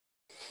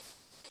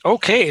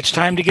Okay, it's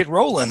time to get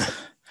rolling.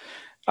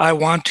 I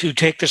want to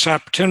take this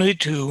opportunity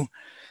to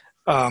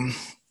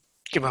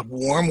give a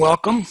warm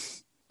welcome.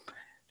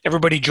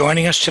 Everybody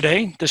joining us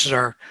today. This is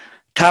our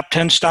top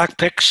 10 stock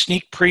picks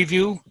sneak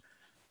preview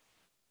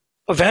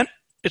event.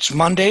 It's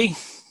Monday,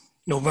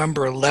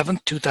 November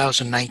 11th,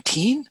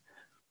 2019.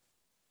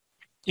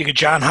 You get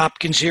John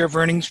Hopkins here of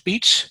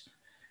EarningsBeats.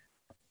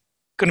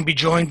 Going to be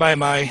joined by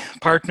my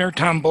partner,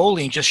 Tom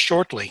Bowley, just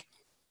shortly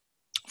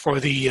for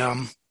the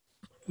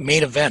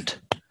main event.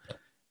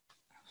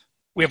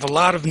 We have a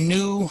lot of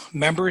new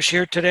members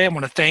here today. I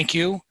want to thank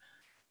you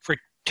for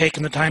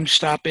taking the time to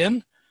stop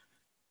in.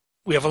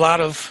 We have a lot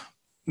of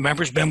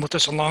members been with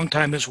us a long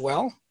time as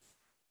well.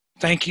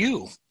 Thank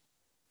you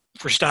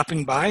for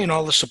stopping by and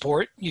all the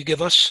support you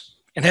give us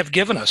and have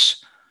given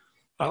us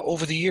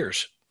over the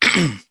years.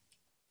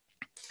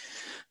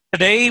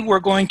 Today,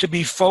 we're going to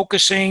be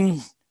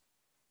focusing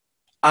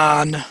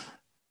on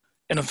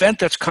an event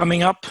that's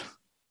coming up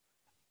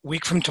a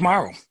week from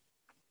tomorrow,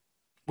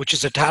 which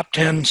is a top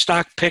 10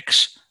 stock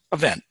picks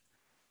event,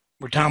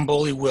 where Tom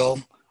Bowley will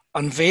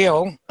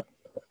unveil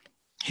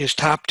his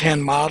top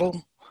 10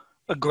 model,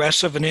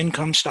 aggressive and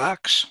income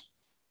stocks.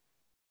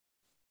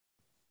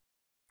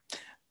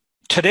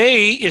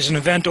 Today is an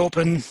event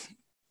open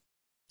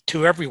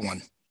to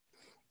everyone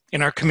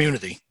in our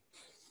community.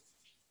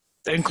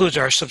 That includes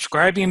our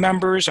subscribing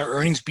members, our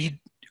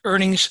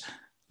Earnings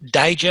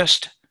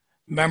Digest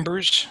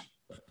members.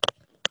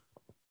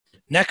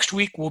 Next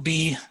week will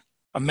be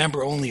a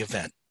member-only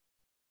event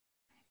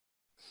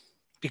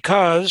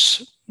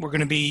because we're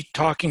going to be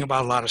talking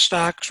about a lot of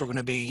stocks. We're going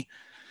to be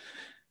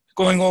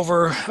going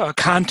over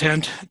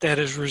content that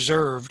is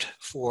reserved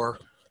for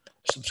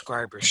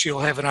subscribers. So you'll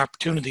have an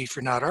opportunity, if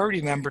you're not already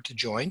a member, to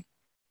join.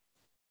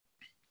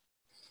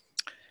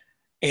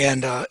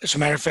 And as a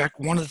matter of fact,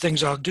 one of the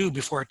things I'll do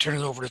before I turn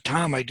it over to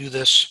Tom, I do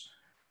this,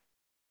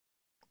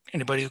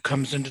 anybody who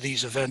comes into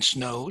these events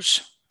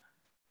knows.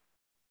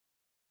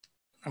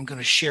 I'm going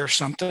to share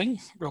something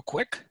real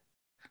quick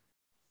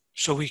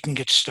so we can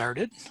get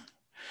started.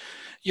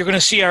 You're going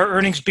to see our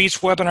EarningsBeats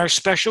webinar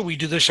special. We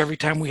do this every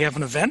time we have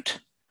an event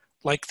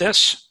like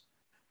this.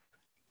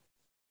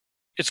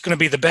 It's going to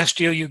be the best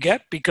deal you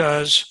get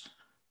because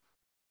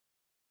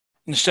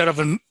instead of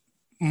a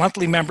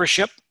monthly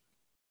membership,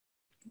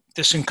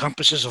 this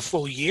encompasses a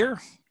full year.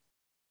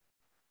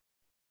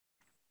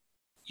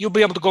 You'll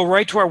be able to go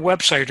right to our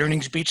website,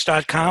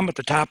 EarningsBeats.com. At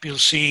the top, you'll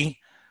see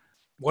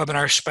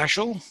webinar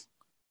special.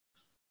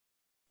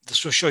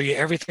 This will show you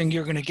everything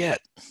you're going to get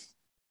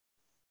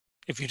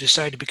if you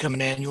decide to become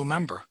an annual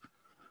member.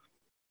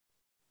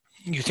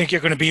 You think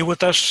you're going to be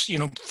with us,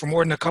 for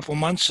more than a couple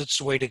months, it's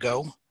the way to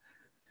go.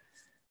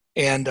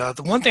 And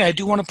the one thing I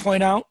do want to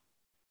point out,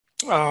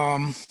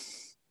 our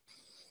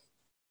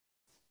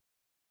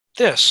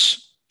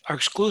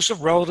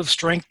exclusive relative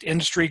strength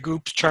industry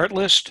groups chart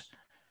list.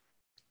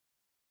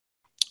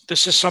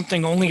 This is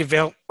something only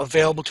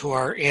available to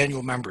our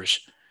annual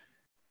members.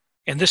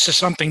 And this is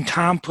something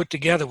Tom put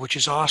together, which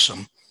is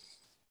awesome.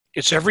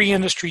 It's every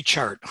industry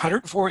chart,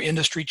 104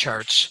 industry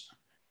charts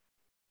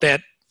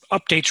that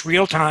updates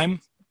real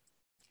time.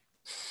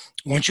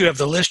 Once you have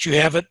the list, you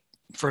have it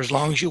for as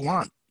long as you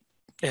want.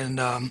 And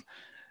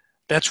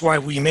that's why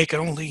we make it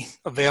only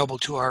available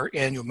to our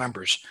annual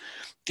members.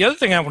 The other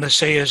thing I want to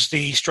say is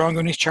the strong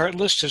earnings chart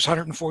list is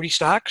 140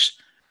 stocks.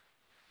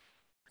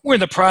 We're in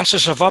the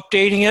process of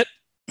updating it.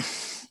 I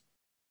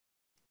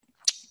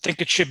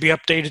think it should be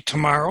updated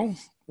tomorrow.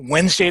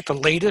 Wednesday at the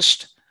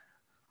latest.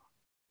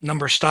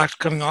 Number of stocks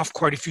coming off,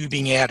 quite a few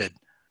being added.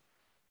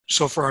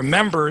 So for our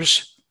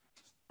members,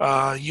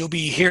 you'll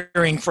be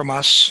hearing from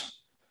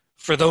us.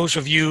 For those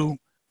of you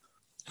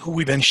who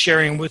we've been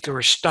sharing with who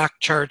are stock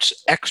charts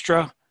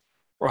extra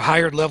or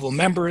higher level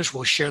members,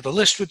 we'll share the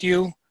list with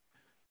you.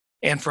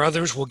 And for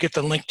others, we'll get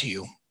the link to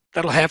you.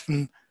 That'll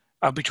happen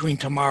between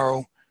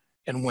tomorrow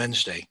and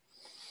Wednesday.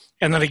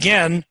 And then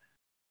again,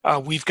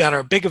 we've got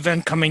our big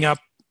event coming up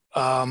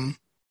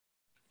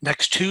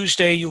next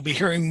Tuesday. You'll be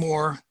hearing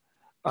more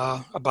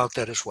about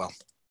that as well.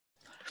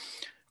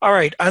 All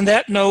right, on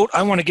that note,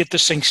 I want to get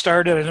this thing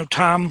started. I know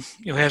Tom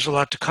has a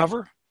lot to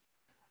cover.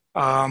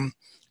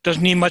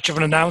 Doesn't need much of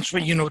an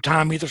announcement. You know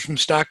Tom either from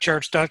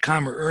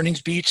stockcharts.com or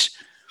EarningsBeats.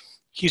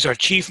 He's our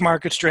chief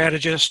market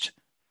strategist.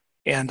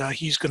 And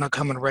he's going to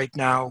come in right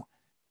now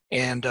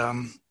and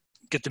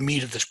get the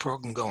meat of this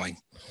program going.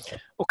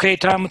 Okay,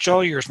 Tom, it's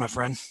all yours, my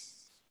friend.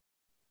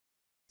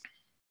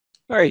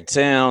 All right,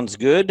 sounds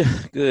good.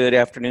 Good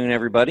afternoon,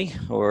 everybody,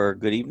 or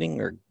good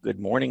evening, or good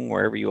morning,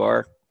 wherever you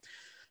are.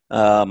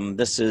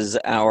 This is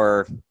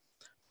our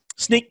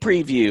sneak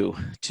preview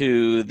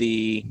to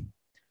the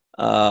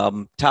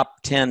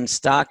top 10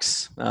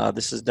 stocks.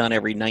 This is done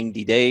every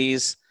 90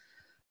 days.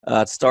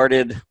 It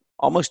started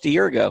almost a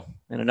year ago.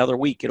 In another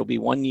week, it'll be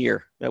 1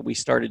 year that we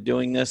started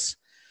doing this.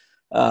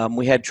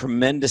 We had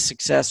tremendous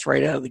success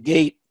right out of the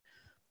gate.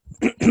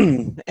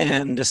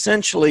 And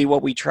essentially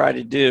what we try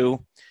to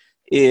do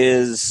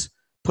is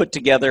put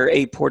together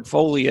a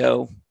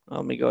portfolio.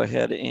 Let me go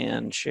ahead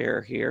and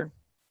share here.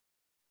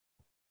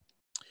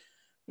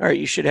 All right,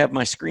 you should have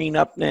my screen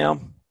up now.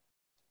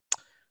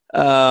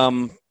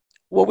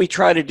 What we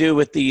try to do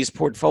with these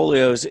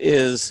portfolios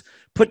is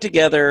put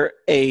together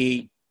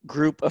a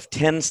group of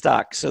 10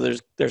 stocks. So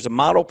there's a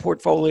model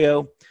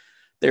portfolio,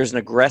 there's an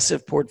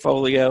aggressive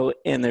portfolio,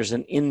 and there's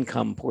an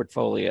income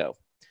portfolio.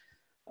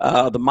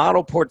 The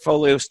model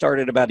portfolio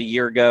started about a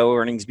year ago.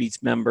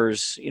 EarningsBeats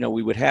members,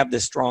 we would have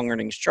this strong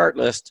earnings chart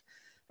list.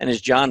 And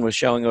as John was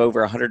showing,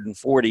 over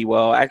 140.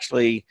 Well,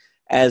 actually,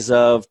 as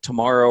of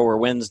tomorrow or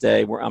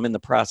Wednesday, I'm in the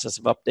process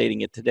of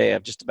updating it today.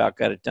 I've just about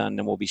got it done,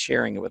 and we'll be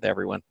sharing it with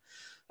everyone.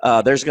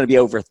 There's going to be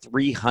over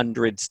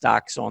 300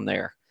 stocks on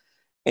there.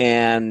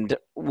 And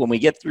when we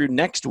get through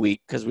next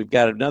week, because we've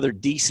got another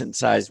decent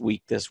sized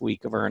week this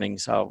week of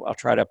earnings, I'll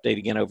try to update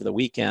again over the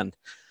weekend.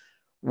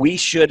 We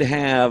should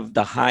have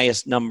the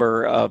highest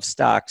number of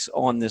stocks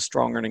on this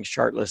strong earnings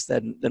chart list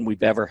than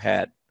we've ever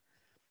had.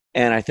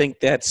 And I think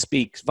that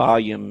speaks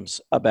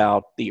volumes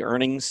about the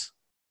earnings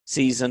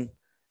season,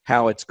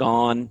 how it's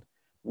gone,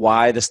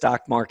 why the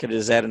stock market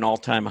is at an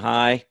all-time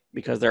high,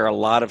 because there are a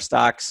lot of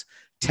stocks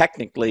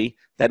technically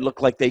that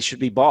look like they should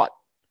be bought.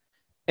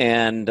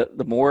 And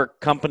the more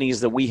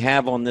companies that we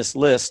have on this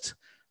list,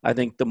 I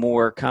think the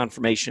more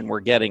confirmation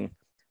we're getting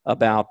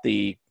about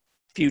the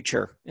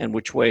future and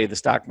which way the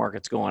stock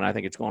market's going. I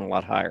think it's going a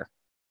lot higher.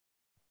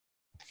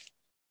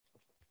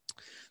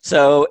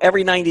 So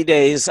every 90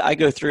 days, I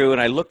go through and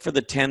I look for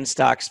the 10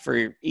 stocks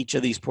for each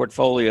of these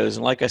portfolios.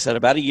 And like I said,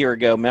 about a year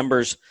ago,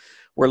 members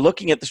were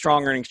looking at the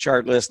strong earnings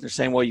chart list and they're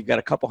saying, well, you've got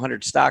a couple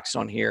hundred stocks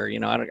on here.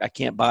 I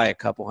can't buy a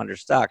couple hundred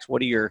stocks.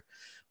 What are your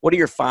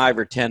 5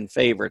 or 10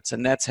 favorites?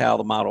 And that's how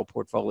the model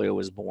portfolio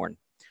was born.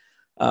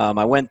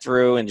 I went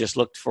through and just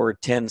looked for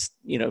 10,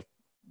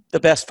 the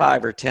best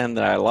 5 or 10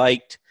 that I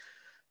liked.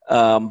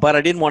 But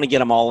I didn't want to get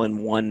them all in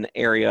one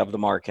area of the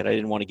market. I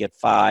didn't want to get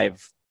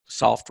 5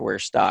 software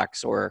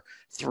stocks or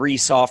 3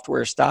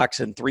 software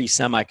stocks and 3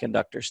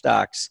 semiconductor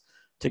stocks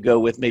to go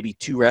with maybe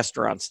 2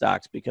 restaurant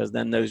stocks, because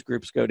then those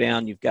groups go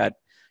down. You've got,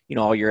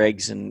 all your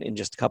eggs in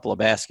just a couple of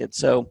baskets.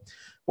 So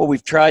what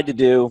I've tried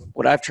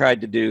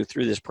to do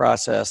through this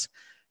process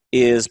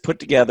is put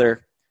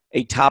together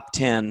a top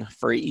 10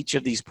 for each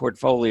of these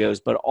portfolios,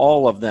 but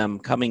all of them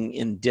coming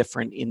in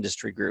different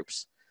industry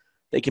groups.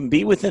 They can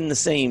be within the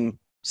same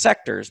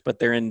sectors, but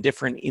they're in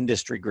different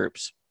industry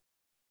groups.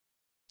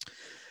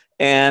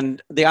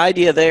 And the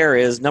idea there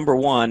is, number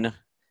one,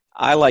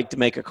 I like to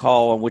make a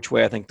call on which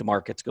way I think the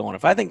market's going.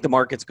 If I think the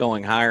market's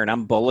going higher and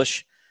I'm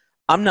bullish,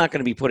 I'm not going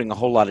to be putting a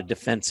whole lot of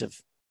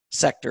defensive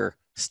sector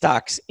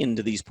stocks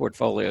into these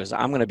portfolios.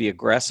 I'm going to be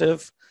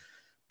aggressive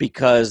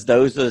because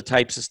those are the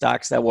types of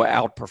stocks that will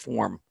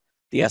outperform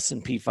the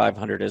S&P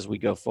 500 as we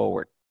go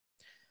forward.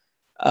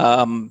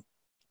 And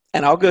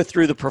I'll go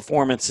through the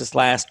performance this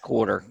last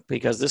quarter,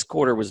 because this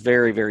quarter was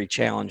very, very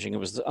challenging. It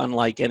was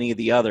unlike any of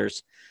the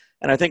others.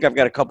 And I think I've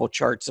got a couple of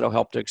charts that will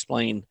help to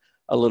explain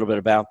a little bit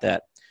about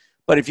that.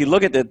 But if you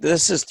look at it,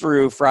 this is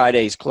through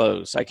Friday's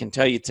close. I can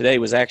tell you today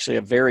was actually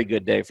a very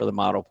good day for the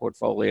model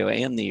portfolio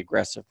and the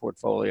aggressive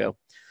portfolio.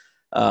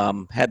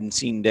 Hadn't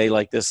seen a day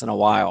like this in a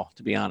while,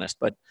 to be honest.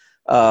 But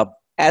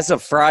as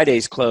of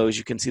Friday's close,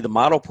 you can see the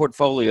model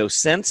portfolio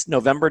since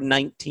November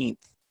 19th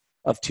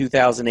of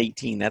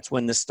 2018. That's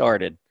when this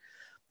started.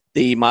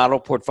 The model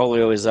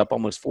portfolio is up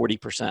almost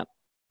 40%.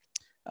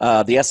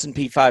 The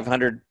S&P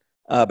 500,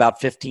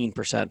 about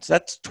 15%. So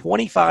that's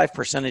 25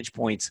 percentage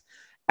points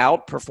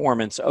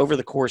outperformance over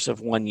the course of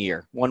 1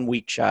 year, 1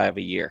 week shy of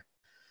a year,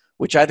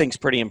 which I think is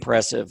pretty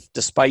impressive,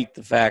 despite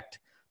the fact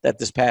that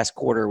this past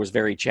quarter was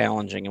very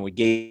challenging and we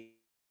gave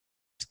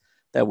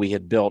that we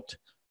had built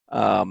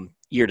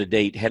year to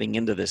date heading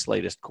into this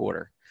latest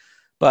quarter.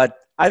 But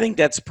I think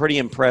that's a pretty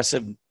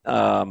impressive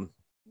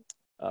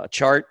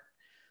chart.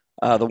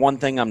 The one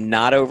thing I'm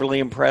not overly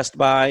impressed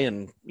by,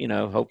 and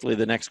hopefully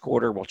the next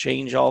quarter will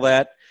change all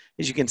that,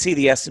 is you can see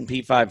the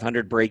S&P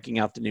 500 breaking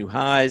out the new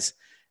highs,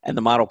 and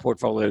the model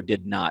portfolio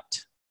did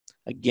not.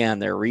 Again,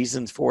 there are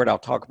reasons for it. I'll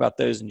talk about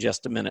those in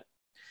just a minute.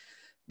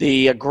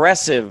 The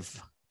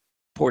aggressive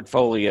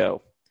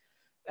portfolio,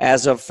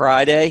 as of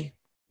Friday,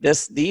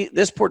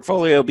 this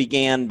portfolio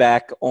began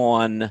back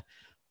on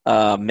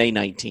May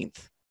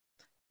 19th.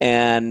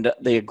 And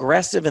the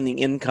aggressive and the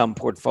income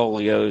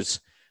portfolios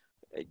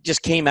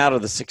just came out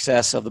of the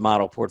success of the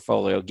model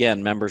portfolio.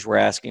 Again, members were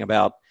asking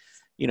about,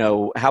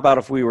 how about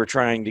if we were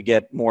trying to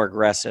get more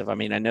aggressive? I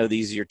mean, I know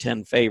these are your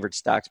 10 favorite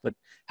stocks, but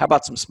how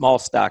about some small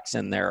stocks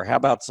in there? How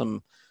about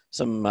some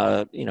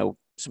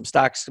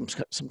stocks,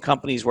 some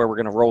companies where we're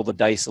going to roll the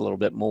dice a little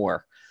bit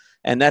more?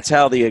 And that's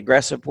how the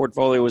aggressive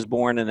portfolio was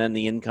born. And then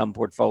the income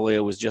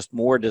portfolio was just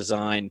more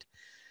designed.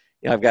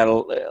 I've got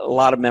a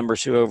lot of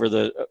members who over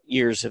the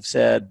years have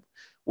said,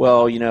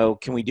 well,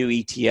 can we do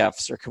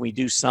ETFs, or can we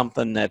do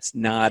something that's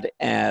not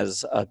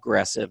as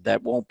aggressive,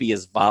 that won't be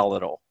as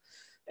volatile?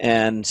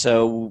 And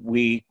so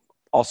we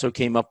also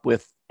came up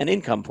with an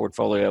income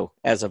portfolio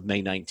as of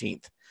May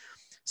 19th.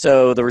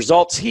 So the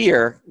results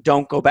here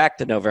don't go back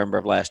to November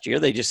of last year.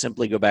 They just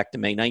simply go back to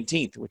May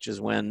 19th, which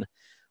is when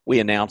we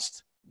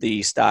announced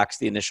the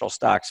initial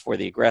stocks for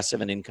the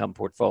aggressive and income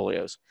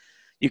portfolios.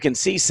 You can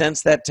see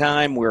since that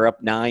time, we're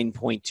up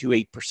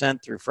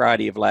 9.28% through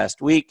Friday of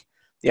last week.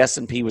 The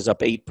S&P was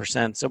up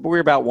 8%, so we're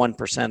about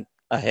 1%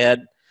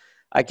 ahead.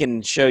 I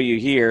can show you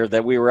here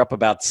that we were up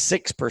about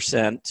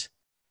 6%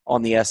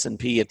 on the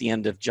S&P at the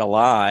end of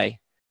July,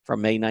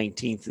 from May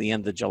 19th to the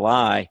end of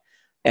July.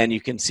 And you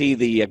can see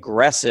the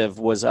aggressive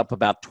was up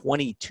about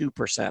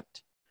 22%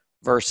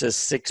 versus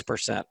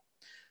 6%.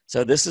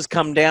 So this has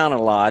come down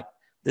a lot.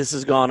 This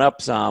has gone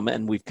up some,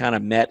 and we've kind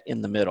of met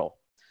in the middle.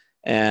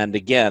 And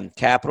again,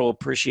 capital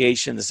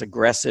appreciation, this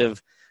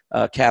aggressive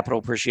capital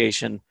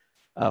appreciation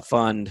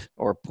fund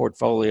or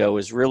portfolio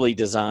is really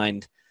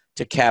designed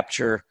to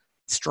capture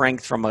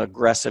strength from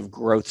aggressive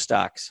growth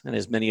stocks. And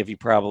as many of you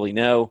probably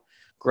know,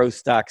 growth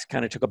stocks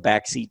kind of took a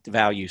backseat to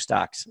value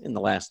stocks in the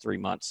last 3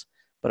 months.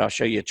 But I'll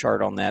show you a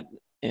chart on that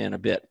in a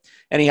bit.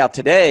 Anyhow,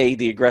 today,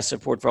 the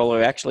aggressive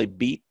portfolio actually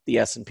beat the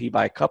S&P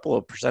by a couple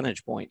of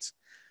percentage points.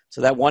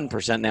 So that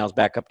 1% now is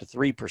back up to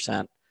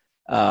 3%.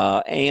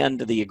 And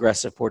the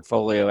aggressive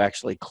portfolio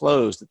actually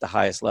closed at the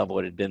highest level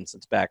it had been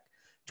since back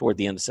toward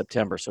the end of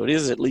September. So it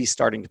is at least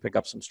starting to pick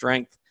up some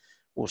strength.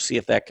 We'll see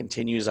if that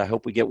continues. I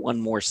hope we get one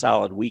more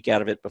solid week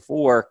out of it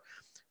before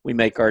we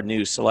make our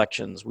new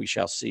selections. We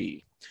shall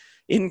see.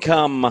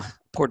 Income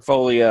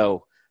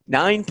portfolio,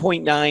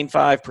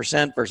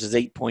 9.95% versus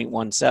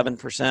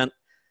 8.17%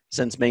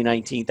 since May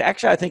 19th.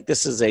 Actually, I think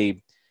this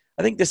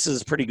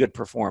is pretty good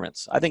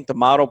performance. I think the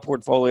model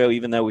portfolio,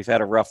 even though we've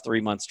had a rough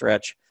 3-month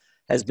stretch,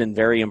 has been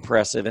very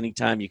impressive.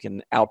 Anytime you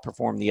can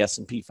outperform the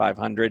S&P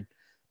 500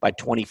 by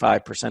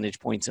 25 percentage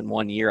points in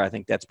 1 year, I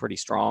think that's pretty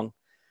strong.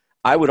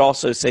 I would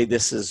also say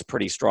this is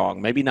pretty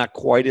strong. Maybe not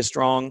quite as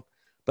strong,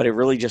 but it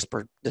really just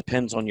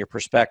depends on your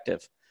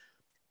perspective.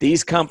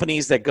 These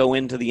companies that go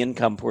into the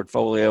income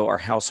portfolio are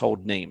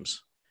household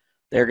names.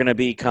 They're going to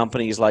be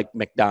companies like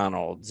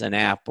McDonald's and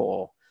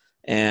Apple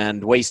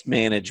and Waste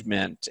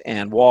Management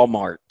and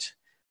Walmart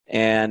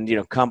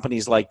and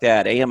companies like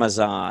that,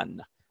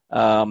 Amazon.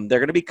 They're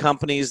going to be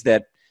companies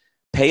that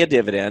pay a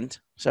dividend.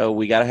 So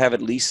we got to have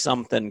at least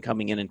something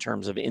coming in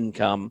terms of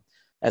income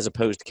as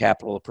opposed to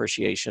capital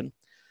appreciation.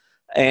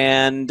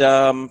 And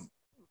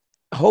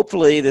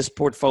hopefully this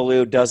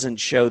portfolio doesn't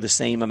show the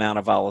same amount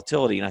of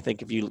volatility. And I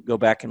think if you go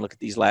back and look at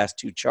these last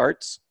 2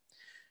 charts,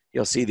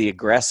 you'll see the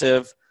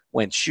aggressive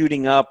went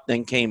shooting up,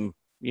 then came,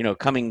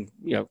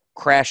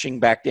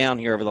 crashing back down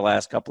here over the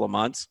last couple of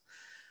months.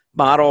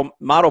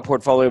 Model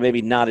portfolio,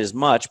 maybe not as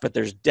much, but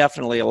there's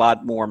definitely a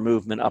lot more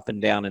movement up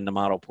and down in the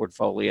model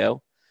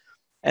portfolio.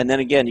 And then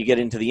again, you get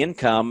into the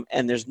income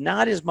and there's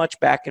not as much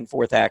back and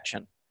forth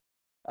action.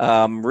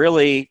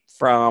 Really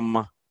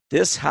from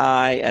this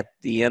high at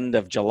the end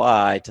of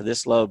July to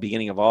this low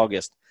beginning of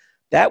August,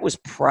 that was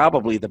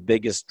probably the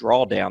biggest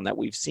drawdown that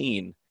we've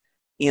seen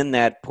in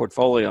that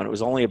portfolio, and it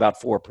was only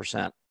about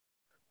 4%.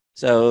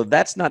 So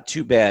that's not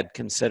too bad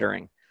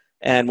considering.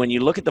 And when you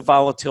look at the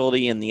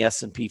volatility in the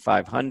S&P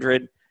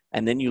 500,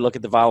 and then you look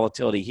at the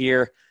volatility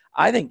here,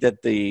 I think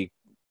that the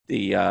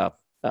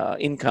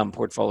income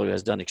portfolio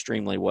has done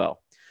extremely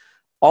well.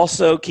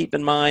 Also, keep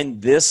in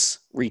mind this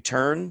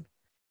return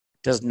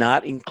does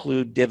not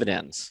include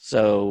dividends.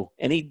 So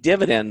any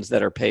dividends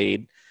that are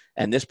paid,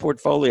 and this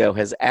portfolio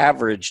has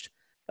averaged,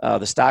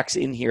 the stocks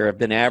in here have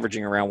been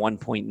averaging around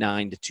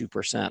 1.9 to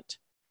 2%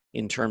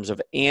 in terms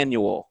of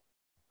annual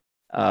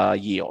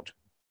yield.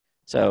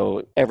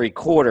 So every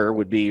quarter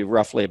would be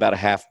roughly about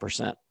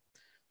 0.5%.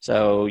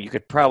 So you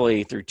could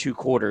probably, through 2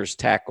 quarters,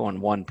 tack on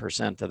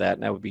 1% to that,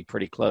 and that would be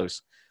pretty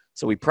close.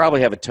 So we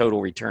probably have a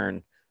total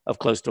return of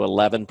close to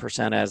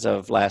 11% as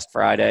of last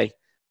Friday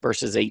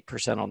versus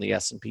 8% on the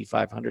S&P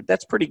 500.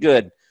 That's pretty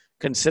good,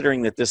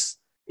 considering that this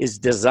is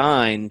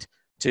designed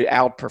to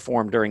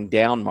outperform during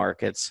down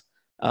markets.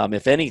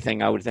 If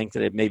anything, I would think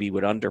that it maybe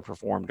would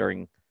underperform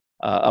during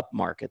up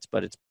markets,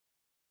 but it's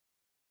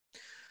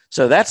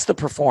so that's the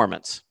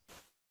performance.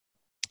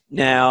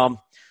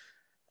 Now,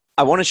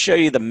 I want to show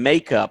you the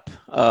makeup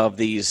of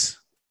these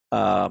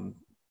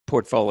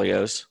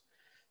portfolios.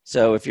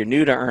 So if you're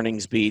new to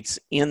EarningsBeats,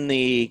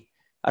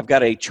 I've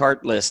got a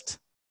chart list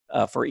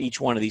for each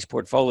one of these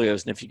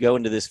portfolios. And if you go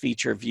into this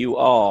feature, View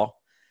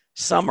All,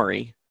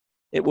 Summary,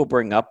 it will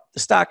bring up the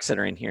stocks that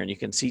are in here. And you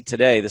can see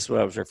today, this is what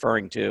I was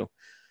referring to.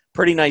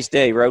 Pretty nice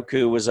day.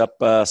 Roku was up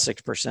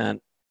 6%.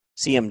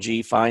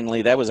 CMG,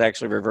 finally, that was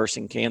actually a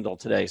reversing candle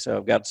today. So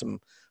I've got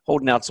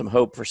holding out some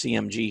hope for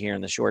CMG here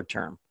in the short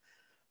term.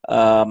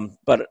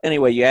 But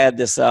anyway, you add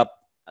this up,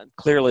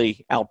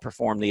 clearly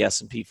outperformed the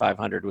S&P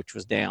 500, which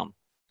was down.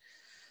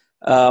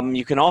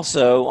 You can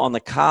also, on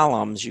the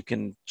columns, you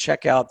can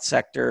check out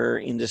sector,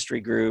 industry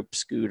group,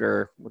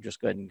 scooter. We'll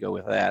just go ahead and go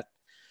with that.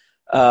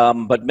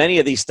 But many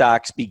of these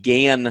stocks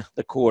began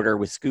the quarter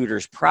with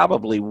scooters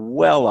probably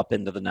well up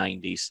into the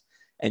 90s.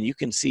 And you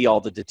can see all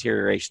the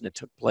deterioration that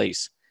took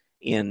place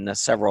in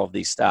several of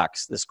these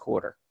stocks this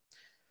quarter.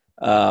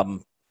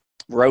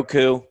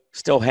 Roku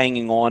still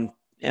hanging on.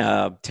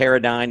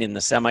 Teradyne in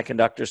the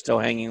semiconductor still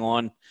hanging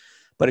on.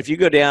 But if you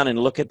go down and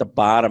look at the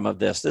bottom of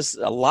this,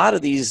 a lot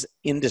of these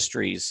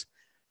industries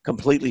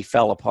completely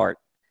fell apart.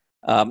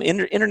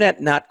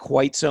 Internet, not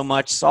quite so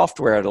much.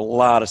 Software, a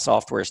lot of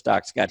software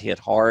stocks got hit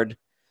hard.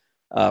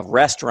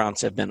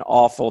 Restaurants have been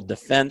awful.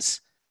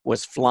 Defense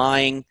was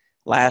flying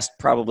last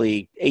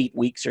probably 8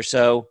 weeks or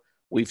so.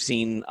 We've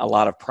seen a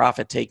lot of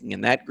profit taking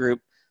in that group.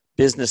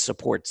 Business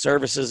support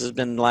services has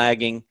been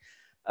lagging.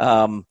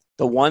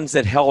 The ones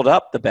that held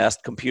up the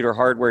best, computer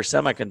hardware,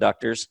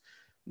 semiconductors,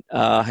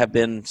 have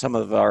been some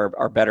of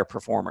our better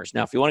performers.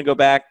 Now, if you want to go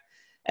back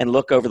and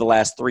look over the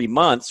last 3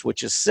 months,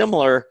 which is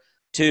similar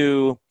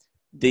to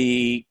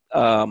the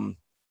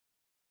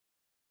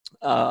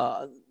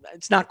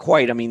it's not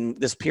quite. I mean,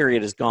 this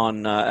period has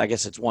gone, I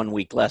guess it's 1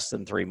 week less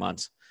than 3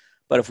 months.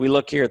 But if we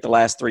look here at the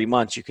last 3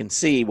 months, you can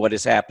see what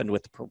has happened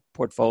with the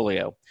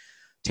portfolio.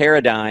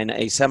 Teradyne,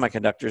 a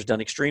semiconductor, has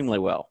done extremely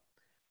well.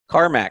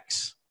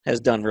 CarMax has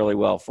done really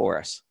well for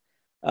us.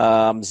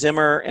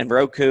 Zimmer and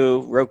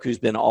Roku's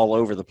been all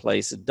over the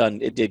place. It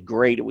did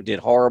great. It did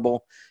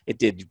horrible. It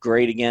did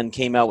great again.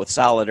 Came out with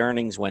solid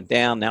earnings, went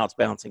down. Now it's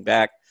bouncing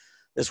back.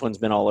 This one's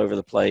been all over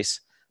the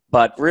place.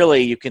 But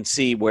really, you can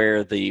see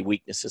where the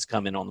weaknesses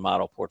come in on the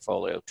model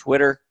portfolio.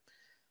 Twitter,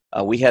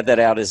 we had that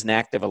out as an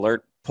active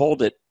alert,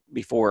 pulled it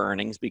before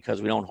earnings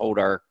because we don't hold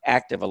our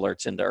active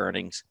alerts into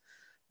earnings.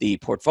 The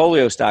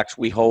portfolio stocks,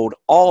 we hold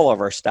all of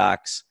our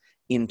stocks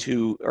in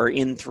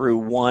through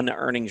one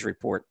earnings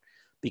report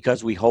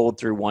because we hold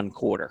through 1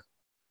 quarter.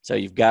 So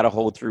you've got to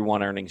hold through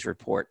one earnings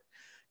report.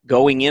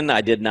 Going in,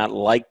 I did not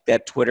like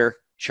that Twitter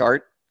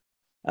chart.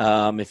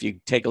 If you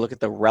take a look at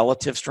the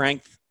relative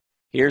strength,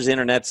 here's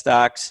internet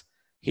stocks.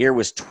 Here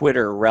was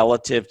Twitter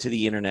relative to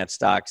the internet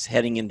stocks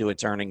heading into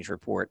its earnings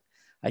report.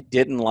 I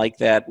didn't like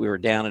that. We were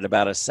down at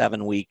about a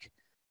 7-week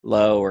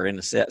low or in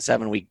a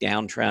 7-week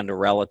downtrend or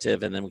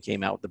relative, and then we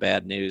came out with the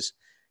bad news.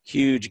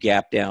 Huge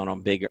gap down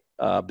on big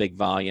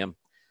volume.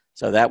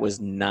 So that was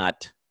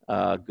not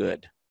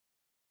good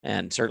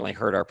and certainly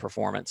hurt our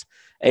performance.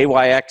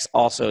 AYX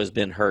also has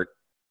been hurt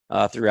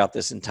throughout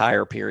this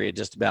entire period,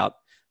 just about.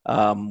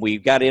 We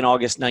got in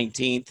August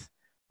 19th.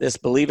 This,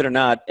 believe it or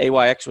not,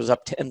 AYX was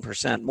up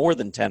 10%, more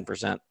than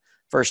 10%,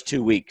 first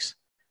 2 weeks.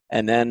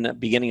 And then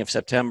beginning of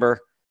September,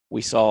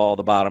 we saw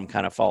the bottom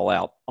kind of fall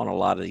out on a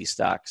lot of these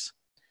stocks.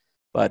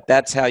 But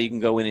that's how you can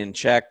go in and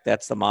check.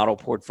 That's the model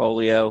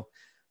portfolio.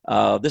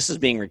 This is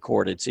being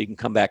recorded, so you can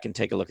come back and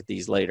take a look at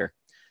these later.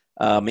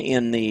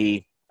 In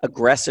the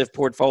aggressive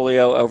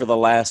portfolio over the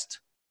last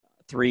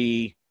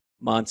 3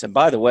 months, and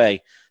by the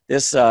way,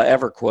 this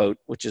EverQuote,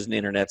 which is an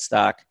internet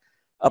stock,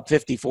 up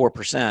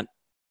 54%.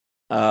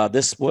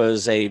 This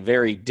was a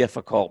very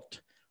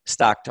difficult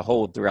stock to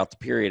hold throughout the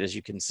period. As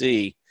you can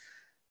see,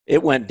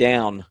 it went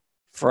down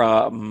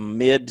from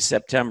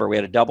mid-September. We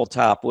had a double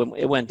top.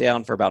 It went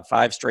down for about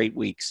 5 straight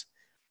weeks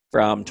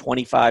from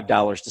 $25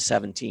 to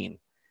 $17.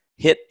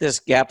 Hit this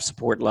gap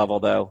support level,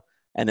 though,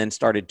 and then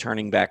started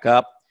turning back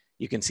up.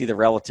 You can see the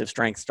relative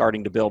strength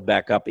starting to build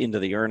back up into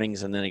the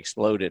earnings and then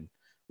exploded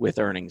with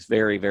earnings.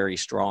 Very, very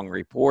strong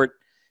report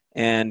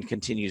and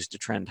continues to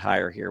trend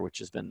higher here, which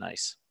has been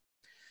nice.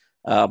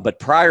 But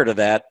prior to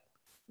that,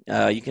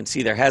 you can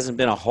see there hasn't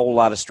been a whole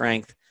lot of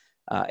strength.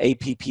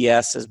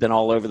 APPS has been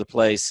all over the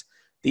place.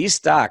 These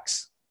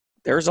stocks,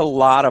 there's a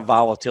lot of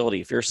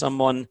volatility. If you're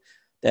someone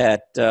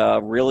that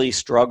really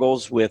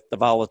struggles with the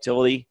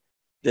volatility,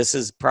 this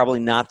is probably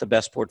not the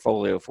best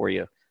portfolio for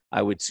you.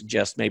 I would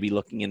suggest maybe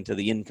looking into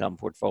the income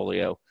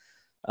portfolio.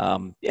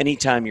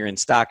 Anytime you're in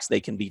stocks, they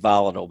can be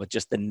volatile, but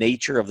just the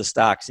nature of the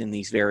stocks in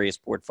these various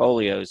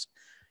portfolios,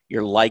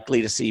 you're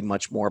likely to see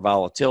much more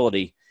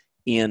volatility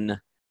in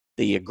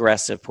the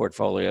aggressive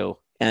portfolio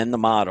and the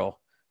model,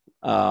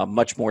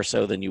 much more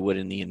so than you would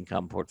in the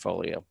income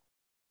portfolio.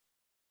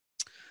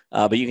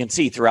 But you can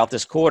see throughout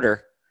this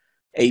quarter,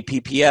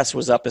 APPS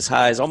was up as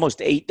high as almost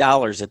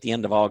 $8 at the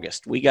end of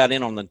August. We got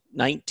in on the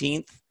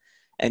 19th,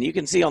 and you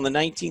can see on the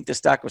 19th, the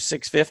stock was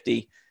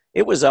 $6.50.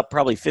 It was up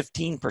probably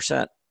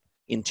 15%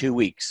 in 2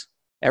 weeks.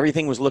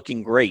 Everything was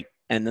looking great,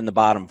 and then the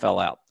bottom fell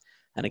out.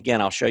 And again,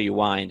 I'll show you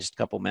why in just a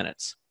couple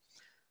minutes.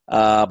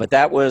 But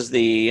that was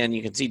and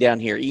you can see down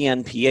here,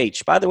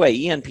 ENPH. By the way,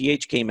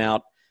 ENPH came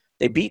out.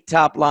 They beat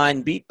top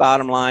line, beat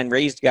bottom line,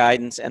 raised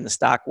guidance, and the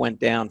stock went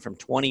down from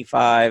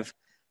 25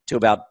 to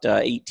about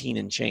 18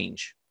 and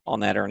change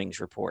on that earnings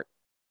report.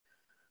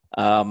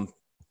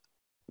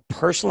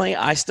 Personally,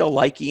 I still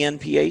like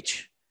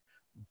ENPH,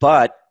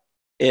 but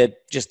it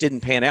just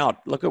didn't pan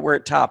out. Look at where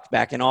it topped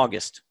back in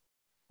August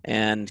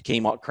and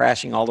came out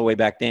crashing all the way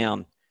back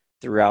down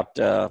throughout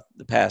the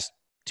past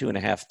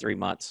 2.5, 3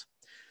 months.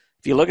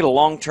 If you look at a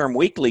long-term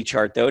weekly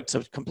chart, though, it's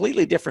a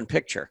completely different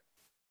picture.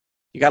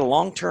 You got a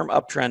long-term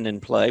uptrend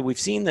in play. We've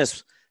seen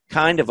this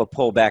kind of a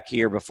pullback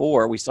here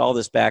before. We saw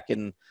this back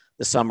in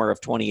the summer of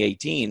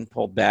 2018,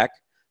 pulled back,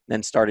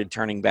 then started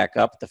turning back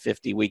up the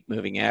 50-week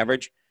moving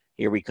average.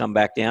 Here we come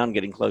back down,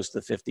 getting close to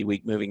the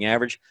 50-week moving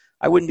average.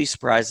 I wouldn't be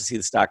surprised to see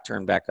the stock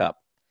turn back up.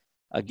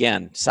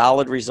 Again,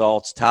 solid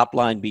results, top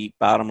line beat,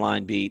 bottom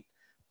line beat.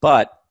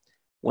 But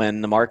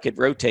when the market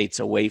rotates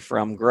away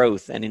from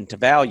growth and into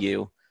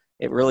value,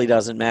 it really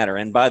doesn't matter.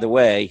 And by the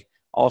way,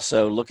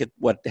 also look at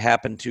what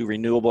happened to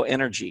renewable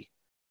energy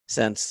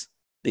since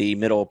the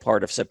middle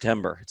part of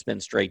September. It's been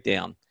straight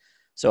down.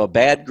 So a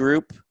bad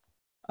group.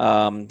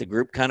 The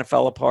group kind of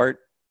fell apart.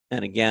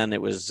 And again,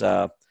 it was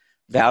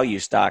value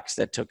stocks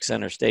that took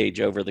center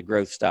stage over the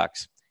growth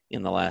stocks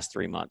in the last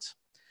 3 months.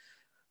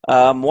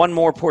 One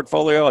more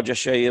portfolio. I'll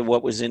just show you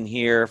what was in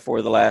here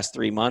for the last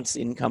 3 months.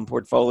 Income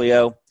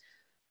portfolio.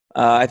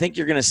 I think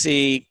you're going to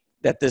see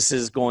that this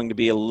is going to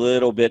be a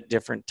little bit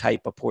different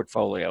type of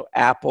portfolio.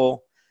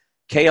 Apple,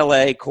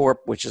 KLA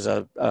Corp, which is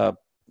a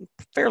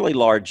fairly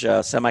large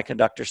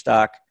semiconductor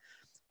stock.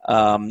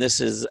 This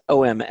is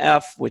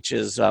OMF, which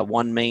is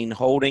One Main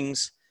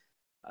Holdings.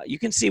 You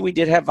can see we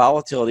did have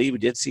volatility. We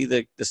did see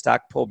the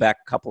stock pull back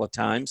a couple of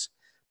times,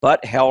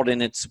 but held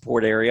in its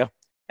support area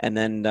and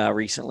then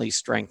recently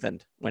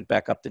strengthened, went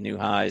back up to new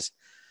highs.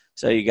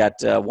 So you got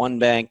One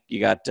Bank, you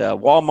got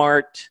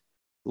Walmart,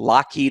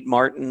 Lockheed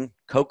Martin,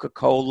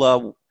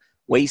 Coca-Cola,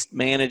 Waste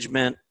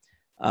Management,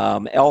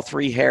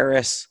 L3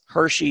 Harris,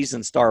 Hershey's,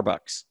 and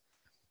Starbucks.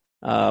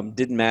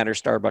 Didn't matter.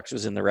 Starbucks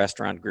was in the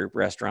restaurant group.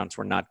 Restaurants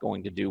were not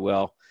going to do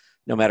well,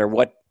 no matter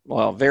what.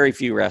 Well, very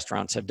few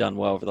restaurants have done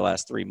well over the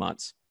last 3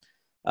 months.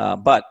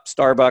 But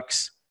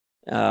Starbucks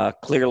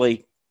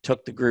clearly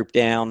took the group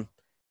down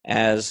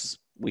as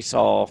we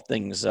saw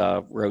things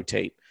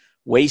rotate.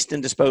 Waste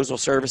and disposal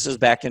services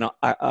back in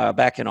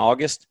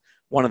August,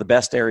 one of the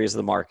best areas of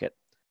the market.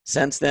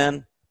 Since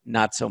then,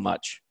 not so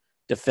much.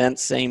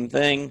 Defense, same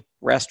thing.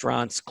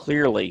 Restaurants,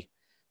 clearly,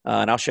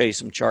 and I'll show you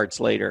some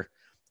charts later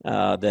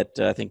that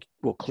I think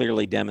will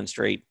clearly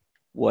demonstrate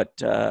what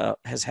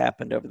has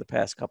happened over the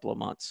past couple of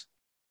months.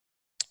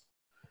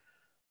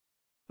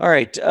 All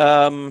right,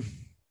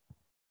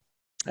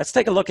 let's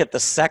take a look at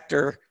the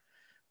sector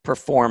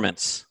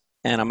performance.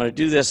 And I'm going to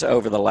do this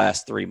over the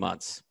last 3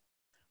 months.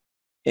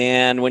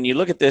 And when you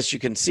look at this, you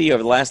can see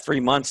over the last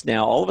 3 months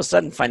now, all of a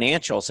sudden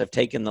financials have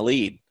taken the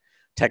lead.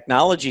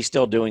 Technology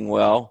still doing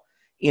well.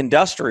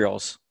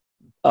 Industrials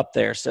up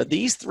there. So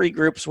these three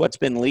groups, what's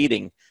been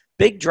leading?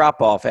 Big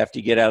drop off after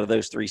you get out of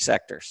those three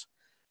sectors.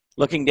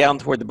 Looking down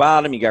toward the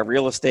bottom, you got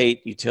real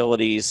estate,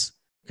 utilities,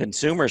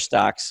 consumer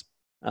stocks.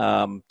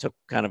 Took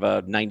kind of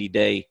a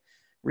 90-day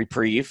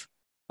reprieve.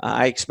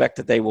 I expect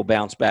that they will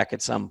bounce back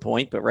at some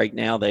point, but right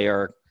now they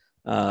are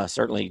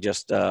certainly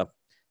just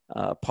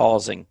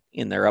pausing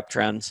in their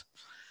uptrends.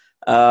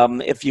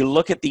 If you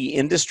look at the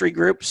industry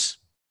groups,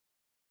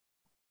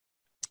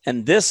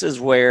 and this is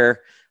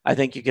where I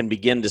think you can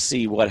begin to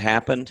see what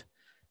happened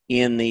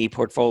in the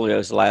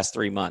portfolios the last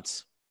 3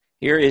 months.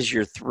 Here is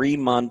your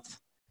 3-month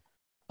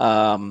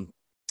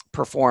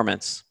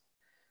performance.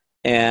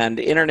 And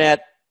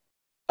internet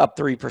up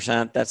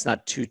 3%. That's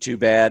not too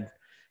bad.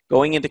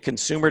 Going into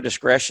consumer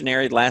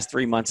discretionary, the last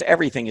 3 months,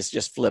 everything is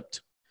just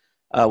flipped.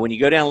 When you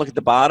go down and look at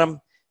the bottom,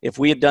 if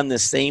we had done the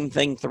same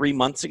thing 3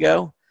 months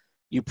ago,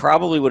 you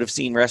probably would have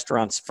seen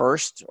restaurants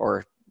first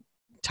or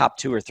top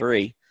 2 or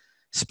 3.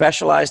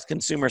 Specialized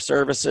consumer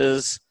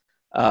services,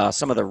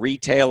 some of the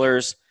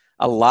retailers,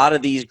 a lot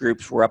of these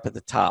groups were up at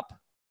the top.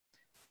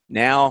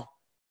 Now,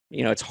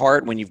 you know, it's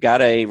hard when you've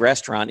got a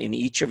restaurant in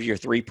each of your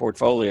 3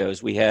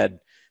 portfolios. We had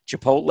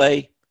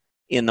Chipotle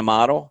in the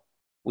model,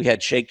 we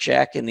had Shake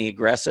Shack in the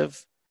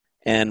aggressive,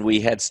 and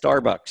we had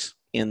Starbucks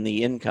in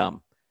the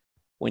income.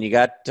 When you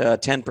got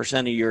 10%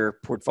 of your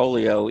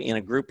portfolio in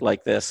a group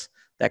like this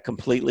that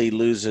completely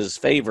loses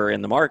favor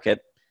in the market,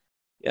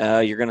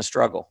 you're going to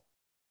struggle.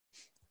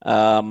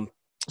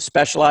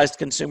 Specialized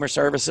consumer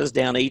services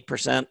down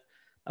 8%.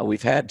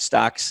 We've had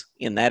stocks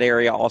in that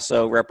area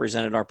also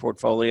represented our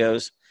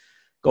portfolios.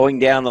 Going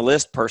down the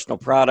list, personal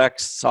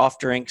products,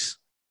 soft drinks,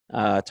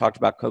 talked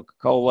about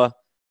Coca-Cola.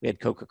 We had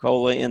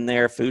Coca-Cola in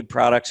there, food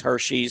products,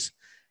 Hershey's.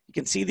 You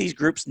can see these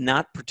groups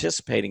not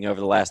participating over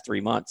the last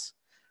 3 months.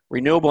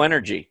 Renewable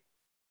energy,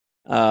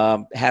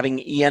 having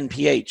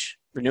ENPH.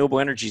 Renewable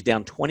energy is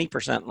down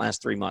 20% in the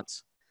last 3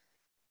 months.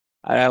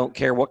 I don't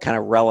care what kind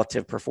of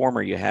relative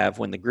performer you have.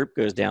 When the group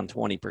goes down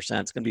 20%,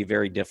 it's going to be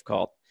very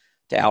difficult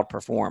to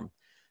outperform.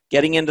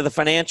 Getting into the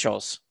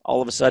financials,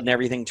 all of a sudden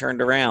everything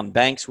turned around.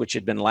 Banks, which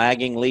had been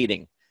lagging,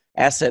 leading.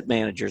 Asset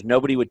managers,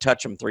 nobody would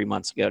touch them 3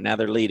 months ago. Now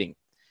they're leading.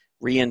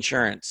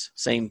 Reinsurance,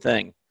 same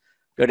thing.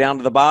 Go down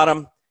to the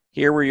bottom.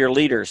 Here were your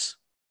leaders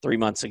 3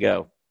 months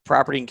ago.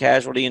 Property and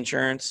casualty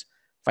insurance,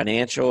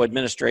 financial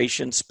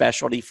administration,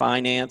 specialty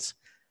finance,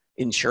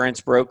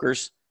 insurance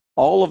brokers.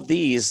 All of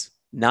these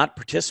not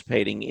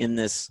participating in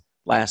this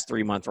last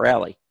 3 month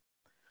rally.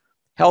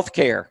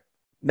 Healthcare,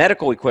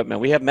 medical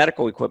equipment. We have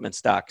medical equipment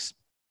stocks.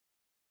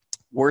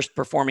 Worst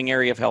performing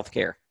area of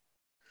healthcare.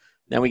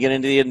 Then we get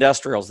into the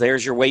industrials.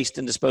 There's your waste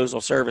and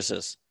disposal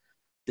services.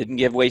 Didn't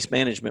give waste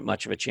management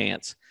much of a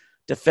chance.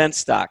 Defense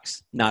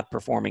stocks not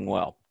performing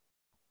well.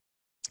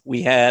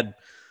 We had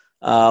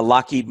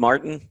Lockheed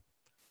Martin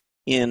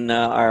in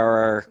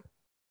Lockheed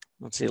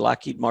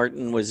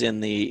Martin was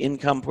in the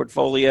income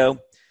portfolio.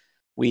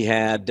 We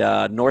had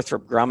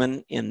Northrop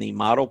Grumman in the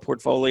model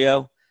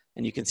portfolio,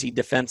 and you can see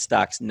defense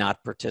stocks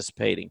not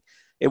participating.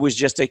 It was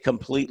just a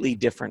completely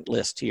different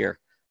list here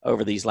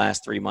over these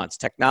last 3 months.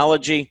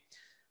 Technology,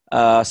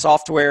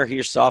 software,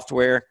 here's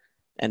software,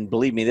 And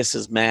believe me, this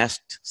is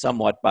masked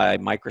somewhat by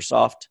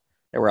Microsoft.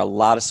 There were a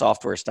lot of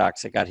software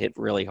stocks that got hit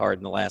really hard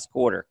in the last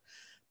quarter.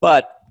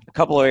 But a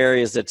couple of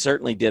areas that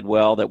certainly did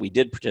well that we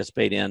did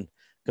participate in: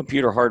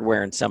 computer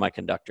hardware and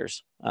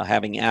semiconductors.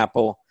 Having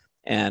Apple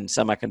and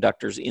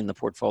semiconductors in the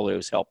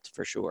portfolios helped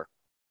for sure.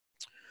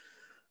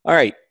 All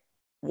right.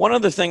 One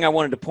other thing I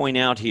wanted to point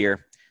out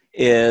here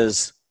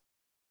is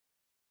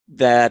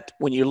that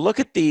when you look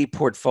at the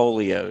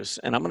portfolios,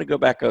 and I'm going to go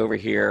back over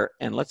here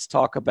and let's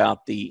talk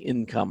about the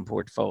income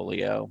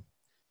portfolio.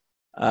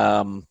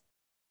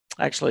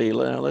 Actually,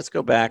 let's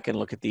go back and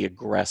look at the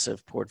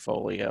aggressive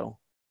portfolio.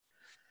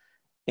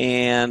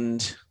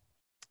 And,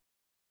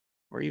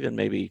 or even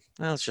maybe,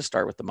 well, let's just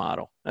start with the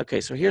model.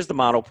 Okay, so here's the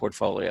model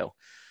portfolio.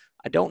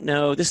 I don't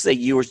know, this is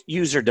a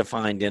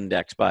user-defined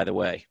index, by the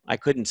way. I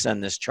couldn't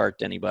send this chart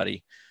to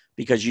anybody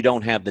because you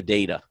don't have the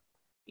data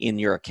in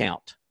your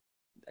account.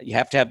 You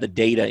have to have the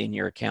data in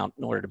your account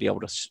in order to be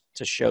able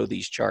to show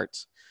these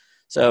charts.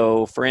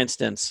 So, for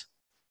instance,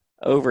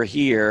 over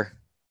here,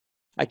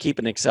 I keep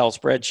an Excel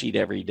spreadsheet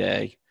every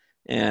day.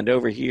 And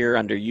over here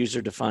under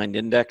user-defined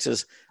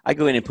indexes, I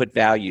go in and put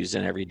values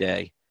in every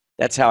day.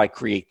 That's how I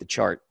create the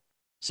chart.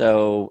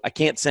 So I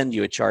can't send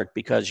you a chart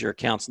because your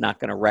account's not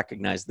going to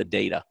recognize the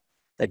data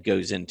that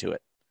goes into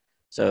it.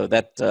 So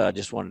that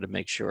just wanted to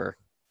make sure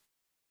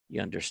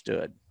you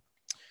understood.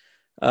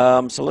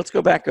 So let's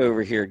go back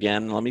over here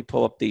again. Let me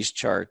pull up these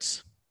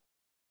charts.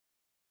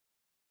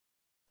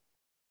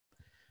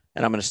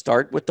 And I'm going to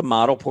start with the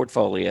model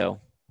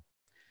portfolio.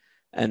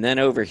 And then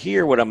over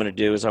here, what I'm going to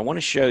do is I want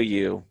to show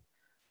you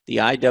the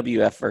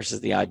IWF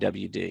versus the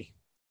IWD.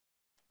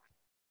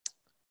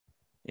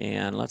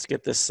 And let's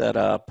get this set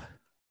up.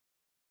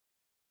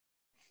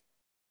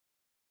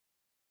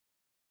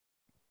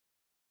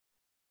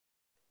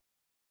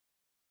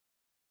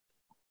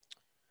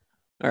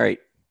 All right.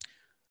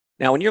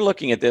 Now, when you're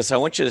looking at this, I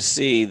want you to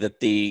see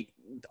that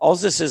all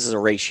this is a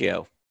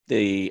ratio.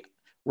 The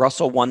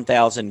Russell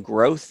 1000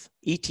 growth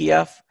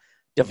ETF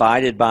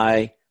divided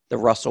by the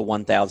Russell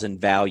 1000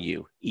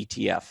 value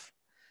ETF.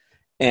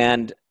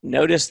 And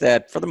notice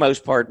that for the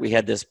most part, we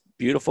had this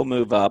beautiful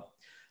move up.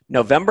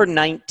 November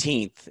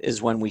 19th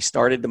is when we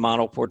started the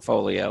model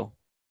portfolio.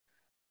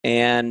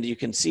 And you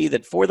can see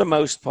that for the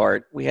most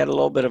part, we had a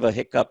little bit of a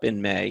hiccup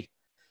in May.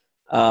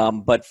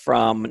 But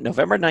from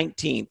November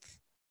 19th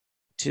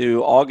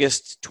to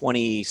August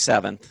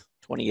 27th,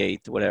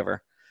 28th,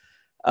 whatever,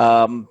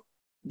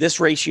 this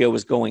ratio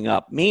was going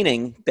up,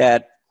 meaning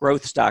that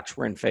growth stocks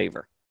were in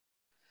favor.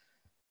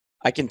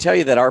 I can tell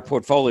you that our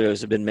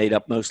portfolios have been made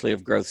up mostly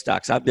of growth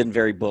stocks. I've been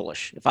very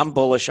bullish. If I'm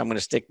bullish, I'm going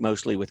to stick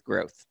mostly with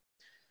growth.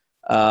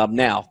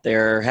 Now,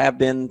 there have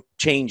been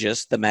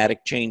changes,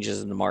 thematic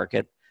changes in the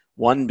market,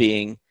 one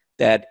being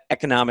that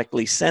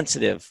economically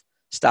sensitive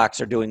stocks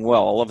are doing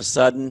well. All of a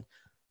sudden,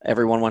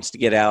 everyone wants to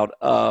get out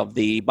of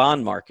the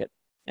bond market,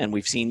 and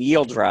we've seen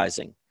yields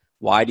rising.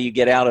 Why do you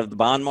get out of the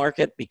bond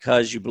market?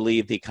 Because you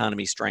believe the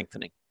economy is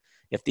strengthening.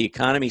 If the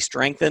economy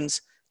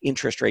strengthens,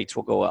 interest rates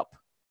will go up.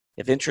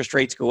 If interest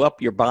rates go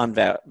up, your bond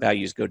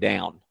values go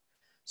down.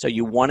 So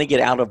you want to get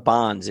out of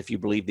bonds if you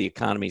believe the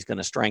economy is going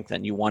to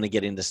strengthen. You want to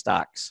get into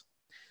stocks.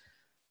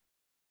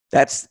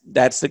 That's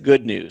the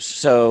good news.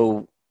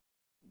 So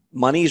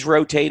money's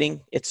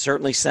rotating. It's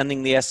certainly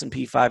sending the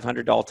S&P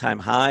 500 all-time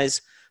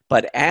highs.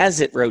 But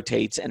as it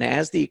rotates and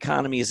as the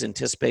economy is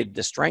anticipated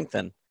to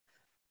strengthen,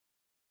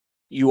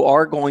 you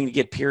are going to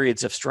get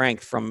periods of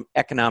strength from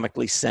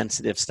economically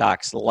sensitive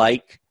stocks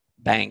like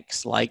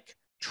banks, like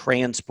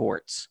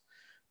transports.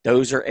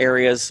 Those are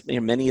areas,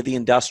 many of the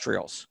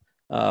industrials,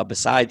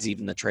 besides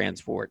even the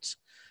transports.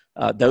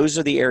 Those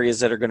are the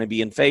areas that are going to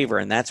be in favor,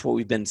 and that's what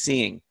we've been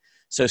seeing.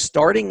 So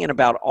starting in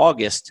about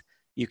August,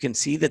 you can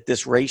see that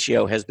this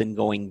ratio has been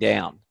going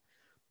down.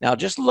 Now,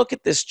 just look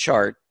at this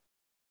chart,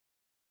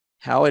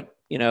 how it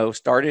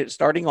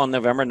starting on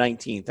November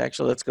 19th.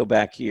 Actually, let's go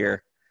back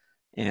here,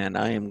 and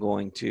I am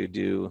going to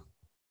do,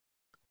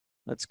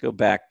 let's go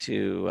back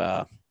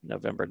to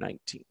November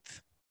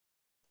 19th.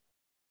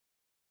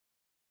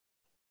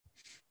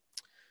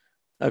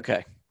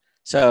 Okay,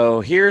 so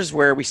here's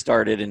where we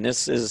started, and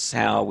this is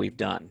how we've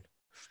done.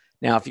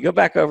 Now, if you go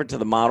back over to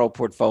the model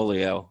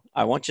portfolio,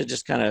 I want you to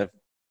just kind of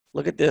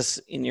look at this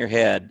in your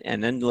head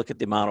and then look at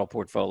the model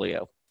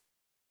portfolio.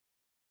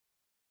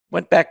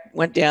 Went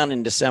down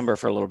in December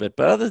for a little bit,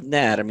 but other than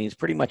that, I mean, it's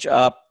pretty much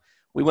up.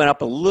 We went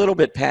up a little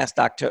bit past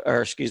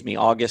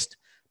August,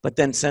 but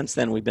then since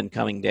then we've been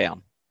coming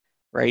down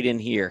right in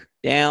here.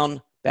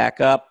 Down, back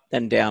up,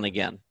 then down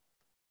again.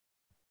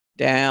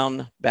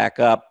 Down, back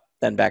up,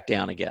 then back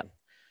down again.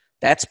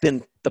 That's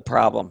been the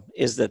problem,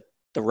 is that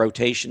the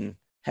rotation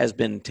has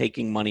been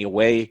taking money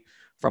away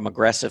from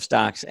aggressive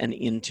stocks and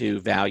into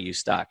value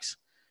stocks.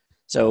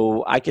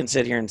 So I can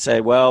sit here and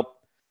say, well,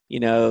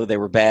 they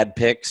were bad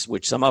picks,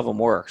 which some of them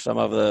were. Some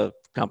of the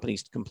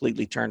companies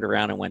completely turned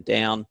around and went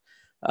down,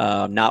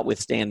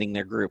 notwithstanding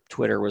their group.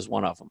 Twitter was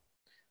one of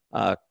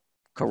them.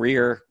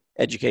 Career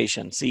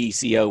education,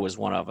 CECO was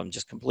one of them,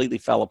 just completely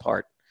fell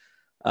apart.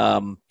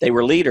 They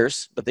were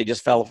leaders, but they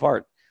just fell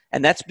apart.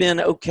 And that's been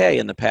okay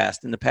in the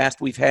past. In the past,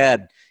 we've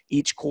had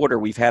each quarter,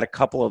 we've had a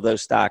couple of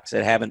those stocks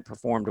that haven't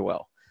performed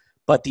well,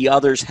 but the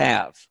others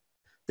have.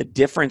 The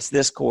difference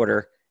this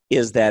quarter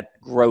is that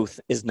growth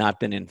has not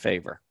been in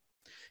favor.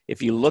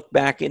 If you look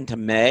back into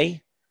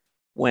May,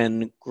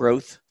 when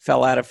growth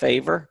fell out of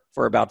favor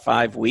for about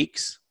 5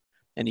 weeks,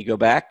 and you go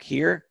back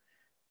here,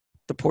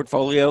 the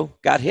portfolio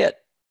got hit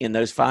in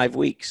those 5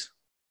 weeks.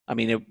 I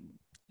mean,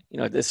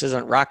 this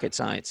isn't rocket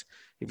science.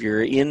 If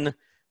you're in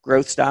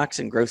growth stocks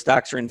and growth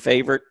stocks are in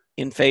favor,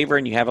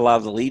 and you have a lot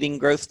of the leading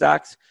growth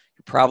stocks,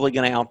 you're probably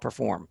going to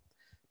outperform.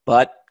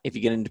 But if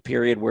you get into a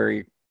period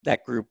where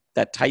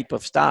that type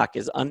of stock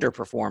is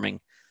underperforming,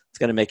 it's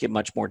going to make it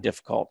much more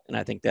difficult. And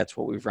I think that's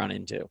what we've run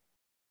into.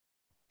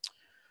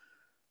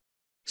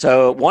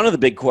 So one of the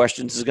big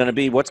questions is going to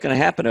be what's going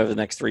to happen over the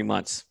next 3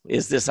 months.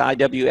 Is this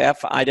IWF,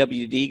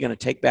 IWD going to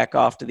take back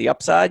off to the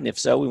upside? And if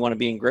so, we want to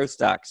be in growth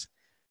stocks.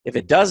 If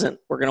it doesn't,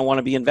 we're going to want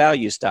to be in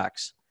value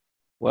stocks.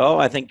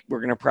 Well, I think we're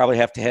going to probably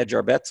have to hedge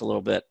our bets a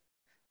little bit.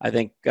 I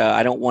think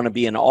I don't want to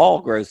be in all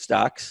growth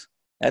stocks.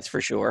 That's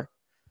for sure.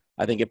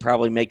 I think it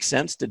probably makes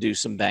sense to do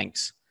some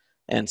banks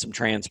and some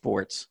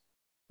transports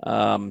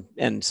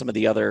and some of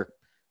the other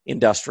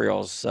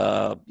industrials.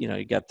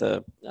 You got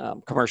the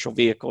commercial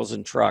vehicles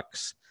and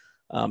trucks,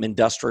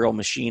 industrial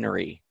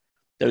machinery,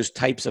 those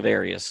types of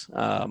areas.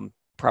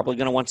 Probably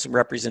going to want some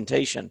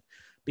representation,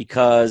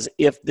 because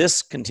if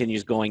this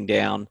continues going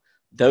down,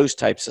 those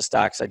types of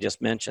stocks I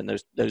just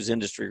mentioned, those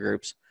industry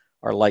groups,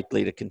 are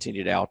likely to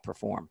continue to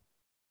outperform.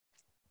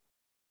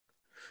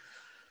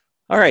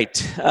 All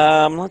right,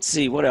 let's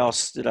see. What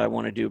else did I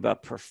want to do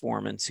about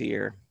performance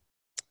here?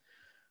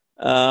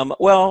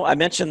 Well, I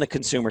mentioned the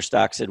consumer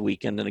stocks had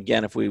weakened. And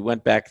again, if we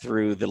went back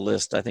through the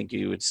list, I think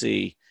you would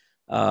see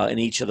in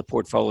each of the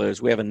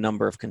portfolios, we have a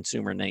number of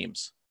consumer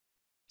names.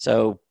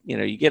 So,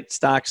 you get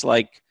stocks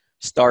like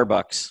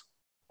Starbucks,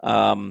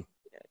 and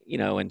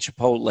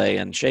Chipotle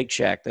and Shake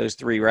Shack, those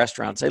 3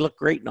 restaurants, they look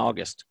great in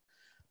August.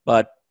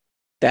 But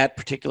that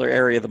particular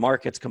area of the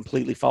market's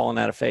completely fallen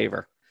out of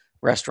favor.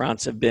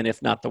 Restaurants have been,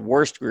 if not the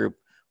worst group,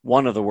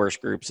 one of the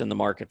worst groups in the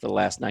market for the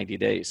last 90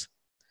 days.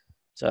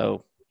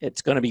 So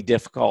it's going to be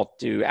difficult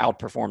to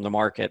outperform the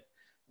market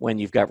when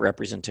you've got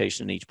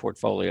representation in each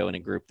portfolio in a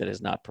group that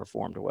has not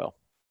performed well.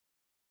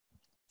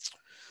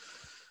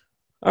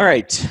 All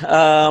right,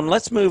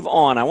 let's move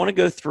on. I want to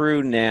go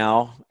through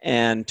now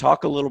and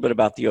talk a little bit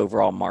about the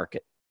overall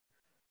market.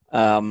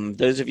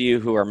 Those of you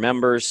who are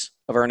members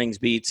of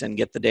EarningsBeats and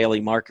get the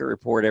daily market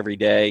report every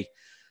day,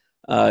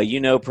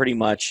 pretty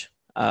much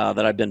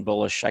that I've been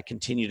bullish. I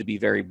continue to be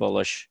very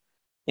bullish.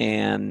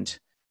 And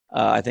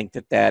I think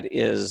that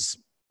is,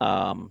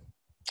 I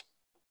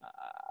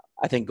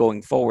think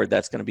going forward,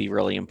 that's going to be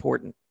really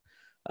important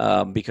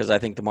because I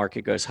think the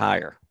market goes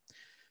higher.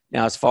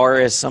 Now, as far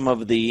as some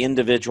of the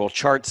individual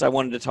charts I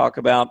wanted to talk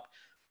about,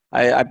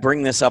 I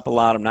bring this up a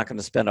lot. I'm not going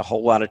to spend a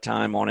whole lot of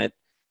time on it,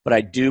 but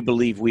I do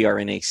believe we are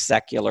in a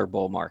secular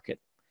bull market.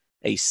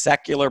 A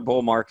secular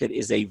bull market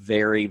is a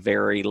very,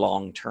 very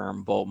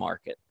long-term bull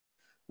market.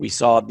 We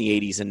saw it in the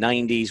 80s and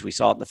 90s. We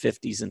saw it in the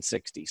 50s and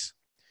 60s.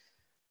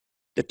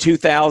 The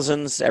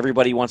 2000s,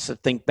 everybody wants to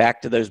think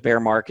back to those bear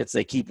markets.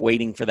 They keep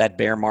waiting for that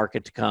bear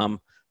market to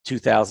come,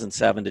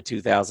 2007 to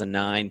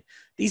 2009.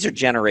 These are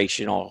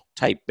generational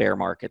type bear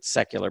markets,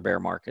 secular bear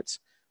markets.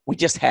 We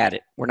just had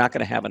it. We're not going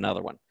to have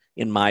another one,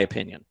 in my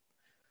opinion.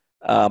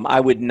 I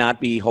would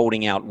not be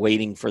holding out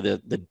waiting for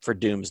for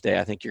doomsday.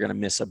 I think you're going to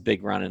miss a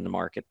big run in the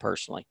market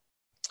personally.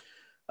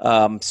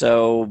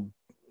 So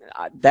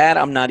that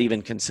I'm not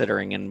even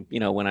considering. And,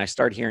 when I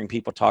start hearing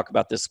people talk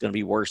about this is going to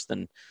be worse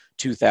than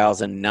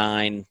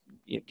 2009,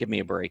 give me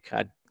a break.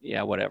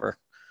 Whatever.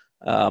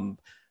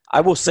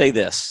 I will say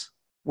this.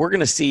 We're going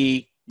to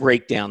see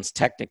breakdowns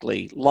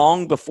technically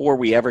long before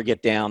we ever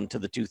get down to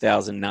the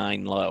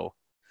 2009 low.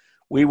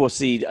 We will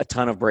see a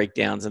ton of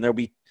breakdowns, and there'll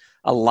be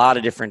a lot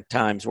of different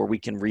times where we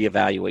can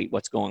reevaluate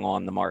what's going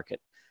on in the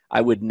market.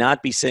 I would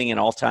not be seeing an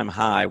all-time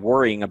high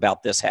worrying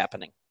about this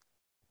happening.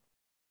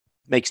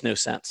 Makes no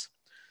sense.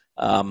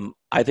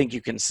 I think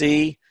you can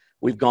see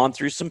we've gone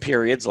through some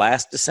periods.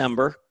 Last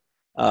December,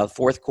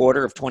 fourth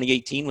quarter of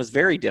 2018 was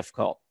very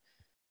difficult.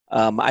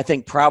 I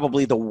think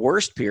probably the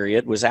worst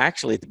period was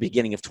actually at the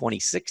beginning of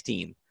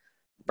 2016.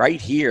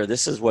 Right here,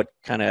 this is what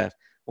kind of,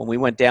 when we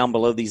went down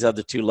below these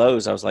other 2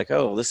 lows, I was like,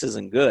 oh, this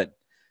isn't good.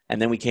 And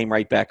then we came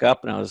right back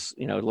up, and I was,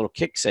 a little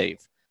kick save,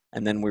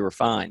 and then we were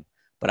fine.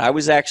 But I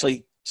was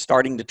actually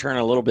starting to turn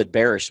a little bit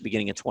bearish at the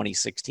beginning of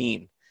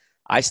 2016.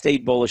 I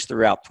stayed bullish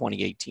throughout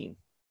 2018.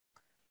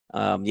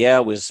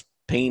 It was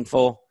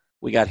painful.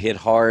 We got hit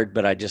hard,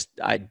 but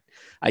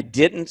I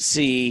didn't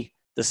see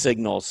the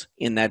signals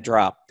in that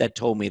drop that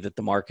told me that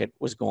the market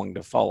was going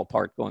to fall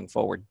apart going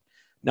forward.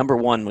 Number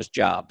one was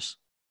jobs.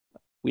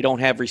 We don't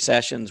have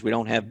recessions. We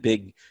don't have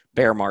big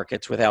bear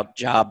markets without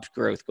jobs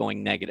growth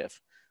going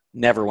negative.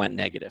 Never went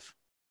negative.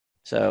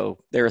 So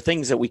there are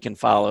things that we can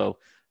follow,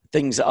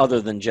 things other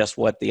than just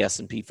what the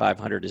S&P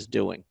 500 is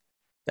doing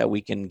that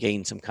we can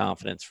gain some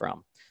confidence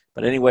from.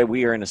 But anyway,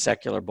 we are in a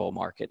secular bull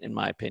market, in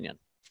my opinion.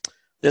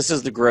 This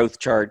is the growth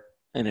chart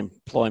and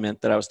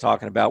employment that I was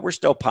talking about. We're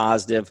still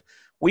positive.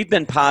 We've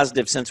been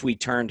positive since we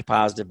turned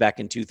positive back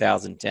in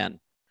 2010.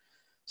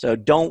 So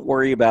don't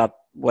worry about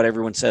what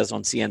everyone says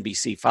on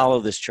CNBC. Follow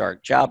this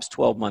chart. Jobs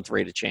 12-month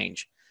rate of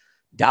change.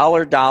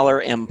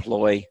 Dollar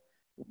employ.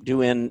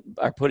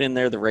 Put in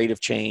there the rate of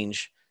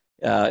change.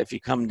 If you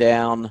come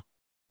down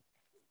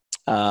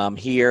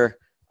here,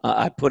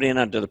 I put in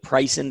under the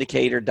price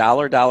indicator,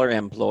 dollar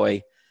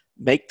employ.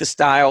 Make the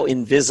style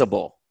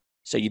invisible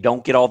so you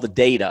don't get all the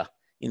data.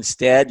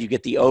 Instead, you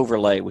get the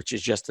overlay, which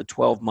is just the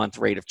 12-month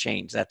rate of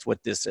change. That's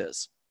what this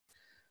is.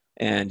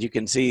 And you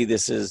can see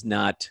this is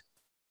not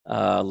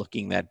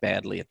looking that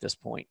badly at this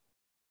point.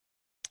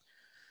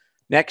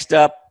 Next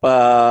up,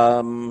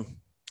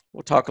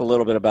 we'll talk a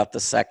little bit about the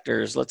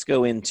sectors. Let's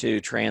go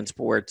into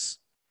transports.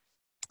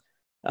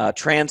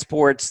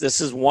 Transports,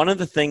 this is one of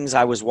the things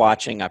I was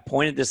watching. I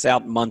pointed this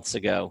out months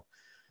ago.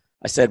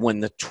 I said, when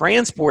the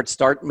transports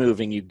start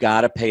moving, you've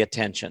got to pay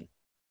attention.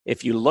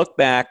 If you look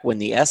back when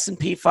the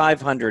S&P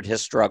 500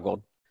 has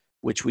struggled,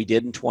 which we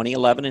did in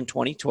 2011 and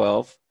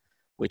 2012,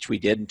 which we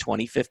did in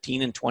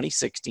 2015 and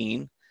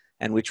 2016,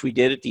 and which we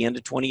did at the end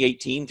of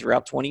 2018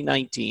 throughout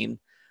 2019,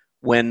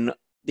 when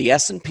the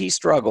S&P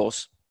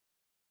struggles,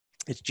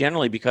 it's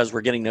generally because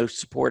we're getting no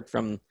support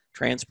from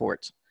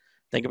transports.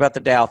 Think about the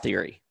Dow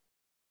theory.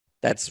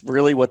 That's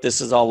really what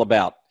this is all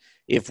about.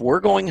 If we're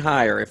going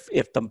higher,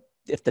 if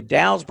the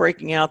Dow's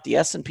breaking out, the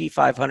S&P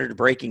 500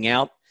 breaking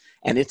out,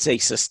 and it's a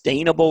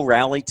sustainable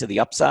rally to the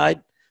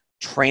upside,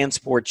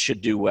 transport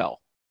should do well.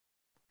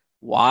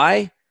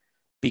 Why?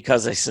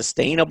 Because a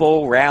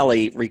sustainable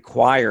rally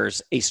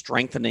requires a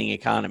strengthening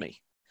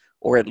economy,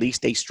 or at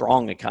least a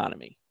strong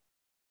economy.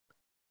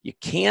 You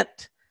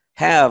can't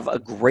have a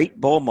great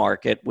bull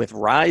market with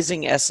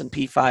rising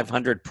S&P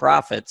 500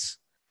 profits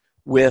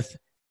with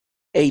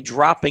a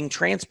dropping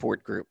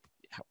transport group.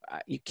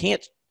 You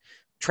can't.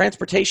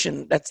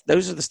 Transportation,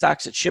 those are the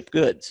stocks that ship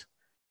goods.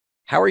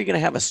 How are you going to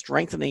have a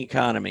strengthening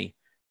economy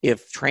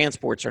if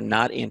transports are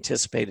not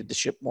anticipated to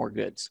ship more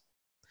goods?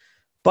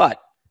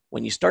 But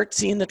when you start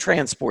seeing the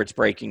transports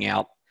breaking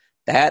out,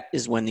 that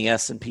is when the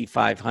S&P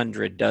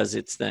 500 does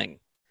its thing.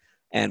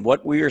 And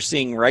what we are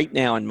seeing right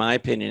now, in my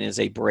opinion, is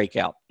a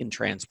breakout in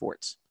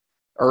transports.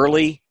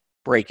 Early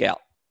breakout.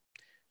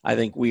 I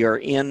think we are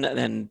in,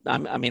 and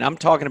I'm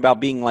talking about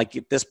being like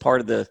at this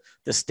part of the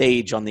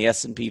stage on the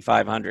S&P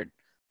 500.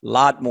 A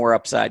lot more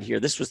upside here.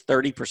 This was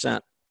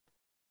 30%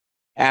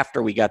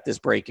 after we got this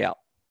breakout.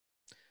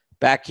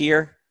 Back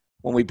here,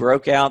 when we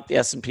broke out, the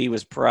S&P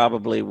was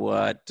probably a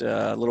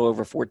little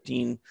over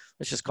 14,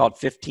 let's just call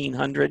it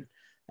 1,500,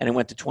 and it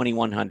went to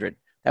 2,100.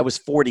 That was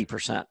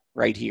 40%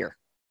 right here.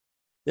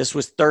 This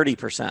was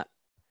 30%.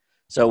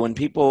 So when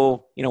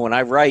people, when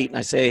I write and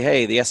I say,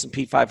 hey, the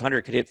S&P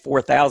 500 could hit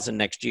 4,000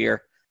 next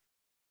year,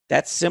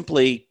 that's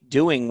simply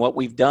doing what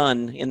we've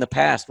done in the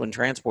past when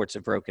transports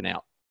have broken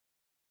out.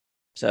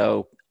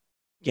 So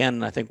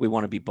again, I think we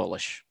want to be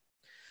bullish.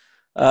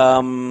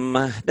 Then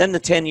the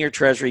 10-year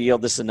Treasury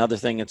yield, this is another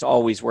thing that's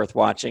always worth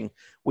watching.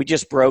 We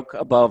just broke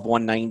above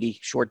 190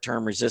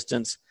 short-term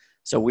resistance.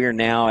 So we're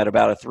now at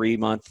about a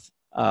 3-month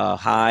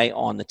high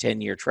on the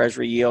 10-year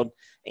Treasury yield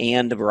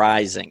and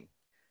rising.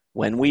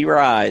 When we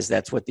rise,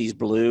 that's what these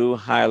blue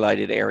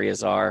highlighted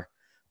areas are.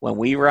 When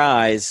we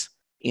rise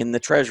in the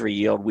Treasury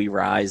yield, we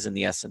rise in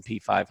the S&P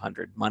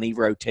 500. Money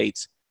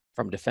rotates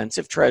from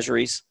defensive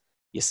Treasuries.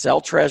 You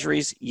sell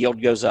Treasuries,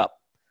 yield goes up.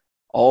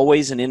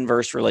 Always an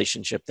inverse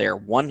relationship there,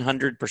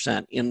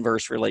 100%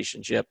 inverse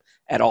relationship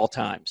at all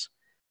times.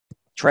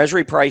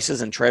 Treasury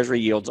prices and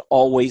Treasury yields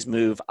always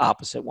move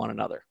opposite one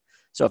another.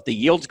 So if the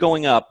yield's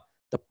going up,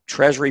 the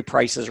Treasury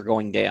prices are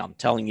going down,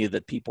 telling you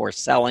that people are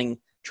selling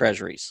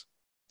Treasuries.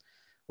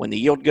 When the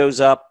yield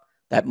goes up,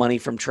 that money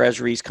from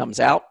Treasuries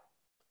comes out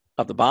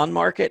of the bond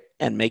market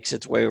and makes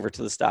its way over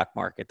to the stock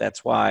market.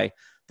 That's why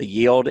the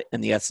yield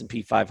and the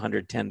S&P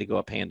 500 tend to go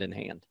up hand in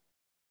hand.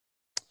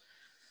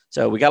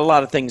 So we got a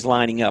lot of things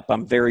lining up.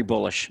 I'm very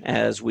bullish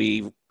as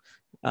we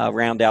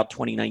round out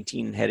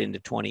 2019 and head into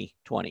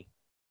 2020.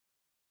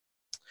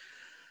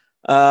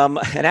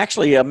 And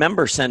actually, a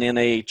member sent in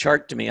a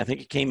chart to me. I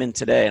think it came in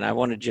today, and I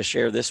wanted to just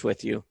share this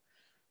with you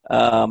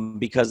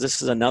because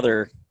this is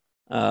another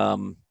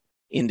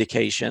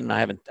indication.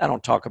 I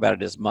don't talk about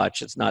it as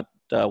much. It's not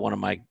one of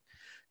my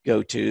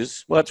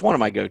go-tos. Well, it's one of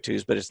my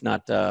go-tos, but it's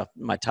not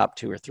my top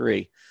 2 or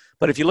 3.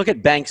 But if you look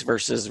at banks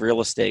versus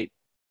real estate,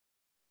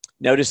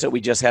 notice that we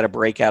just had a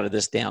breakout of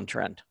this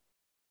downtrend.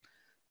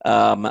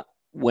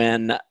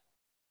 When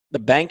the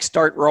banks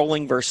start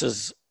rolling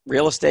versus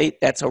real estate,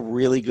 that's a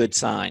really good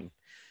sign.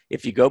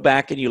 If you go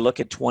back and you look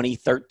at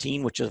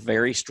 2013, which is a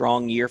very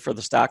strong year for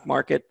the stock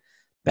market,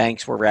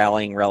 banks were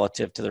rallying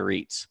relative to the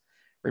REITs.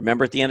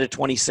 Remember at the end of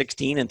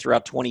 2016 and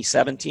throughout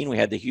 2017, we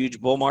had the huge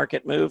bull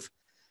market move.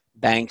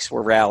 Banks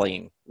were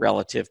rallying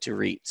relative to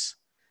REITs.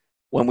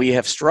 When we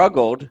have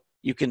struggled,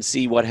 you can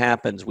see what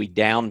happens. We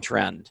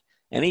downtrend.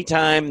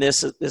 Anytime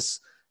this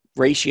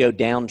ratio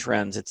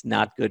downtrends, it's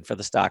not good for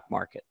the stock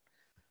market.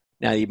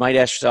 Now, you might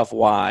ask yourself,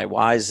 why?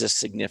 Why is this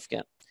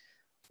significant?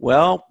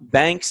 Well,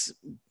 banks,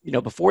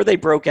 before they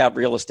broke out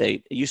real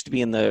estate, it used to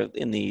be in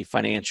the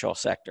financial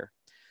sector.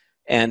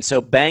 And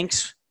so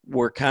banks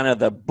were kind of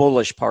the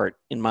bullish part,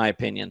 in my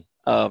opinion,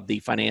 of the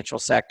financial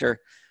sector,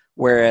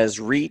 whereas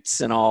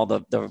REITs and all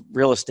the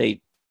real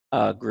estate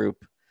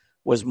group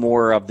was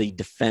more of the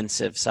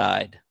defensive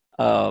side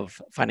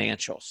of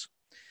financials.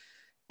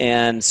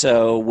 And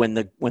so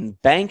when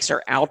banks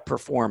are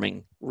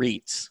outperforming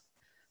REITs,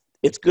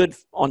 it's good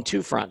on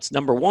two fronts.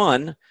 Number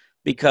one,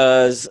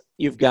 because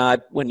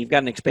when you've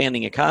got an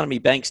expanding economy,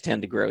 banks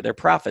tend to grow. Their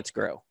profits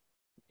grow.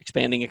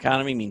 Expanding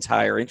economy means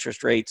higher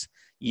interest rates,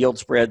 yield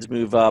spreads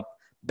move up,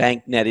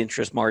 bank net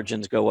interest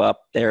margins go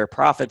up, their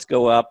profits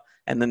go up,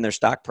 and then their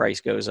stock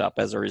price goes up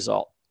as a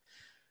result.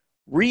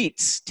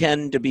 REITs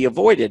tend to be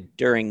avoided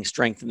during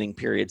strengthening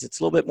periods. It's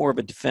a little bit more of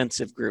a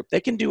defensive group. They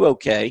can do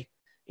okay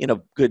in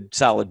a good,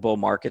 solid bull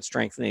market,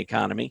 strengthen the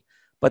economy,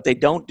 but they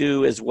don't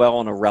do as well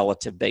on a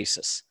relative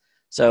basis.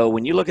 So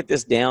when you look at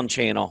this down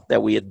channel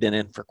that we had been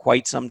in for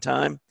quite some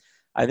time,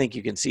 I think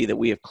you can see that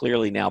we have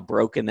clearly now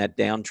broken that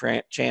down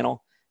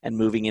channel and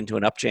moving into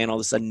an up channel.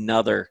 This is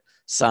another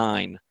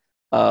sign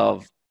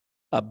of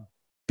a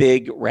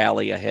big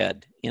rally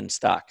ahead in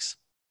stocks.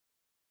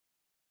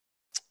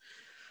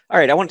 All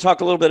right, I want to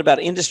talk a little bit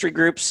about industry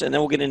groups, and then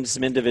we'll get into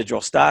some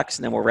individual stocks,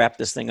 and then we'll wrap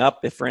this thing up.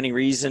 If for any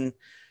reason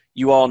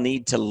you all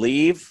need to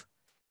leave,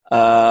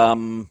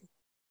 that's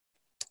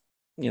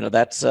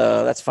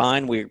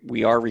fine.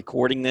 We are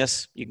recording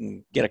this. You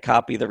can get a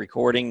copy of the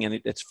recording,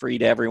 and it's free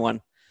to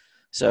everyone.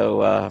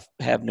 So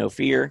have no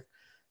fear.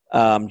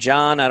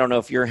 John, I don't know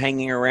if you're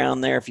hanging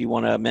around there, if you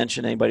want to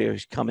mention anybody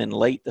who's come in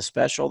late, the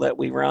special that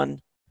we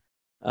run.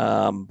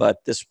 But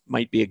this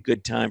might be a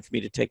good time for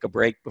me to take a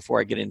break before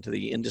I get into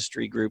the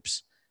industry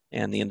groups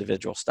and the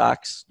individual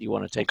stocks. Do you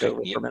want to take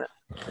over for a minute?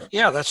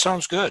 Yeah, that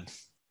sounds good.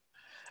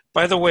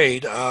 By the way,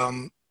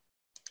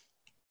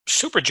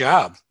 super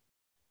job.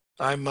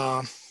 I'm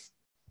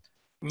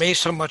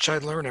amazed how much I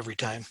learn every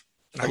time.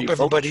 I hope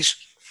everybody's.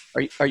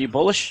 Are you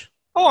bullish?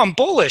 Oh, I'm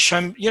bullish.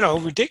 I'm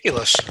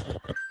ridiculous.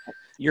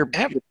 You're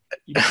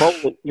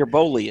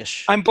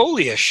Bowley-ish. I'm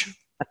Bowley-ish.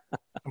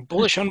 I'm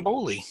bullish on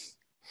Bowley.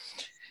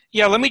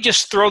 Yeah, let me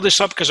just throw this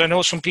up because I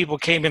know some people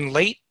came in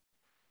late,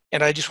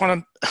 and I just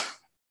want to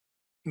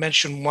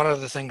mention one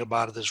other thing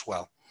about it as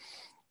well.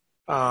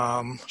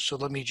 So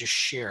let me just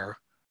share.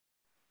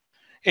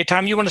 Hey,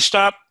 Tom, you want to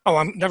stop?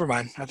 Oh, never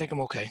mind. I think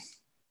I'm okay.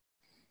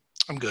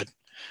 I'm good.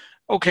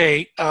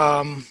 Okay.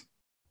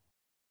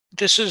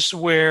 This is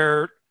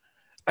where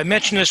I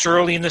mentioned this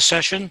early in the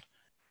session,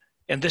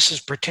 and this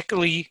is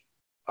particularly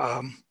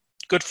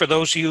good for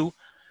those of you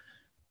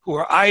who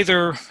are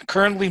either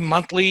currently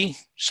monthly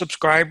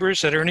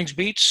subscribers at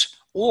EarningsBeats,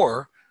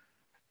 or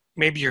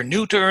maybe you're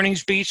new to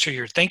EarningsBeats, or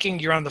you're thinking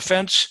you're on the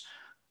fence.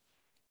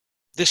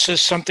 This is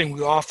something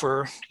we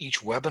offer each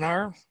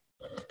webinar.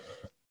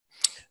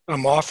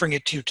 I'm offering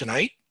it to you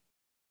tonight.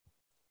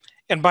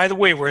 And by the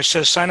way, where it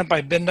says sign up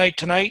by midnight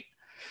tonight,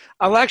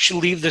 I'll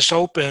actually leave this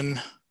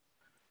open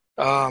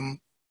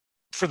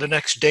for the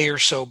next day or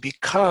so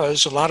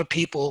because a lot of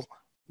people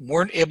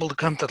weren't able to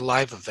come to the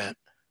live event,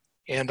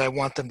 and I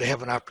want them to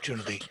have an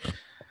opportunity.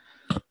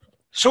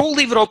 So we'll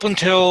leave it open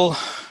till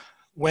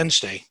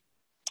Wednesday.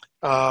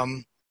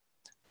 But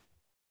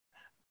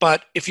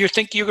if you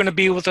think you're going to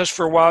be with us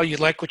for a while, you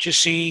like what you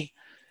see,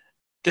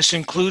 this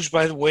includes,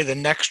 by the way, the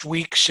next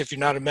week's, if you're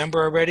not a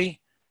member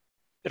already,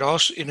 it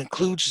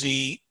includes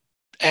the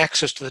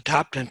access to the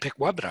top 10 pick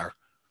webinar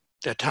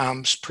that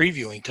Tom's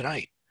previewing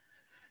tonight.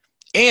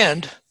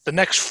 And the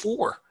next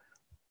 4,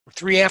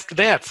 3 after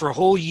that for a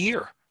whole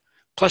year,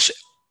 plus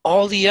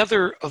all the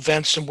other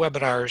events and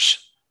webinars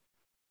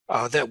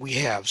that we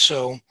have.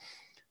 So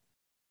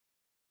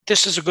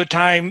this is a good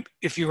time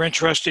if you're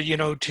interested,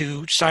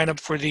 to sign up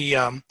for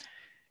the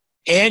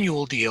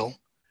annual deal,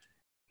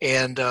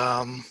 and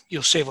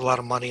you'll save a lot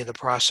of money in the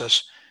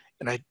process.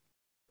 And I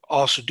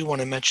also do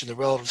want to mention the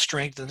relative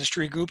strength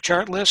industry group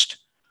chart list,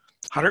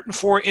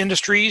 104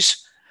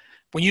 industries.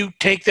 When you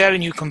take that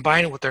and you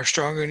combine it with our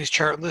strong earnings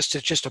chart list,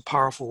 it's just a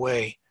powerful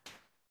way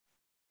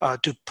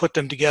to put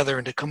them together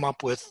and to come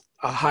up with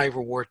a high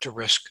reward to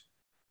risk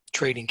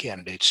trading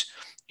candidates.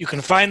 You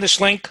can find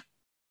this link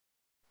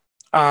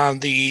on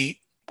the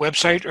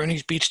website,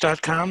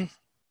 EarningsBeats.com.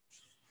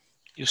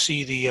 You'll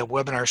see the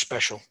webinar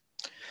special.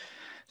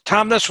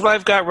 Tom, that's what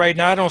I've got right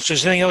now. I don't know if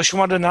there's anything else you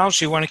want to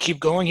announce or you want to keep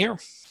going here.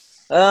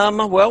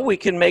 Well, we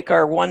can make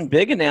our one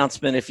big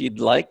announcement if you'd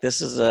like.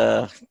 This is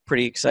a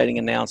pretty exciting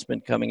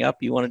announcement coming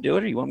up. You want to do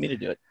it or you want me to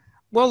do it?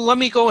 Well, let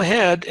me go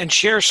ahead and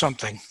share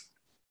something.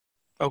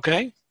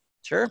 Okay?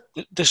 Sure.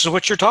 This is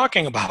what you're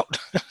talking about.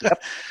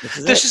 Yep,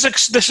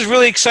 this is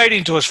really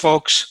exciting to us,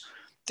 folks.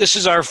 This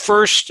is our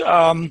first,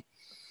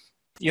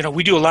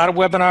 we do a lot of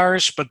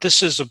webinars, but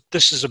this is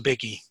a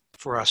biggie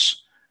for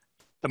us.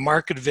 The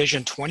Market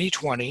Vision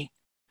 2020.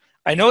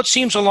 I know it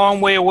seems a long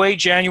way away,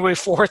 January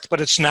 4th,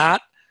 but it's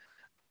not.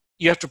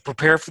 You have to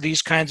prepare for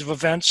these kinds of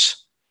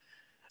events.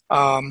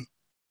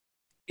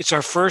 It's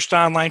our first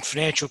online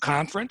financial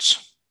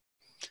conference.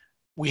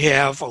 We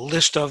have a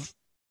list of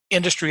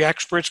industry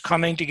experts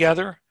coming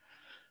together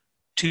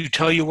to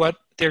tell you what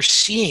they're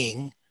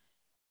seeing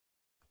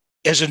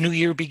as a new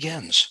year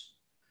begins.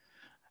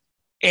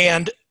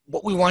 And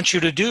what we want you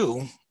to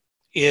do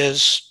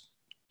is,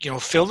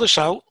 fill this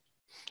out,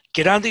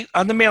 get on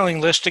the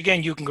mailing list.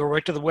 Again, you can go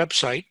right to the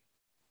website,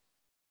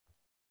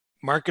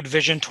 Market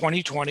Vision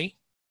 2020,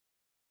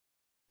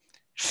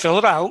 fill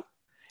it out.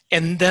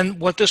 And then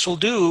what this will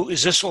do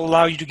is this will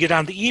allow you to get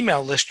on the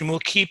email list, and we'll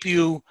keep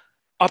you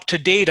up to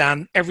date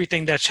on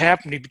everything that's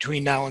happening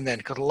between now and then,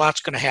 because a lot's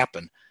going to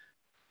happen.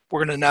 We're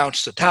going to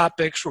announce the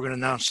topics. We're going to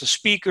announce the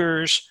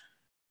speakers.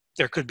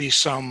 There could be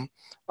some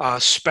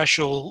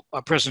special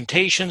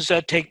presentations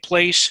that take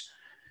place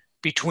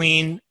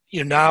between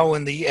now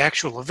and the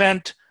actual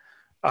event.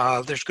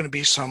 There's going to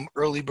be some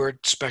early bird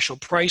special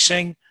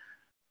pricing.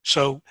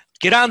 So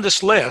get on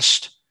this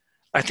list.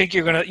 I think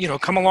you're going to,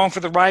 come along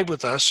for the ride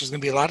with us. There's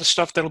going to be a lot of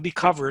stuff that'll be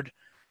covered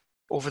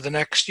over the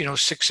next,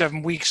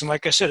 6-7 weeks. And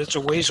like I said, it's a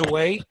ways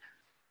away,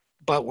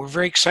 but we're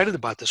very excited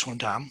about this one,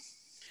 Tom.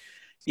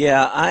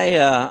 Yeah,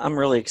 I'm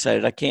really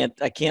excited. I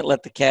can't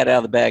let the cat out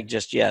of the bag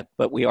just yet,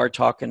 but we are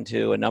talking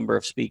to a number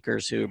of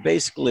speakers who are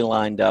basically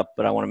lined up,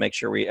 but I want to make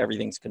sure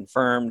everything's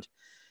confirmed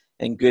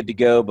and good to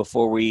go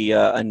before we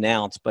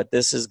announce. But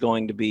this is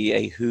going to be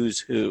a who's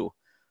who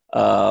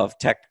of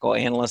technical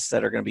analysts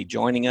that are going to be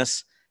joining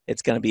us.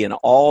 It's going to be an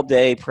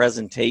all-day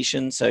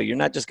presentation, so you're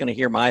not just going to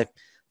hear my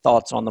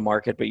thoughts on the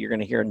market, but you're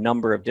going to hear a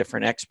number of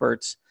different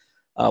experts,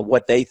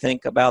 what they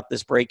think about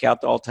this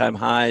breakout to all-time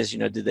highs.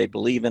 Do they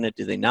believe in it?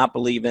 Do they not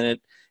believe in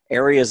it?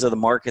 Areas of the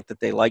market that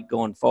they like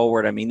going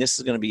forward. I mean, this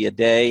is going to be a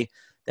day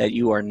that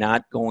you are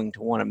not going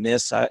to want to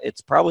miss.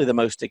 It's probably the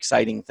most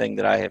exciting thing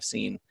that I have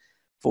seen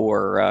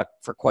for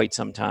quite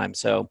some time.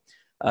 So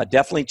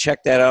definitely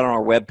check that out on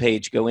our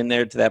webpage. Go in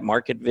there to that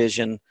Market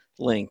Vision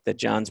link that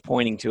John's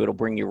pointing to. It'll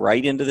bring you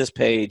right into this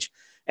page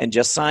and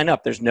just sign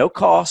up. There's no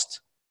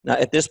cost. Now,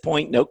 at this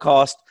point, no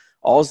cost.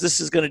 All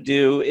this is going to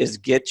do is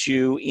get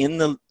you in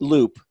the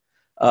loop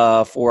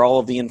for all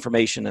of the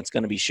information that's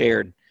going to be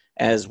shared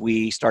as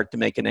we start to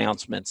make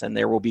announcements. And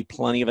there will be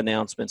plenty of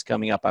announcements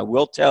coming up. I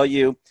will tell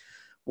you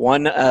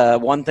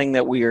one thing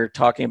that we are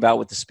talking about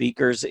with the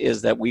speakers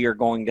is that we are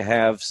going to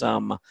have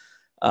some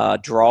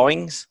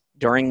drawings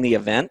during the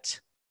event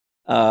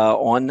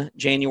on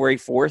January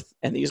 4th.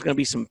 And these are going to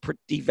be some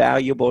pretty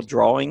valuable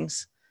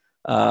drawings.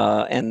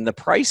 And the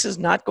price is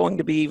not going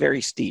to be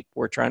very steep.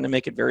 We're trying to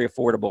make it very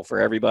affordable for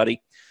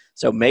everybody.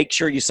 So make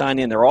sure you sign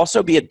in. There will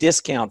also be a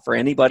discount for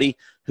anybody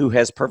who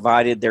has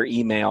provided their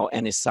email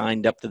and is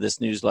signed up to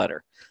this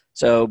newsletter.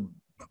 So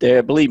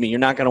believe me, you're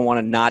not going to want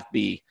to not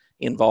be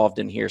involved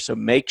in here. So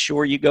make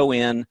sure you go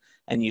in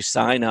and you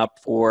sign up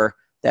for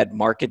that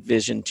Market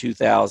Vision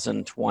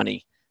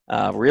 2020.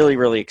 Really,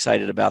 really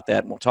excited about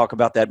that. And we'll talk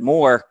about that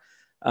more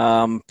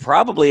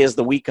probably as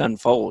the week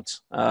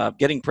unfolds.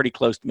 Getting pretty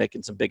close to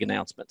making some big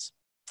announcements.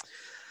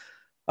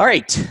 All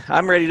right,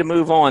 I'm ready to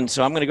move on.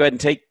 So I'm going to go ahead and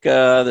take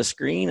the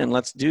screen and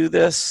let's do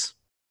this.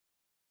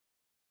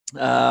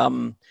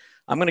 I'm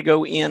going to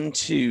go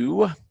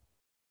into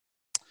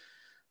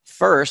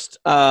first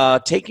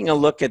taking a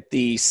look at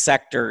the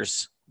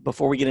sectors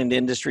before we get into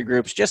industry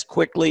groups, just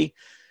quickly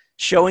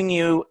showing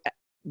you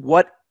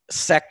what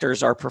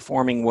sectors are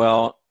performing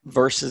well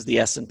versus the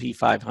S&P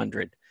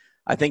 500.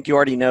 I think you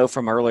already know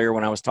from earlier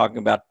when I was talking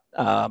about,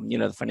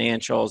 the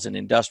financials and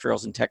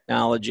industrials and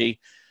technology.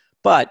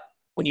 But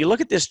when you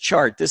look at this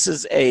chart, this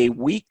is a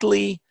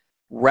weekly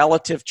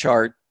relative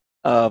chart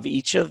of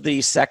each of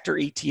the sector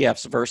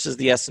ETFs versus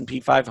the S&P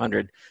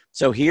 500.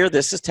 So here,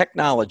 this is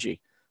technology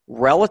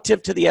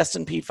relative to the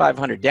S&P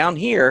 500. Down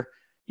here,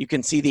 you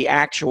can see the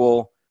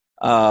actual,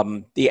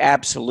 the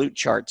absolute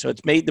chart. So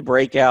it's made the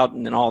breakout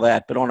and all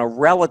that, but on a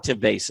relative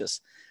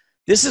basis.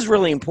 This is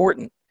really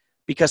important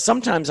because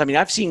sometimes,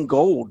 I've seen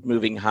gold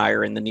moving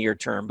higher in the near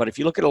term, but if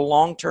you look at a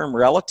long-term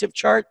relative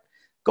chart,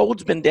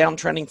 gold's been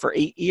downtrending for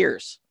 8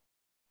 years.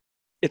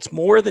 It's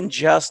more than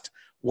just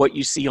what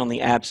you see on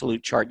the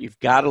absolute chart. You've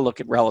got to look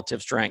at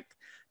relative strength.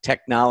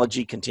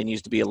 Technology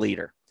continues to be a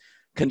leader.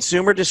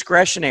 Consumer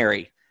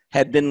discretionary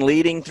had been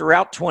leading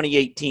throughout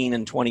 2018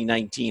 and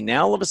 2019.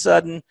 Now, all of a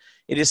sudden,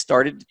 it has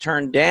started to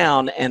turn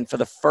down, and for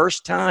the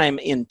first time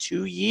in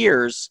 2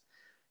 years,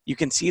 you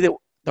can see that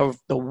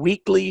the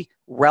weekly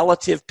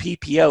relative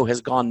PPO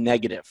has gone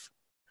negative.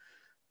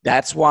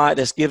 That's why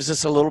this gives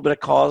us a little bit of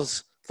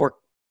cause for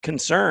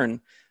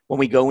concern when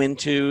we go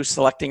into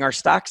selecting our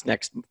stocks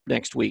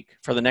next week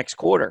for the next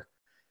quarter.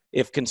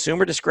 If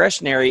consumer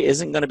discretionary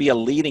isn't going to be a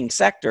leading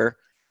sector,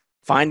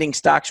 finding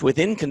stocks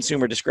within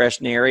consumer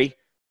discretionary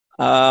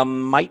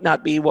might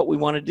not be what we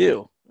want to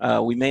do.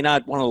 We may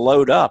not want to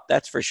load up,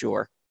 that's for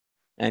sure.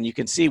 And you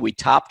can see we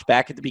topped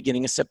back at the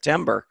beginning of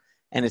September,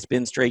 and it's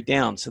been straight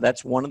down. So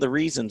that's one of the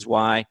reasons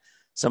why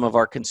some of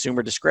our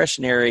consumer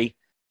discretionary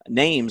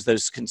names,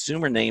 those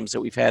consumer names that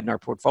we've had in our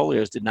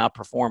portfolios, did not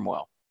perform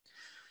well.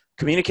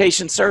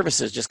 Communication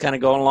services just kind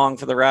of going along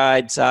for the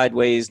ride,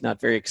 sideways, not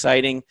very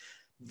exciting.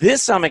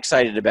 This I'm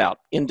excited about,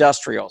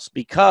 industrials,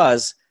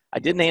 because I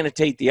didn't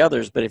annotate the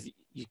others, but if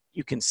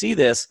you can see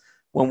this,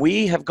 When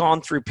we have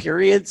gone through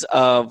periods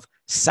of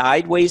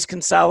sideways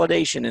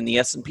consolidation in the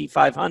S&P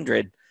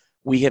 500,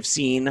 we have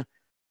seen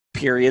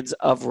periods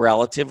of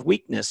relative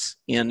weakness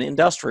in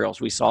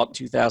industrials. We saw it in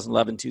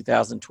 2011,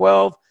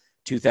 2012,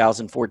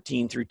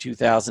 2014 through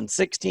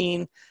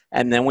 2016,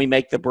 and then we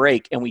make the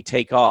break and we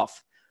take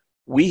off.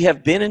 We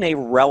have been in a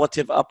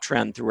relative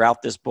uptrend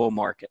throughout this bull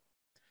market,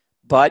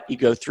 but you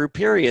go through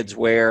periods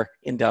where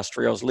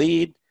industrials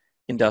lead,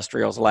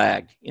 industrials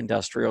lag,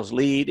 industrials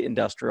lead,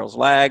 industrials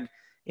lag,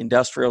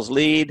 industrials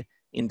lead,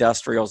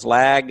 industrials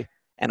lag,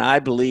 and I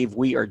believe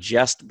we are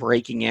just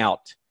breaking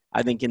out.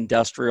 I think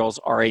industrials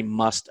are a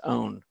must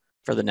own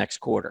for the next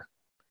quarter.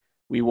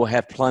 We will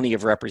have plenty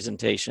of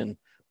representation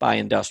by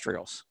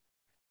industrials.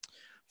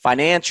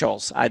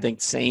 Financials, I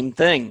think same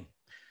thing.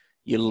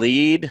 You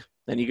lead,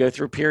 then you go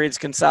through periods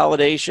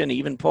consolidation,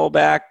 even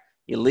pullback,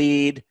 you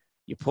lead,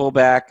 you pull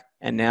back,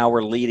 and now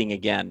we're leading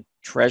again.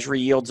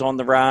 Treasury yields on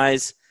the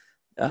rise.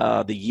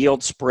 The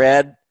yield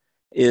spread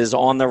is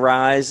on the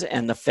rise,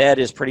 and the Fed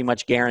is pretty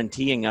much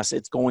guaranteeing us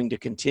it's going to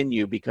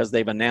continue because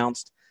they've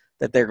announced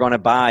that they're going to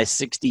buy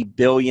 $60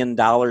 billion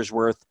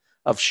worth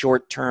of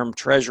short-term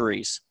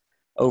treasuries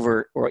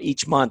over or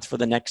each month for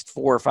the next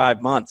 4 or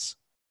 5 months.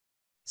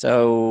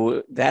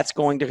 So that's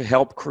going to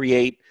help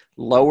create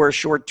lower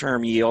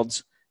short-term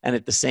yields and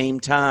at the same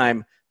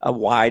time a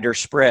wider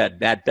spread.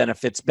 That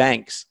benefits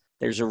banks.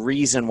 There's a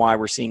reason why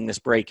we're seeing this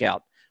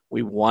breakout.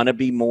 We want to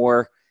be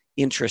more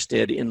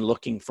interested in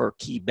looking for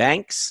key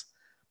banks,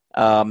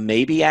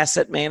 maybe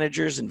asset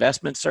managers,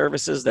 investment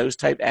services, those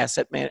type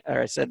asset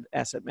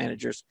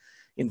managers,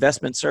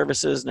 investment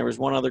services. And there was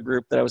one other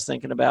group that I was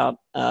thinking about.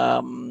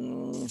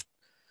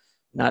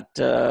 Not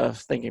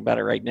thinking about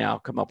it right now. I'll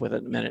come up with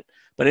it in a minute.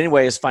 But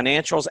anyway, as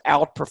financials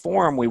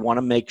outperform, we want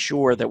to make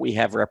sure that we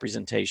have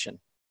representation.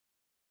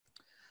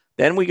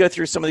 Then we go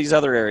through some of these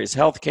other areas.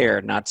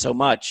 Healthcare, not so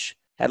much.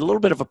 Had a little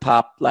bit of a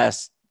pop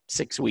last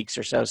 6 weeks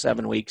or so,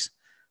 7 weeks.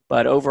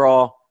 But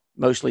overall,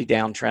 mostly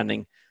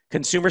downtrending.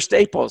 Consumer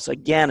staples,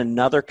 again,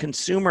 another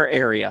consumer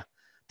area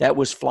that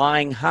was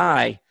flying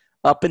high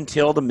up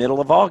until the middle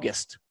of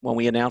August when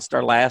we announced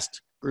our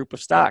last group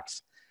of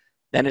stocks.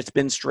 Then it's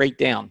been straight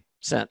down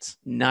since.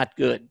 Not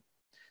good.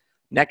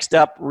 Next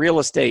up, real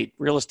estate.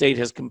 Real estate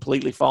has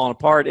completely fallen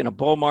apart in a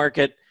bull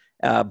market.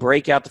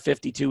 Breakout to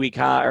 52-week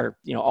high or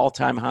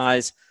all-time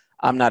highs.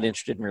 I'm not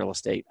interested in real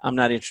estate. I'm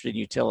not interested in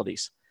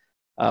utilities.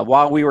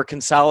 While we were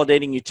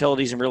consolidating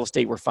utilities and real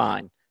estate, we're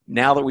fine.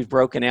 Now that we've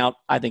broken out,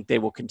 I think they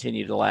will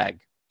continue to lag.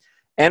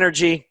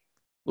 Energy,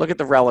 look at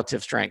the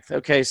relative strength.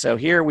 Okay, so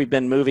here we've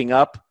been moving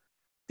up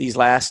these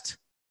last,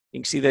 you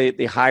can see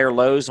the higher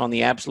lows on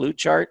the absolute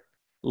chart,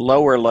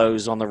 lower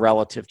lows on the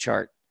relative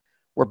chart.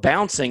 We're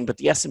bouncing, but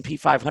the S&P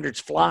 500 is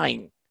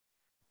flying.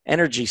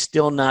 Energy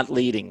still not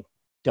leading.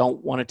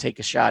 Don't want to take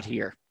a shot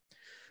here.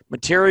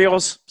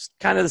 Materials,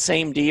 kind of the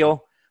same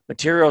deal.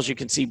 Materials you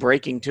can see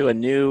breaking to a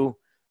new,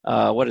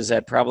 what is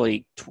that,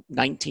 probably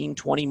 19,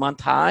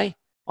 20-month high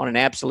on an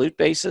absolute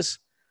basis.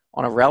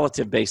 On a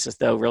relative basis,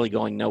 though, really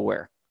going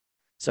nowhere.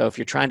 So if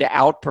you're trying to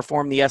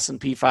outperform the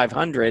S&P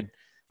 500,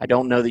 I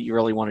don't know that you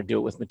really want to do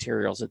it with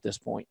materials at this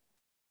point.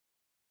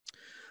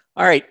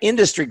 All right,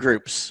 industry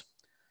groups.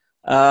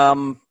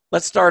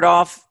 Let's start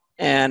off.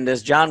 And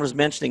as John was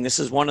mentioning, this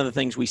is one of the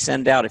things we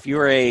send out. If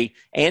you're an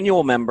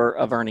annual member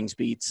of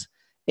EarningsBeats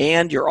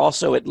and you're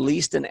also at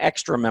least an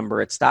extra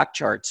member at Stock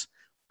Charts,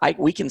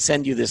 we can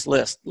send you this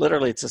list.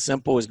 Literally, it's as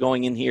simple as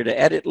going in here to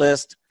edit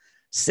list,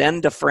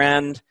 send a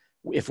friend.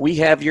 If we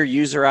have your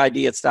user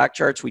ID at Stock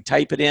Charts, we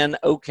type it in,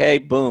 okay,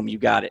 boom, you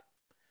got it.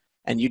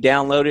 And you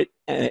download it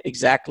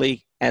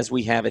exactly as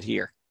we have it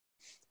here.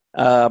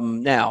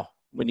 Now,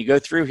 when you go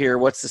through here,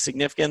 what's the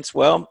significance?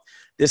 Well,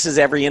 this is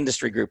every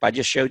industry group. I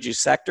just showed you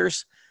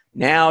sectors.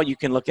 Now you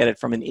can look at it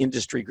from an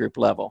industry group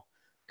level.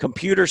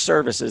 Computer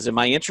services, am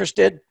I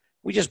interested?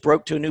 We just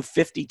broke to a new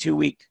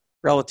 52-week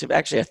relative,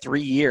 actually a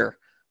 3-year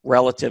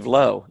relative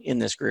low in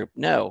this group.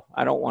 No,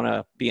 I don't want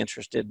to be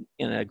interested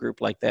in a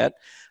group like that.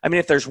 I mean,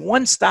 if there's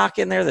one stock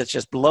in there that's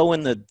just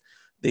blowing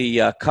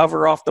the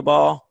cover off the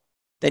ball,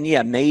 then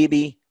yeah,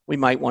 maybe we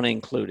might want to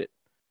include it.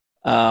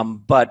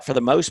 But for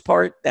the most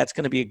part, that's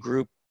going to be a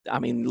group. I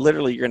mean,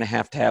 literally, you're going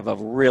to have a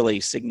really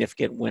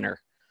significant winner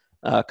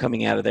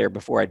coming out of there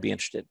before I'd be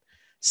interested.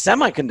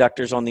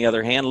 Semiconductors, on the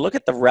other hand, look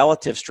at the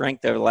relative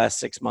strength over the last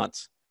 6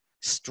 months.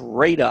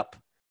 Straight up.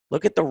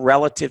 Look at the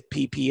relative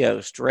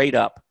PPO, straight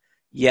up.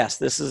 Yes,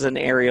 this is an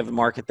area of the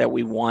market that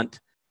we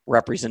want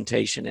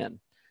representation in.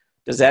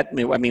 Does that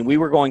mean, I mean, we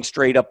were going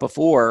straight up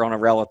before on a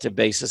relative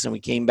basis and we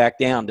came back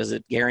down. Does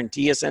it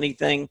guarantee us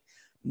anything?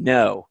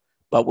 No.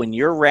 But when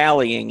you're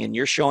rallying and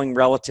you're showing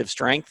relative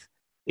strength,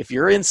 if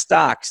you're in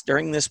stocks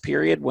during this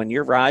period when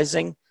you're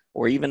rising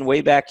or even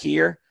way back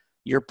here,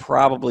 you're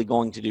probably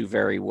going to do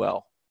very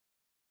well.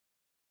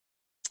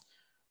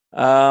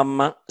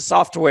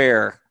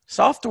 Software.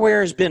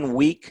 Software has been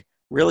weak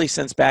really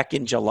since back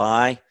in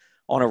July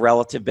on a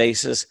relative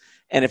basis.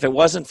 And if it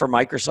wasn't for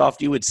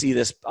Microsoft, you would see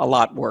this a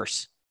lot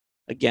worse.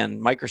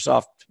 Again,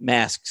 Microsoft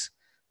masks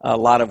a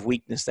lot of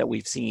weakness that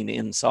we've seen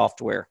in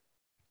software.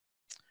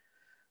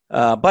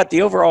 But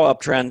the overall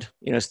uptrend,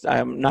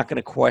 I'm not going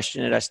to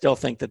question it. I still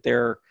think that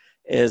there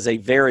is a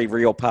very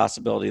real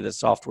possibility that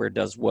software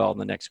does well in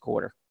the next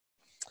quarter.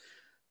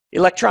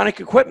 Electronic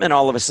equipment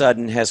all of a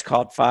sudden has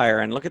caught fire,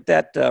 and look at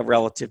that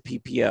relative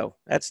PPO.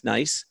 That's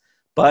nice.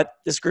 But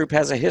this group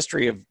has a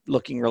history of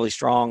looking really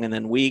strong and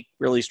then weak,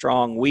 really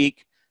strong,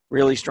 weak,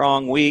 really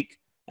strong, weak,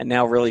 and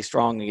now really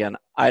strong again.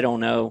 I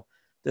don't know.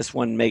 This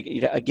one,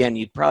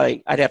 again,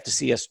 I'd have to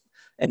see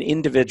an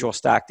individual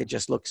stock that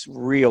just looks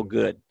real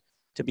good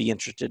to be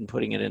interested in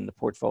putting it in the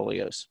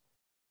portfolios.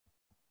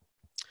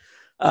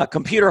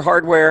 Computer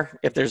hardware,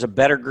 if there's a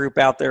better group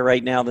out there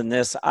right now than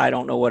this, I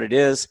don't know what it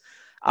is.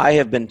 I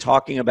have been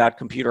talking about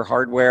computer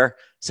hardware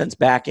since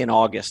back in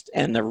August.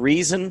 And the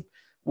reason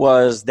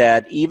was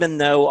that even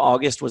though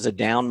August was a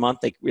down month,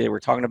 they were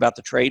talking about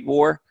the trade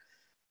war,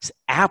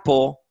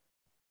 Apple,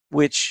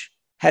 which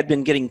had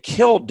been getting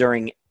killed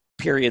during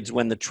periods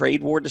when the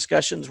trade war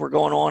discussions were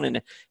going on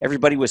and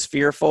everybody was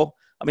fearful.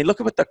 I mean, look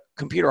at what the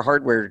computer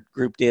hardware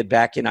group did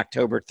back in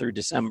October through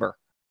December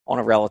on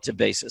a relative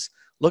basis.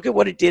 Look at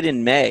what it did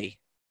in May.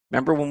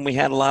 Remember when we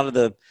had a lot of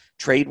the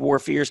trade war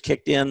fears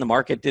kicked in, the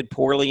market did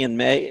poorly in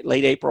May,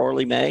 late April,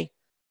 early May.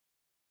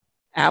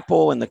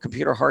 Apple and the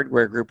computer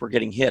hardware group were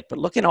getting hit. But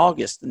look in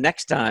August, the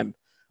next time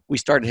we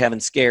started having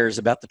scares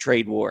about the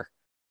trade war,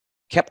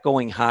 kept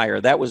going higher.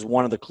 That was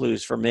one of the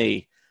clues for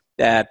me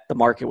that the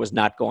market was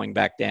not going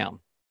back down.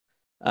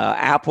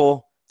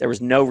 Apple, there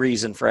was no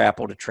reason for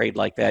Apple to trade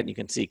like that. And you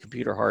can see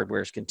computer hardware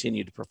has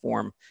continued to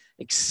perform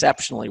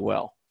exceptionally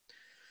well.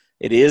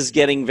 It is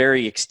getting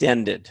very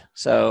extended.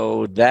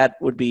 So that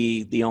would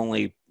be the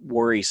only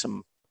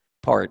worrisome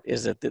part,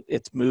 is that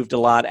it's moved a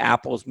lot.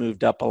 Apple's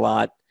moved up a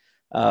lot.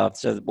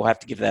 So we'll have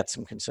to give that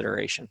some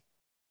consideration.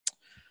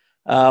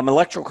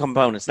 Electrical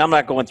components. Now, I'm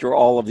not going through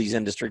all of these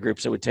industry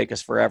groups. It would take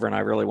us forever, and I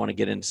really want to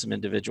get into some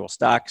individual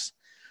stocks.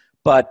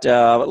 But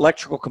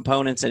electrical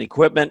components and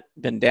equipment,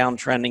 been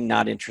downtrending,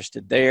 not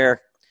interested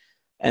there.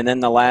 And then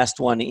the last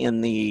one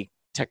in the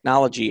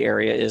technology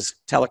area is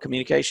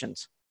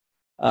telecommunications.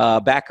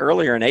 Back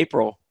earlier in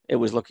April, it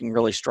was looking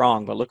really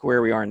strong, but look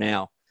where we are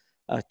now.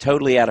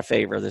 Totally out of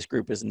favor. This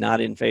group is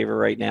not in favor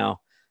right now.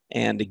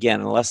 And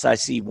again, unless I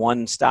see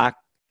one stock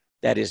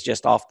that is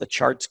just off the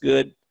charts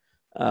good,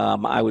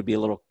 I would be a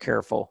little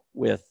careful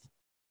with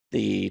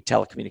the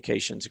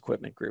telecommunications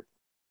equipment group.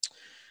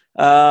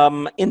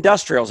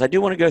 Industrials. I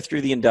do want to go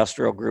through the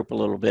industrial group a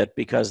little bit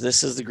because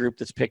this is the group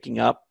that's picking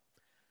up.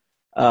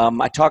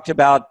 I talked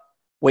about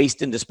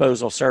waste and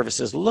disposal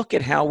services. Look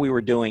at how we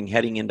were doing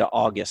heading into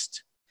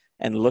August,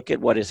 and look at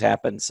what has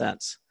happened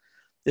since.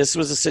 This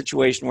was a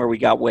situation where we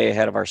got way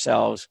ahead of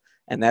ourselves,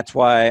 and that's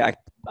why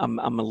I'm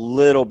a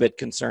little bit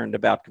concerned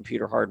about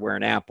computer hardware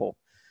and Apple,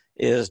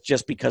 is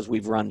just because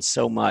we've run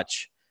so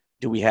much,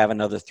 do we have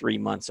another 3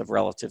 months of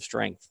relative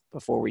strength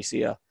before we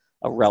see a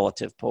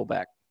relative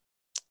pullback?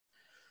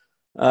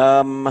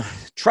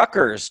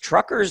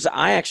 Truckers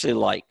I actually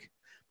like.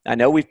 I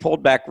know we've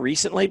pulled back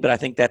recently, but I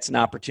think that's an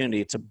opportunity.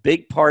 It's a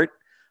big part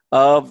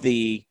of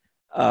the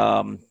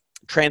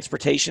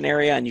transportation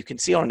area, and you can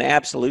see on an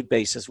absolute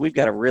basis, we've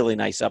got a really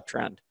nice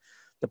uptrend.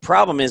 The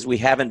problem is we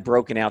haven't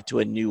broken out to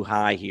a new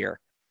high here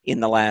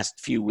in the last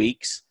few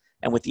weeks,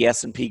 and with the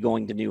S&P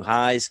going to new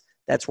highs,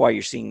 that's why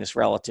you're seeing this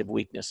relative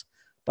weakness.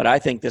 But I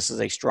think this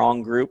is a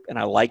strong group, and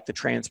I like the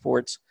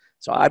transports,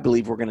 so I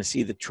believe we're going to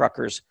see the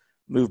truckers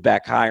move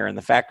back higher, and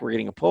the fact we're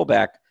getting a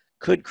pullback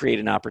could create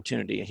an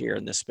opportunity here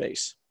in this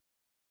space.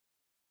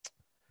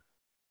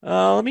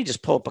 Let me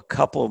just pull up a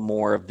couple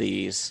more of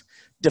these.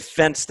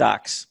 Defense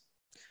stocks.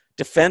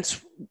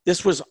 Defense,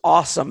 this was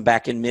awesome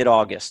back in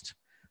mid-August.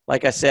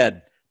 Like I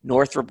said,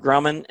 Northrop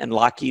Grumman and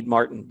Lockheed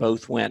Martin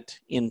both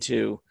went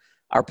into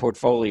our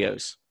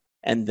portfolios,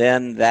 and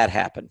then that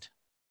happened.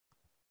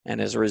 And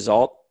as a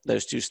result,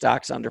 those two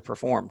stocks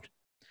underperformed.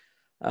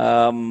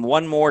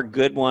 One more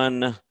good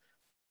one.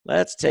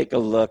 Let's take a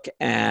look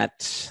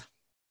at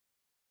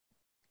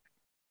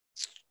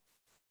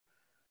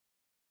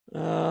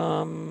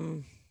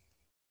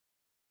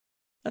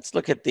let's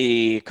look at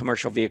the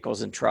commercial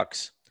vehicles and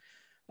trucks.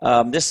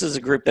 This is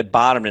a group that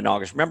bottomed in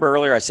August. Remember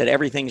earlier I said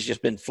everything's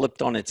just been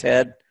flipped on its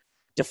head.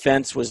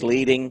 Defense was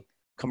leading.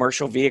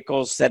 Commercial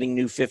vehicles setting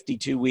new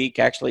 52-week,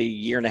 actually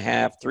year and a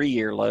half,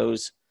 3-year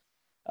lows,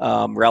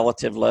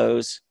 relative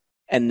lows.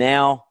 And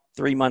now,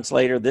 3 months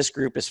later, this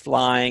group is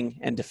flying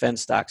and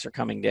defense stocks are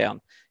coming down.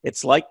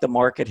 It's like the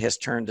market has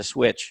turned a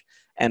switch.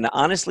 And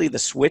honestly, the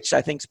switch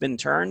I think's been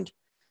turned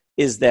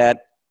is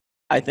that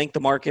I think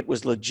the market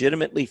was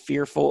legitimately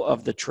fearful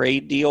of the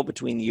trade deal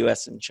between the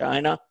U.S. and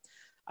China.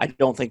 I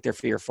don't think they're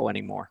fearful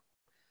anymore.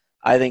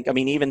 I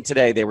mean, even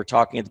today, they were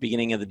talking at the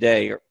beginning of the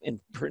day in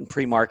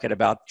pre-market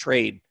about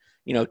trade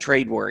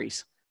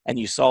worries. And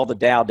you saw the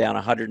Dow down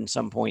 100 and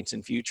some points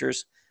in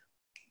futures.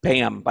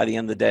 Bam, by the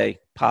end of the day,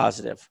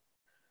 positive.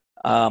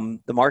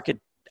 The market,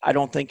 I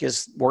don't think,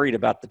 is worried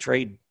about the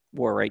trade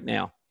war right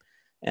now.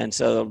 And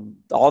so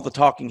all the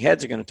talking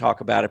heads are going to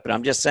talk about it. But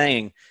I'm just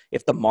saying,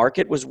 if the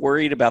market was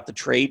worried about the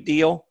trade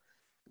deal,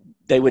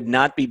 they would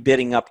not be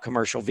bidding up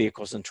commercial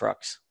vehicles and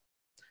trucks.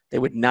 They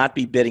would not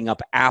be bidding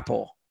up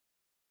Apple.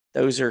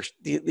 These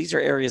are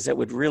areas that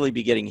would really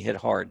be getting hit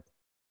hard.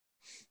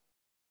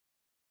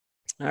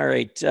 All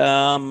right.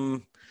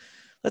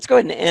 Let's go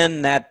ahead and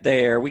end that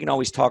there. We can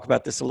always talk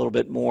about this a little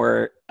bit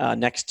more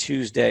next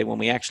Tuesday when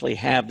we actually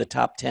have the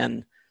top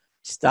 10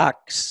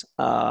 stocks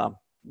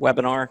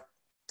webinar.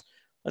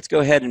 Let's go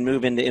ahead and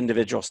move into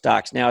individual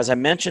stocks. Now, as I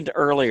mentioned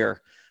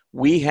earlier,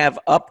 we have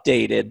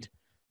updated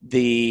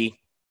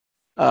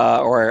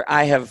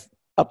I have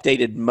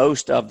updated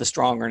most of the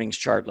strong earnings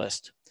chart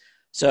list.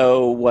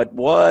 So what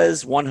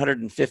was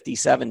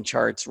 157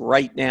 charts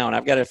right now, and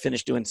I've got to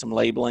finish doing some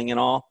labeling and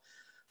all,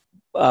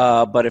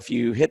 but if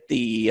you hit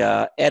the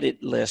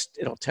edit list,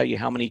 it'll tell you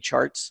how many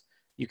charts.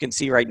 You can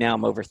see right now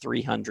I'm over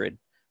 300.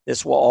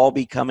 This will all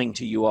be coming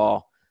to you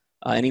all.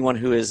 Anyone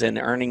who is an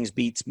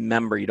EarningsBeats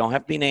member, you don't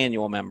have to be an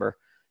annual member.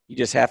 You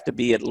just have to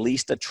be at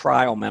least a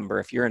trial member.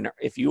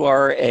 If you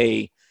are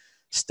a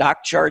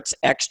stock charts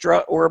extra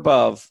or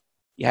above,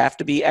 you have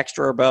to be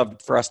extra or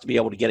above for us to be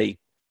able to get a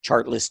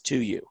chart list to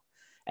you.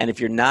 And if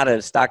you're not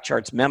a stock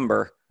charts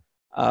member,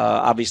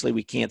 obviously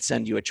we can't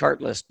send you a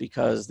chart list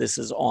because this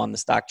is on the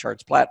stock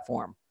charts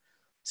platform.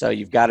 So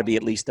you've got to be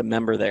at least a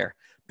member there.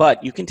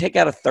 But you can take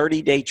out a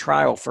 30-day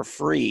trial for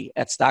free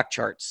at stock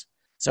charts.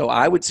 So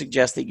I would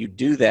suggest that you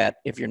do that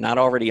if you're not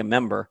already a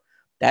member.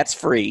 That's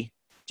free.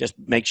 Just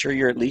make sure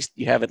you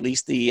have at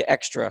least the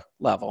extra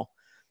level.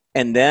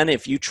 And then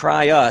if you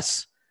try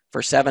us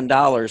for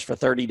 $7 for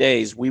 30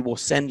 days, we will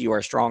send you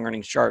our strong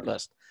earnings chart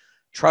list.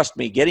 Trust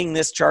me, getting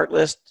this chart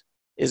list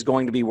is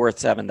going to be worth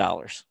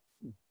 $7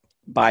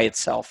 by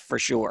itself for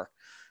sure.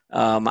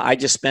 I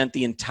just spent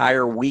the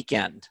entire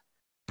weekend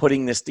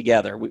putting this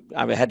together.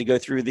 I had to go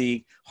through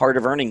the heart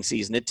of earnings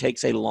season. It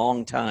takes a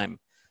long time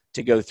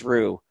to go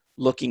through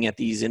looking at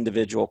these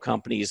individual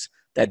companies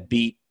that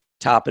beat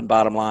top and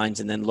bottom lines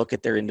and then look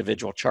at their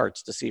individual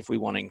charts to see if we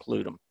want to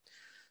include them.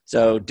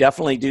 So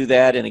definitely do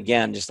that. And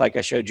again, just like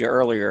I showed you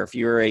earlier, if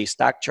you're a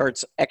stock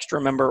charts extra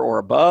member or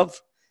above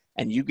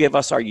and you give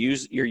us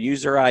your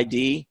user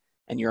ID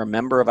and you're a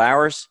member of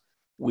ours,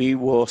 we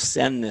will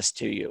send this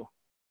to you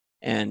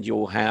and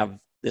you'll have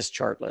this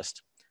chart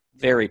list.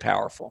 Very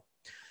powerful.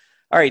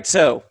 All right.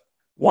 So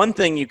one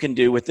thing you can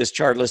do with this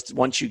chart list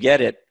once you get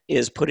it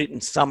is put it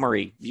in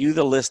summary. View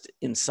the list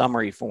in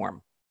summary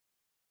form.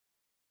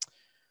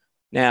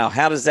 Now,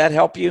 how does that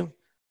help you?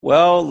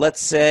 Well,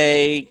 let's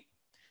say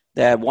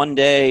that one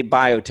day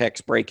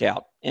biotechs break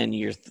out and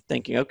you're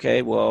thinking,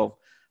 okay, well,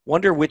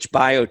 wonder which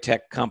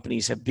biotech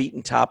companies have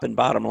beaten top and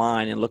bottom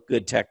line and look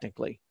good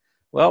technically.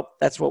 Well,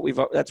 that's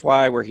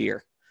why we're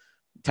here.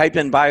 Type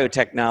in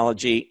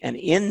biotechnology, and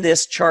in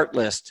this chart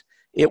list,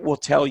 it will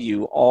tell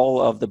you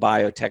all of the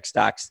biotech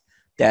stocks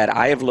that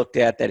I have looked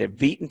at that have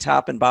beaten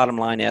top and bottom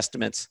line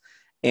estimates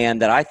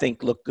and that I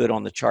think look good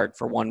on the chart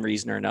for one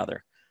reason or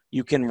another.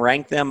 You can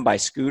rank them by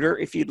scooter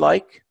if you'd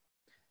like.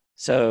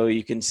 So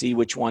you can see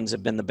which ones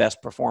have been the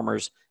best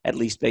performers, at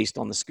least based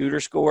on the scooter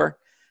score.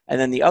 And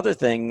then the other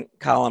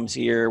columns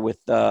here with,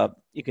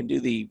 you can do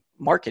the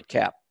market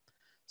cap.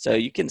 So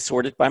you can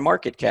sort it by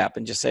market cap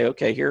and just say,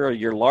 okay, here are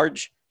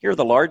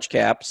the large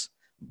caps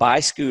by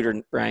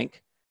scooter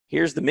rank.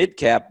 Here's the mid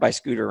cap by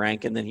scooter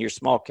rank, and then here's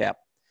small cap.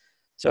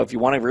 So if you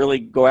want to really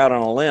go out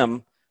on a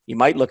limb, you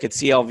might look at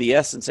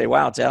CLVS and say,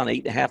 wow, it's down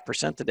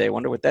 8.5% today. I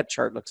wonder what that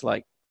chart looks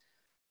like.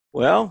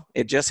 Well,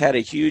 it just had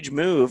a huge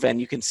move, and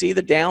you can see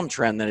the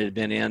downtrend that it had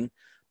been in,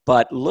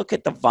 but look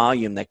at the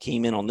volume that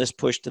came in on this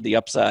push to the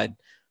upside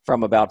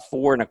from about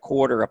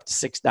 $4.25 up to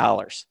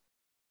 $6.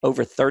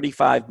 Over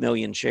 35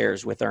 million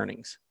shares with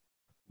earnings.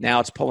 Now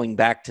it's pulling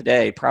back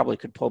today, probably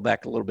could pull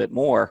back a little bit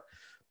more,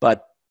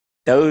 but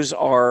those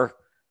are,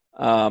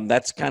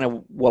 that's kind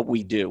of what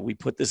we do. We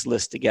put this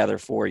list together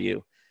for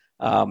you.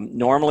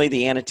 Normally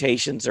the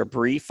annotations are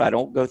brief. I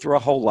don't go through a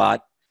whole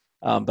lot,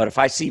 but if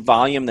I see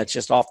volume that's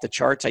just off the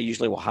charts, I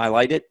usually will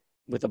highlight it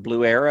with a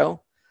blue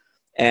arrow.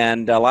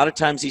 And a lot of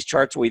times these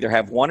charts will either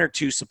have one or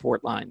two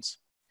support lines.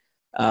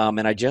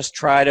 And I just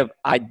try to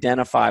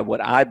identify what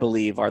I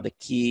believe are the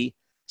key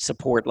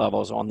support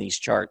levels on these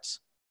charts.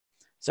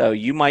 So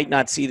you might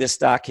not see this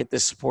stock hit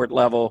this support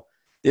level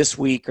this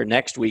week or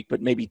next week,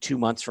 but maybe 2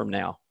 months from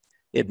now,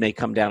 it may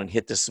come down and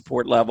hit this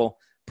support level,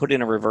 put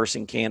in a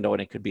reversing candle,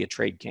 and it could be a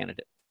trade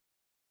candidate.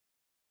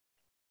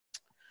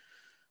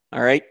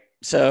 All right.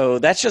 So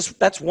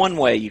that's one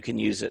way you can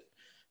use it.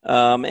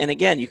 And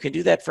again, you can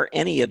do that for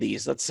any of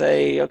these. Let's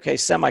say, okay,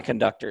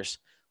 semiconductors.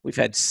 We've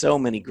had so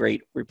many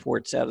great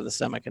reports out of the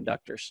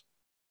semiconductors.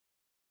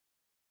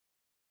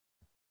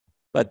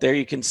 But there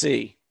you can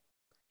see,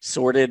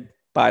 sorted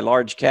by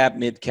large cap,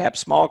 mid cap,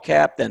 small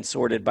cap, then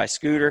sorted by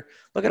scooter.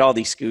 Look at all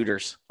these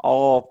scooters,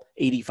 all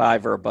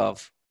 85 or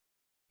above.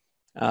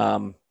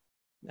 And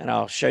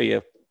I'll show you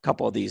a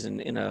couple of these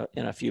in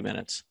a few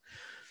minutes.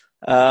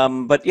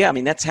 But yeah, I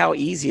mean, that's how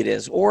easy it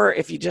is. Or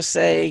if you just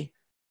say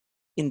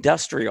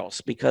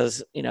industrials,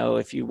 because, you know,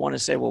 if you want to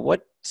say, well,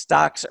 what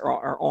stocks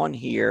are on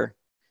here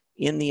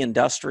in the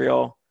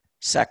industrial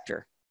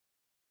sector?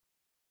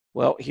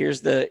 Well,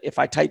 if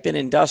I type in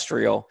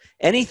industrial,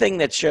 anything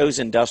that shows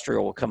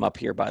industrial will come up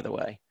here, by the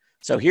way.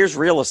 So here's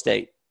real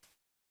estate,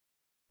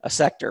 a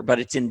sector, but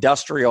it's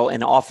industrial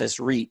and office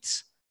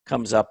REITs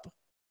comes up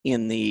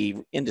in the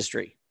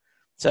industry.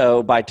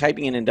 So by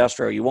typing in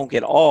industrial, you won't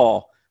get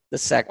all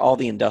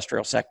the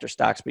industrial sector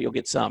stocks, but you'll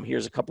get some.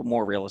 Here's a couple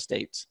more real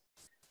estates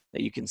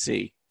that you can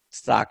see.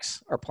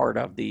 Stocks are part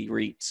of the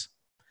REITs.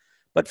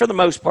 But for the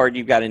most part,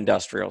 you've got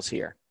industrials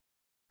here.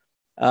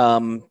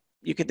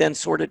 You could then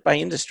sort it by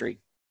industry.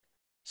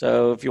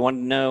 So if you want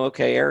to know,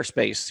 okay,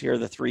 aerospace, here are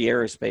the 3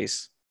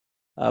 aerospace,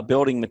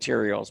 building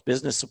materials,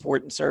 business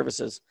support and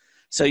services.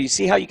 So you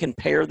see how you can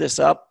pair this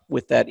up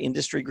with that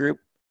industry group,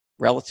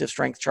 relative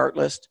strength chart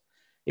list.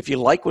 If you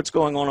like what's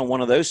going on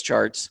one of those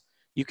charts,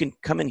 you can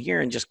come in here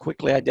and just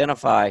quickly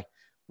identify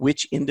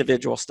which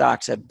individual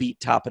stocks have beat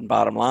top and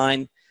bottom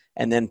line,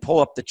 and then pull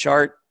up the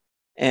chart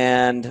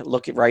and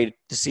look at right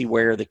to see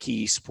where the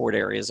key support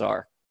areas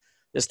are.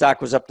 This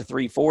stock was up to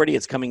 340.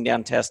 It's coming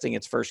down testing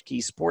its first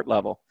key support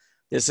level.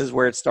 This is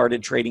where it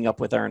started trading up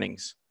with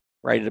earnings,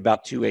 right at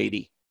about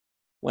 280.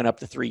 Went up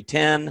to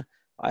 310.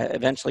 I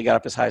eventually got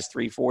up as high as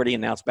 340,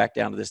 and now it's back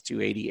down to this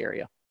 280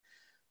 area.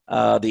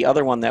 The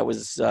other one that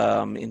was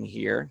in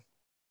here,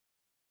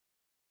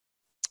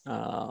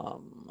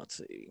 let's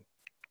see.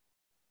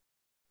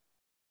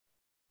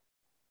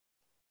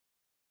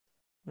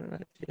 What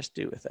did I just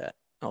do with that?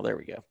 Oh, there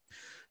we go.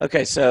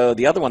 Okay, so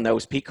the other one, though,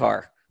 was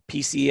PCAR,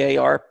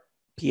 P-C-A-R,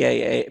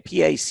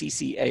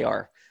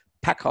 P-A-C-C-A-R,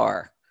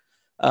 PACCAR.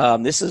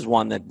 This is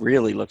one that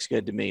really looks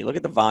good to me. Look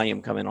at the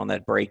volume coming on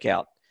that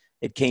breakout.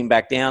 It came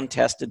back down,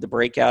 tested the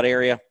breakout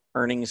area,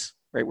 earnings,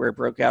 right where it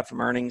broke out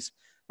from earnings,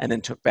 and then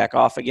took back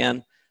off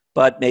again.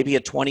 But maybe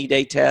a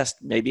 20-day test,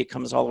 maybe it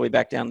comes all the way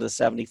back down to the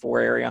 74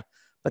 area.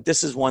 But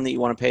this is one that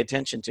you want to pay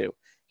attention to.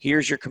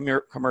 Here's your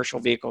commercial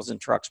vehicles and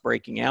trucks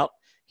breaking out.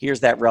 Here's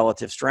that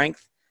relative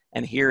strength.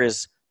 And here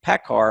is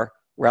PACCAR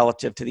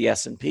relative to the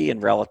S&P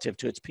and relative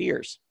to its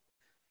peers.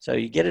 So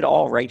you get it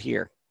all right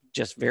here.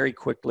 Just very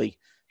quickly,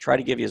 try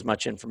to give you as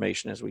much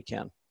information as we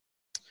can.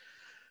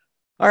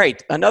 All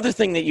right, another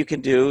thing that you can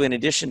do in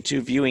addition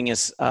to viewing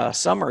a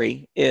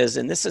summary is,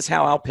 and this is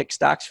how I'll pick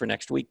stocks for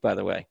next week, by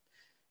the way,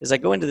 is I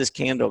go into this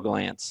candle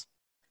glance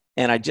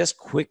and I just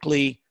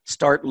quickly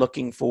start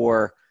looking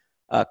for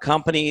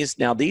companies.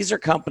 Now, these are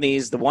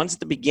companies, the ones at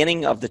the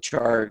beginning of the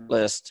chart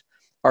list,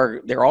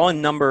 they're all in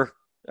number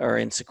or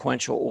in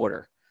sequential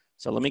order.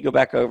 So let me go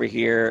back over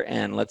here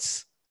and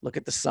let's look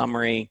at the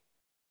summary.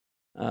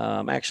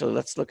 Actually,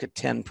 let's look at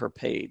 10 per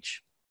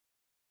page.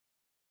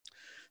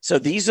 So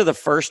these are the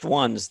first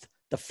ones.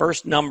 The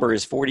first number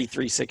is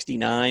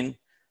 4369.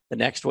 The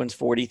next one's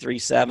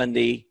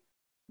 4370.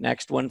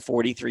 Next one,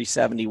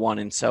 4371,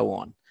 and so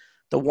on.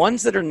 The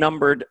ones that are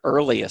numbered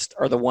earliest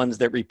are the ones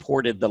that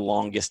reported the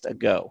longest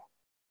ago.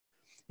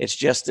 It's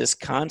just this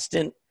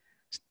constant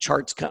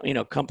charts,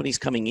 companies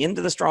coming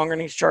into the strong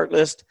earnings chart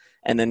list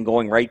and then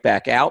going right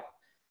back out.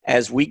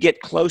 As we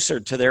get closer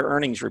to their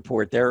earnings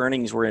report, their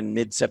earnings were in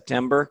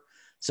mid-September,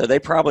 so they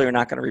probably are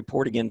not going to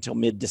report again until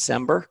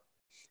mid-December.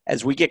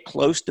 As we get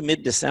close to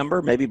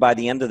mid-December, maybe by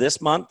the end of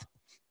this month,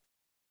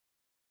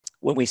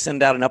 when we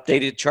send out an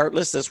updated chart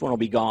list, this one will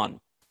be gone.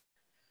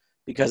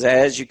 Because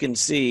as you can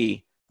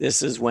see,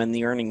 this is when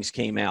the earnings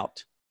came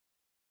out.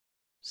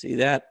 See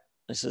that?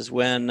 This is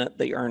when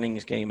the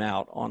earnings came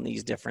out on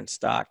these different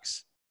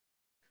stocks.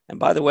 And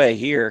by the way,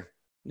 here,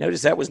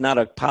 notice that was not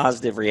a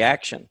positive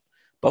reaction,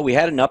 but we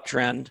had an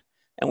uptrend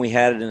and we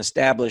had an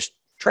established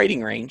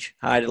trading range,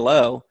 high to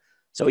low.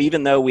 So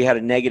even though we had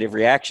a negative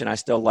reaction, I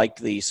still liked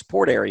the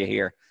support area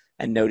here.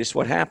 And notice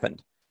what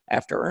happened.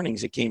 After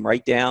earnings, it came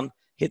right down,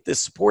 hit this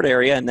support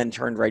area, and then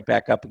turned right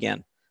back up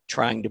again,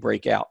 trying to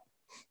break out.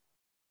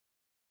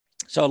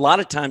 So a lot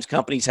of times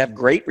companies have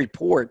great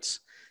reports,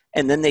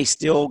 and then they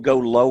still go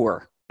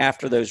lower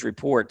after those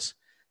reports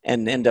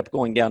and end up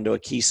going down to a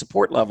key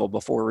support level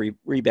before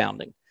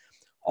rebounding.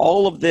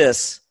 All of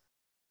this,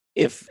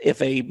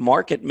 if a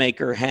market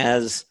maker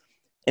has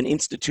an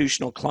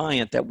institutional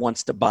client that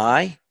wants to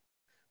buy,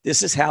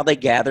 this is how they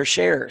gather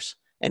shares.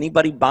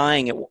 Anybody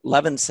buying at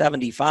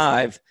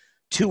 1175,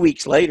 2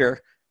 weeks later,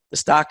 the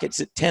stock is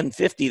at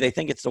 1050, they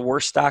think it's the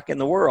worst stock in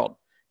the world,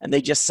 and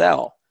they just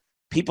sell.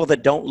 People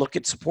that don't look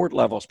at support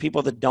levels,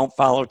 people that don't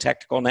follow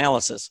technical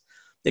analysis,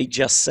 they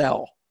just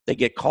sell. They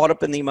get caught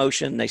up in the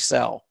emotion, they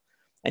sell.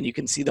 And you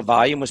can see the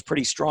volume was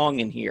pretty strong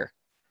in here,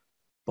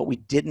 but we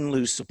didn't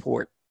lose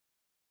support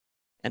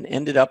and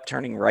ended up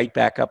turning right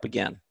back up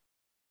again.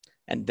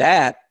 And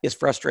that is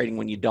frustrating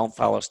when you don't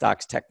follow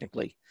stocks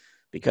technically,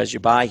 because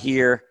you buy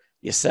here,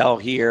 you sell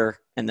here,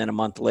 and then a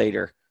month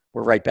later,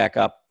 we're right back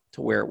up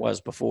to where it was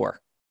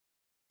before.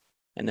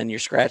 And then you're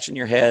scratching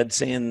your head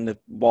saying that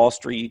Wall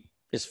Street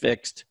is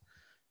fixed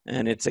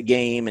and it's a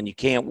game and you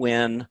can't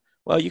win.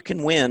 Well, you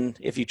can win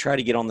if you try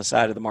to get on the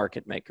side of the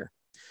market maker.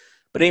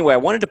 But anyway, I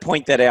wanted to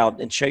point that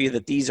out and show you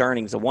that these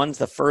earnings, the ones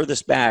the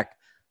furthest back,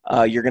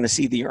 you're going to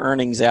see the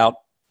earnings out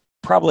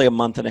probably a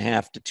month and a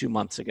half to 2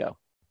 months ago.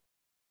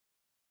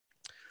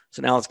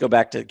 So now let's go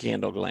back to the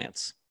candle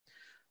glance.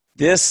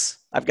 This,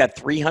 I've got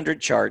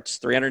 300 charts,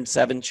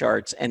 307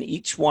 charts, and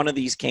each one of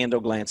these candle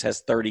glance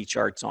has 30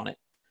 charts on it.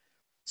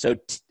 So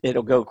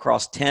it'll go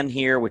across 10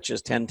 here, which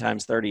is 10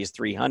 times 30 is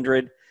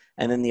 300.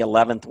 And then the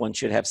 11th one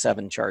should have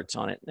 7 charts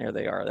on it. There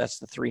they are. That's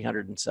the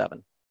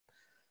 307.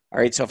 All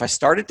right, so if I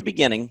start at the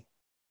beginning,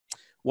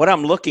 what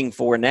I'm looking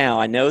for now,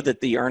 I know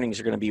that the earnings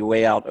are going to be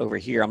way out over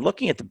here. I'm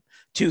looking at the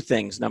 2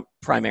 things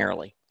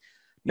primarily.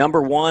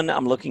 Number 1,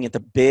 I'm looking at the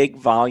big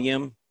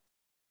volume,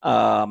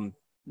 the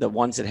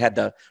ones that had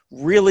the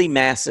really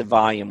massive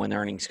volume when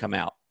earnings come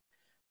out.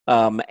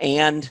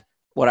 And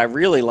what I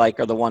really like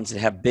are the ones that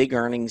have big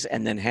earnings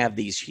and then have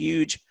these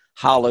huge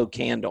hollow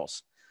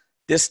candles.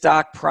 This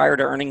stock prior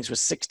to earnings was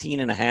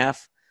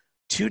 16.5.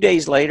 2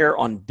 days later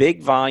on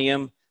big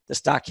volume, the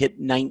stock hit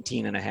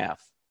 19.5.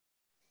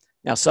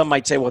 Now, some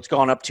might say, well, it's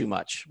gone up too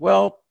much.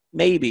 Well,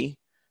 maybe.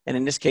 And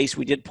in this case,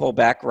 we did pull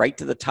back right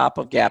to the top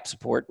of gap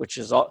support, which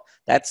is all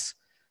that's,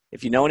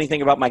 if you know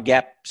anything about my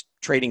gap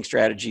trading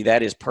strategy,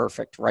 that is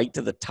perfect. Right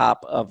to the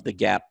top of the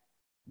gap.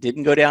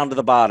 Didn't go down to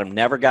the bottom,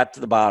 never got to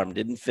the bottom,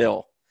 didn't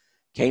fill.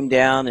 Came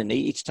down, and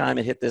each time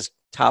it hit this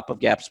top of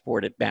gap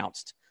support, it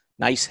bounced.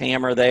 Nice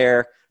hammer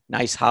there,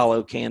 nice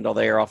hollow candle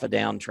there off a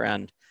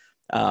downtrend.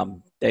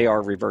 They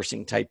are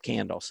reversing type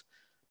candles.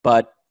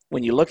 But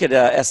when you look at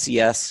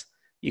SCS,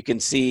 you can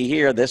see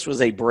here, this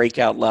was a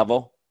breakout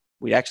level.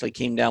 We actually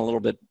came down a little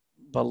bit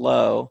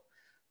below,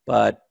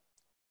 but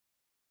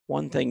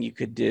one thing you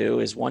could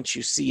do is once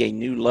you see a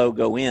new low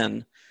go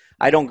in,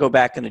 I don't go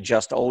back and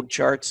adjust old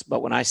charts,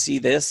 but when I see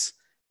this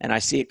and I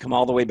see it come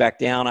all the way back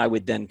down, I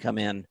would then come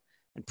in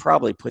and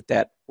probably put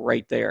that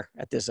right there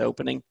at this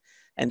opening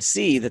and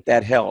see that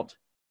that held.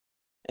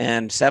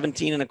 And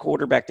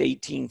 17.25 back to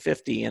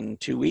 18.50 in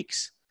 2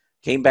 weeks,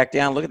 came back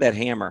down. Look at that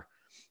hammer.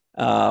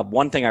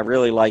 One thing I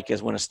really like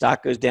is when a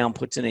stock goes down,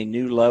 puts in a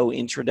new low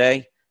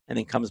intraday, and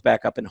then comes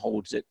back up and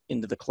holds it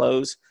into the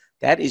close.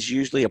 That is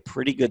usually a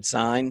pretty good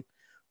sign.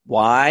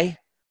 Why?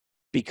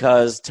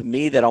 Because to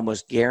me, that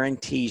almost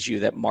guarantees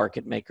you that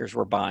market makers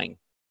were buying.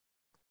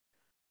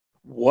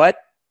 What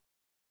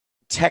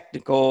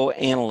technical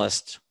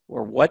analyst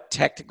or what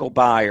technical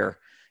buyer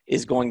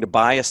is going to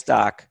buy a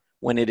stock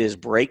when it is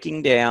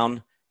breaking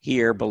down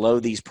here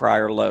below these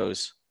prior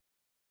lows?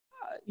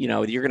 You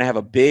know, you're going to have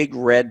a big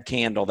red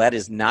candle. That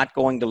is not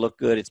going to look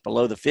good. It's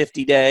below the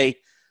 50-day.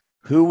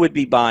 Who would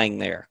be buying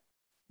there?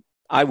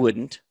 I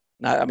wouldn't.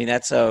 I mean,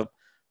 that's a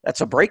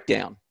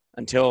breakdown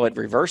until it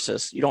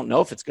reverses. You don't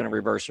know if it's going to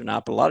reverse or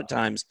not, but a lot of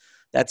times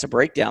that's a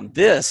breakdown.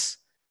 This,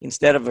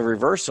 instead of a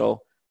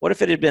reversal, what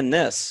if it had been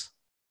this?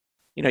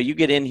 You know, you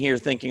get in here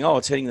thinking, oh,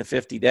 it's hitting the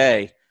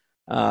 50-day.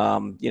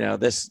 You know,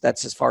 that's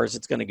as far as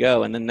it's going to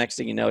go. And then next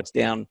thing you know, it's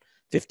down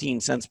 15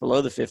 cents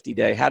below the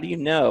 50-day. How do you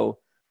know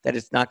that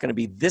it's not going to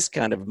be this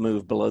kind of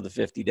move below the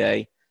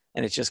 50-day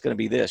and it's just going to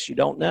be this? You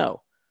don't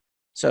know.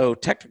 So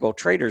technical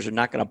traders are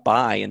not going to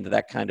buy into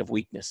that kind of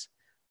weakness.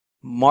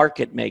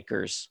 Market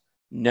makers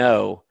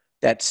know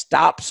that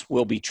stops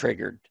will be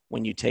triggered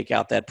when you take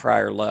out that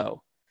prior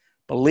low.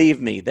 Believe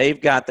me, they've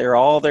got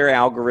all their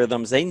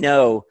algorithms. They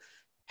know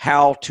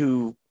how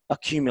to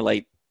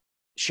accumulate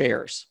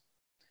shares.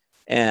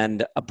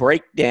 And a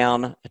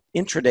breakdown,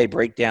 intraday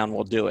breakdown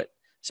will do it.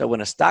 So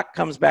when a stock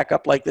comes back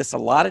up like this, a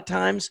lot of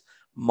times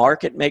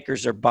market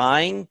makers are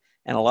buying,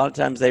 and a lot of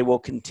times they will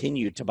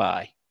continue to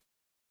buy.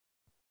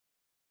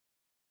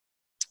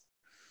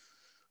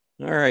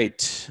 All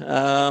right.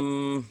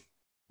 Let's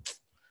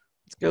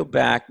go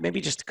back.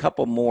 Maybe just a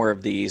couple more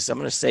of these. I'm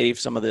going to save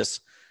some of this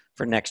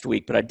for next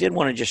week, but I did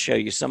want to just show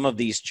you some of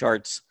these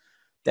charts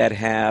that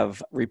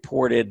have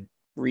reported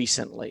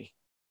recently.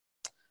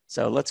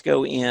 So let's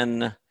go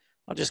in.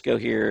 I'll just go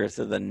here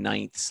to the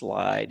 9th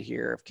slide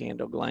here of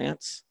Candle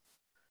Glance.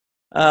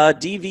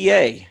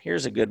 DVA,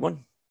 here's a good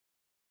one.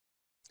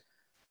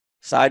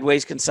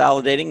 Sideways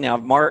consolidating. Now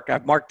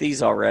I've marked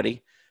these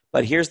already,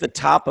 but here's the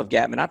top of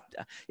gap. And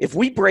if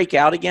we break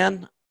out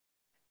again,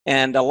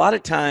 and a lot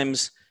of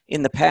times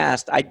in the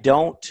past, I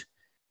don't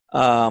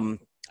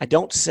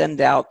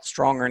send out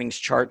strong earnings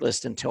chart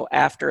list until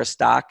after a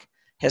stock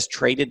has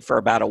traded for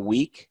about a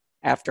week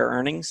after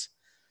earnings.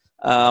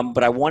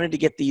 But I wanted to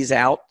get these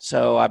out,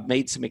 so I've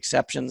made some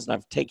exceptions, and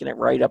I've taken it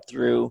right up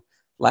through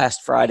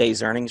last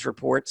Friday's earnings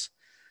reports.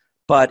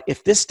 But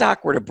if this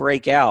stock were to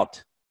break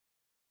out,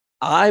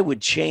 I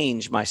would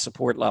change my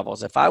support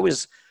levels. If I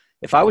was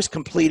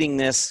completing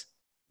this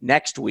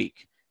next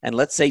week, and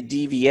let's say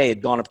DVA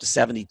had gone up to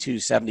 $72,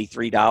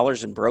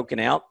 $73 and broken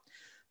out,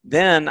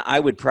 then I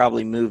would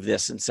probably move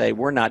this and say,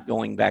 we're not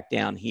going back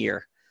down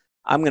here.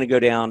 I'm going to go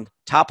down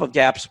top of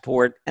gap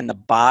support and the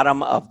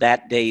bottom of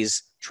that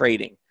day's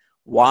trading.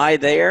 Why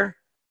there?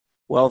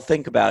 Well,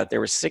 think about it. There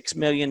were 6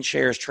 million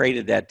shares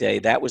traded that day.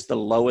 That was the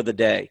low of the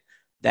day.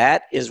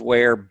 That is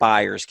where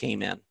buyers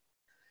came in.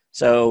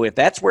 So if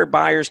that's where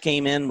buyers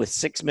came in with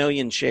 6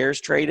 million shares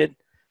traded,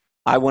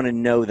 I want to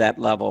know that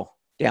level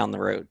down the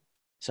road.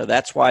 So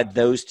that's why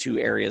those two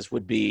areas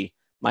would be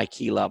my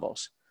key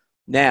levels.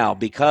 Now,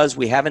 because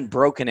we haven't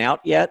broken out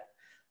yet,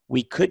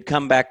 we could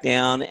come back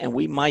down and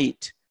we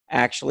might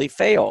actually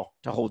fail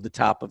to hold the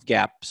top of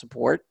gap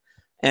support.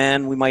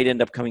 And we might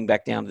end up coming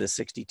back down to the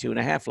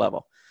 62.5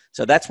 level.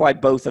 So that's why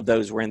both of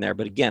those were in there.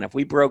 But again, if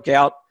we broke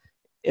out,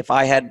 if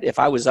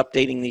I was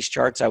updating these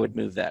charts, I would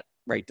move that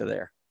right to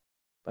there.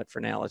 But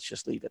for now, let's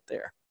just leave it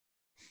there.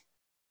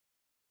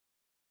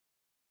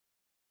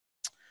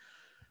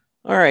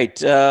 All right,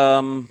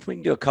 we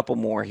can do a couple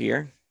more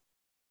here.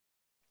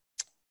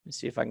 Let's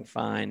see if I can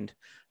find.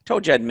 I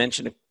told you I'd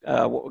mention.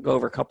 We'll go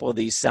over a couple of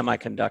these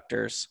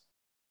semiconductors.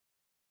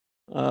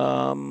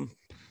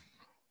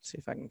 See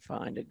if I can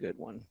find a good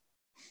one.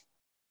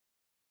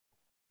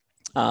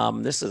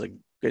 This is a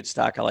good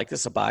stock. I like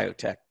this. A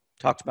biotech.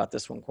 Talked about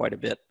this one quite a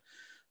bit.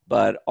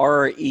 But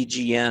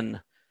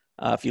REGN,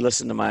 if you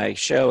listen to my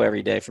show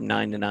every day from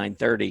 9 to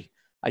 9:30,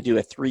 I do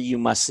a 3 you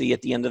must see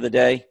at the end of the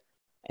day.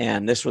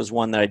 And this was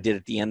one that I did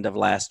at the end of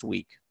last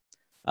week.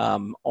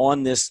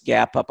 On this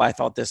gap up, I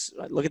thought this,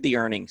 look at the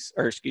earnings,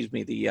 or excuse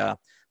me, the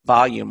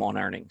volume on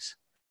earnings.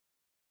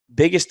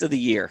 Biggest of the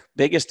year,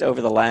 biggest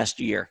over the last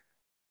year.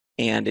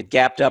 And it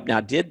gapped up. Now,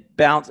 it did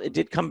bounce, it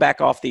did come back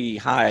off the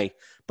high,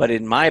 but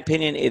in my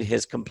opinion, it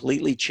has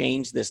completely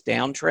changed this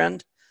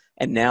downtrend.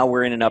 And now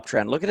we're in an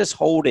uptrend. Look at us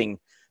holding.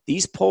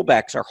 These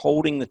pullbacks are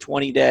holding the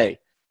 20-day.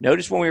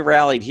 Notice when we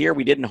rallied here,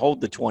 we didn't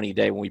hold the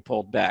 20-day when we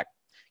pulled back.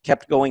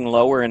 Kept going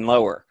lower and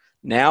lower.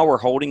 Now we're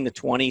holding the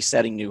 20,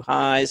 setting new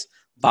highs.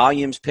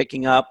 Volume's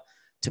picking up.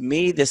 To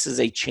me, this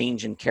is a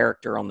change in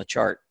character on the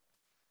chart.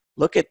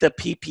 Look at the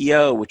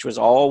PPO, which was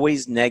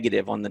always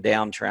negative on the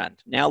downtrend.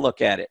 Now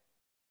look at it.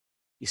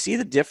 You see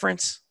the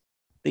difference?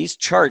 These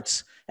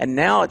charts, and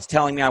now it's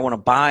telling me I want to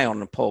buy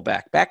on a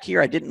pullback. Back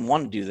here, I didn't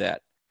want to do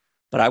that,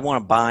 but I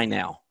want to buy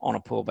now on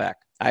a pullback.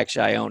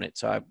 I own it,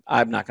 so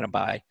I'm not going to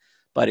buy.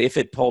 But if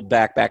it pulled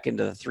back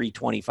into the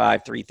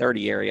 325,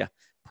 330 area,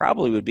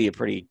 probably would be a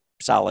pretty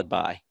solid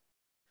buy.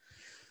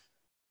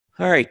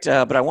 All right,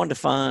 but I wanted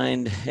to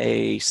find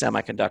a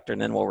semiconductor,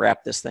 and then we'll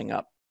wrap this thing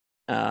up.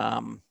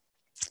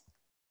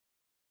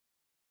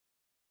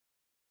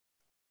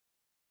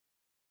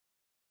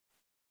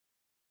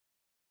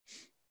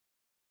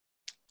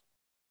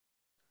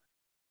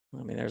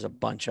 I mean, there's a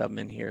bunch of them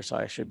in here, so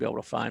I should be able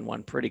to find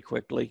one pretty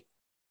quickly.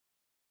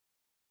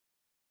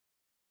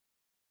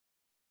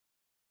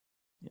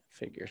 Yeah,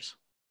 figures.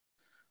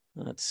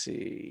 Let's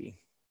see.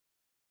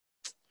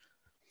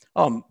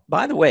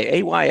 By the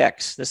way,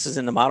 AYX, this is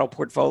in the model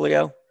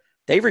portfolio.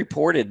 They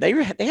reported, they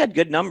had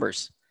good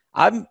numbers.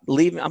 I'm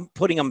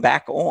putting them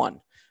back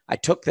on. I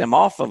took them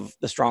off of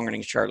the strong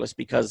earnings chart list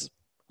because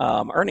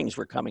earnings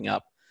were coming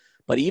up.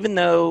 But even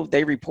though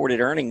they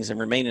reported earnings and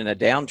remained in a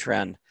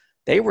downtrend,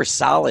 they were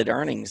solid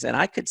earnings, and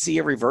I could see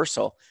a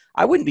reversal.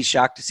 I wouldn't be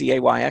shocked to see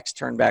AYX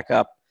turn back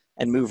up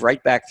and move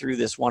right back through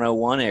this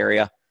 101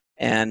 area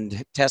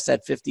and test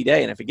that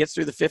 50-day. And if it gets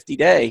through the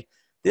 50-day,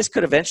 this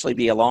could eventually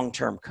be a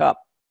long-term cup.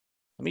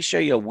 Let me show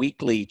you a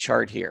weekly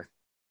chart here.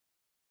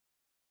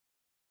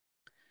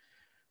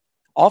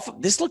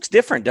 This looks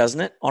different,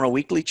 doesn't it, on a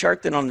weekly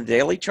chart than on the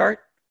daily chart?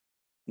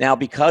 Now,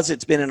 because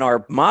it's been in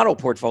our model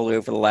portfolio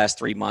for the last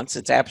 3 months,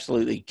 it's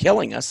absolutely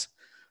killing us.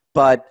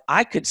 But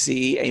I could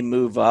see a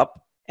move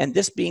up and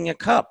this being a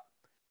cup,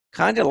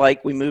 kind of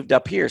like we moved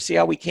up here. See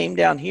how we came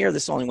down here?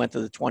 This only went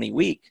to the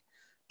 20-week.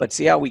 But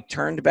see how we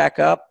turned back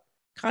up?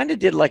 Kind of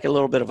did like a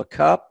little bit of a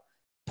cup,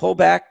 pull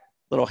back,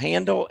 little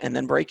handle, and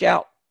then break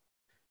out.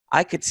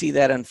 I could see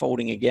that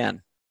unfolding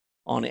again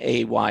on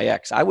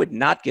AYX. I would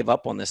not give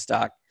up on this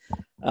stock.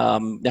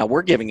 Now,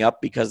 we're giving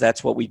up because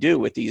that's what we do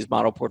with these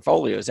model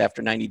portfolios.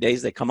 After 90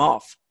 days, they come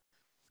off.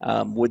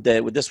 Would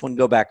this one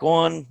go back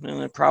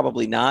on?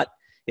 Probably not.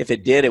 If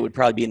it did, it would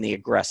probably be in the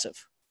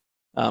aggressive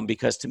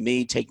because to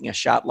me, taking a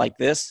shot like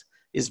this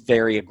is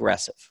very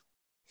aggressive.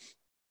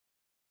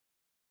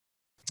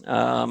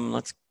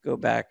 Let's go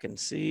back and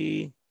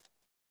see.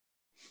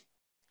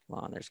 Come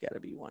on, there's got to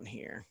be one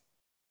here.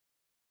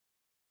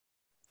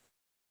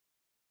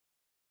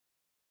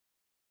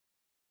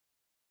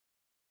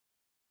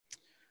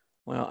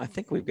 Well, I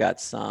think we've got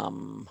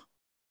some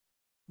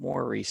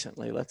more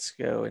recently. Let's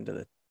go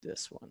into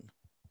this one.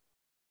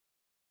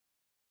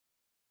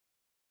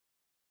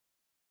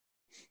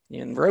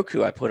 And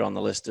Roku I put on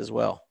the list as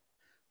well,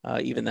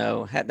 even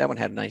though that one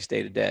had a nice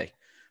day today.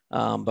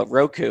 But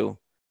Roku,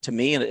 to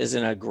me, is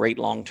in a great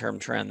long-term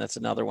trend. That's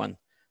another one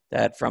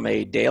that from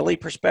a daily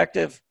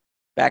perspective,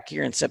 back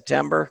here in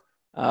September,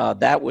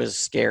 that was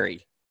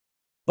scary.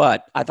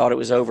 But I thought it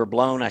was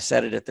overblown. I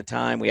said it at the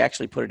time. We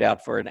actually put it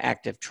out for an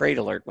active trade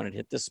alert when it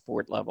hit this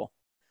support level.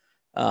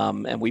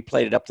 And we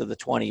played it up to the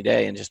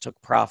 20-day and just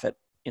took profit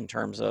in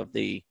terms of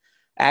the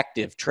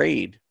active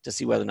trade to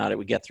see whether or not it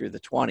would get through the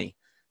 20.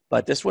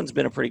 But this one's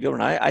been a pretty good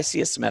one. I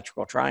see a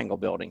symmetrical triangle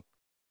building.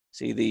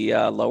 See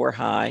the lower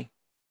high,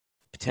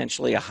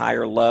 potentially a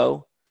higher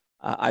low.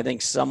 I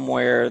think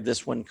somewhere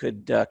this one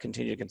could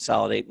continue to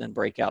consolidate and then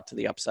break out to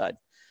the upside.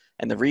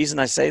 And the reason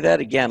I say that,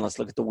 again, let's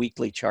look at the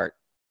weekly chart.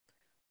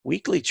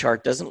 Weekly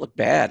chart doesn't look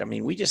bad. I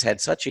mean, we just had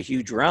such a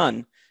huge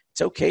run.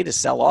 It's okay to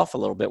sell off a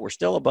little bit. We're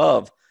still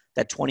above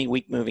that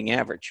 20-week moving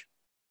average.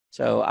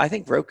 So I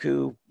think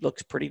Roku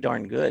looks pretty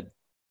darn good.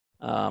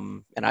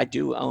 And I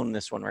do own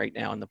this one right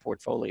now in the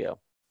portfolio.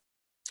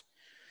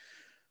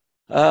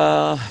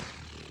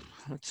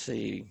 let's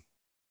see.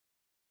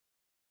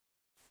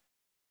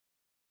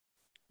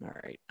 All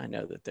right, I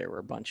know that there were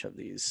a bunch of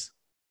these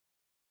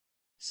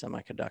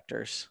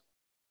semiconductors.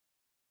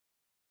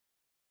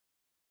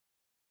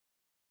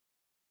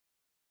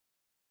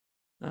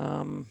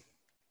 I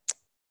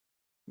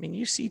mean,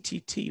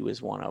 UCTT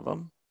was one of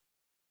them.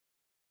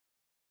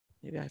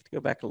 Maybe I have to go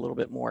back a little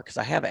bit more because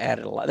I have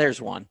added a lot.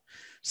 There's one.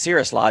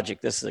 Cirrus Logic,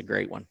 this is a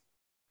great one.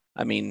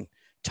 I mean,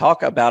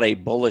 talk about a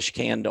bullish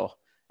candle.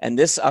 And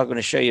this, I'm going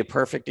to show you a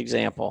perfect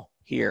example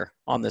here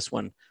on this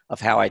one of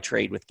how I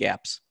trade with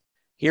gaps.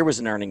 Here was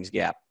an earnings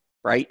gap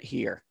right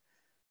here.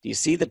 Do you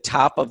see the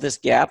top of this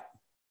gap?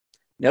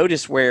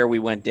 Notice where we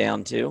went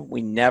down to.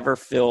 We never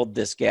filled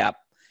this gap.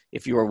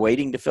 If you were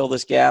waiting to fill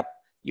this gap,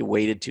 you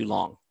waited too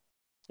long.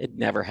 It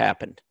never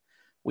happened.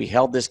 We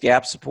held this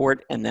gap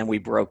support and then we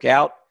broke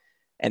out.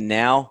 And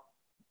now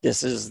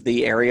this is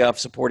the area of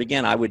support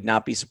again. I would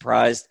not be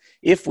surprised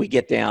if we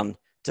get down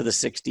to the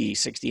 60,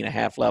 60 and a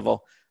half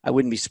level. I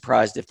wouldn't be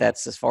surprised if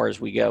that's as far as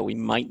we go. We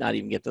might not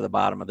even get to the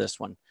bottom of this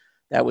one.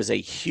 That was a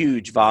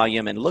huge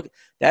volume. And look,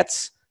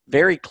 that's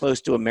very close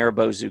to a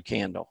Maribozu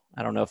candle.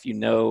 I don't know if you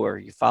know or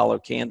you follow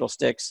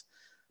candlesticks,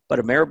 but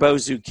a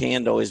Maribozu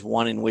candle is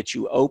one in which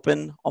you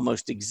open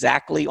almost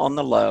exactly on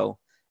the low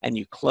and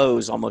you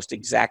close almost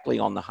exactly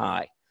on the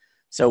high.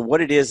 So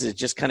what it is, it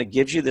just kind of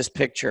gives you this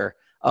picture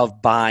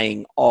of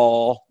buying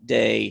all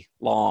day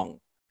long.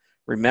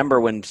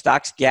 Remember, when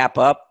stocks gap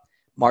up,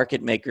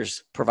 market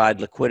makers provide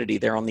liquidity.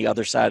 They're on the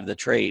other side of the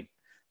trade.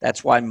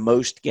 That's why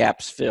most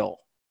gaps fill.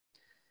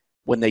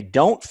 When they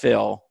don't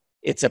fill,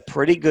 it's a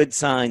pretty good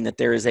sign that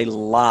there is a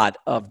lot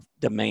of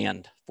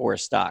demand for a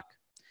stock.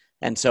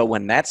 And so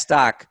when that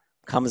stock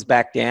comes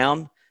back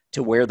down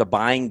to where the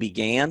buying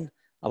began,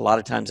 a lot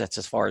of times that's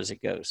as far as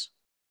it goes.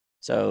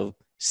 So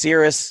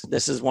Cirrus,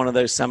 this is one of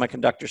those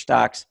semiconductor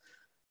stocks.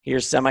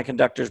 Here's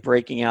semiconductors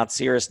breaking out.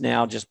 Cirrus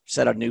now just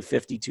set a new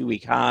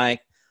 52-week high,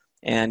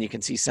 and you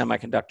can see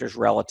semiconductors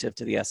relative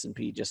to the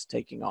S&P just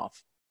taking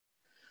off.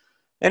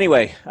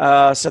 Anyway,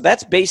 so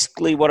that's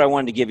basically what I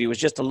wanted to give you, was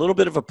just a little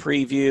bit of a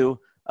preview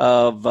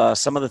of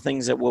some of the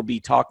things that we'll be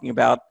talking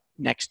about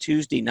next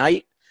Tuesday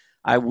night.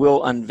 I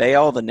will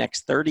unveil the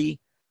next 30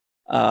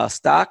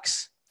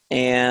 stocks,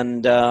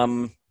 and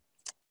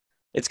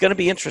it's going to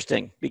be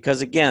interesting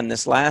because, again,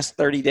 this last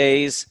 30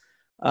 days,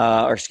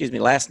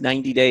 last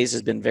 90 days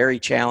has been very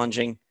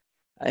challenging.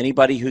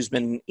 Anybody who's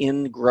been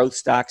in growth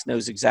stocks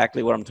knows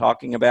exactly what I'm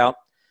talking about.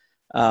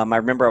 I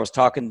remember I was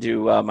talking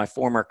to my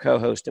former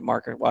co-host at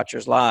Market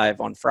Watchers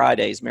Live on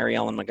Fridays, Mary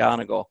Ellen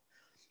McGonigal,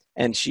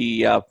 and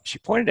she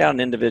pointed out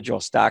an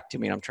individual stock to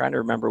me, and I'm trying to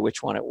remember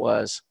which one it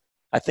was.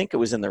 I think it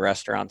was in the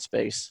restaurant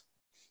space.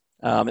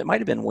 It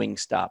might have been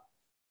Wingstop.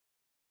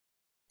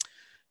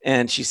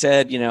 And she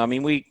said,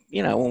 when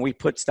we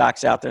put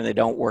stocks out there and they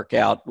don't work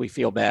out, we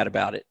feel bad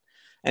about it.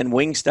 And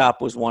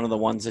Wingstop was one of the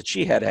ones that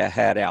she had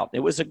out. It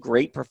was a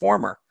great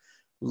performer.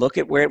 Look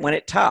at where when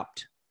it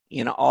topped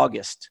in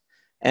August.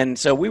 And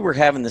so we were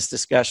having this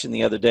discussion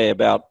the other day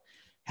about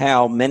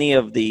how many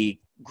of the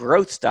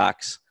growth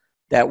stocks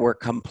that were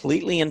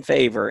completely in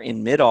favor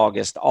in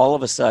mid-August all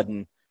of a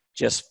sudden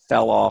just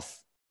fell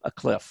off a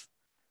cliff.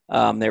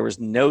 There was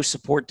no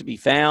support to be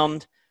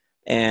found,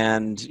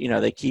 and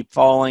they keep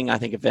falling. I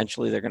think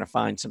eventually they're going to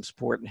find some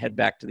support and head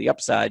back to the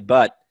upside,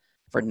 but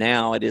for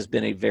now it has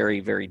been a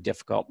very, very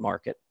difficult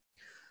market.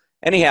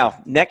 Anyhow,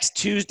 next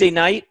Tuesday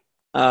night,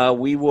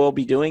 we will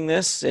be doing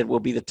this. It will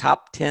be the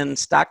top 10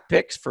 stock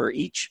picks for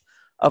each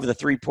of the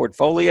 3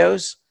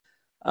 portfolios.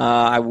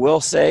 I will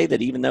say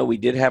that even though we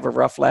did have a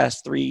rough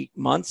last 3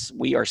 months,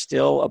 we are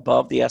still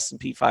above the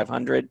S&P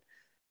 500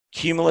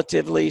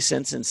 cumulatively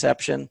since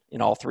inception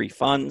in all 3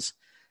 funds.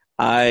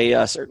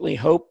 I certainly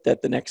hope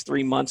that the next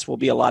 3 months will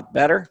be a lot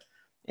better,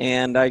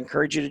 and I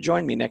encourage you to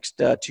join me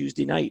next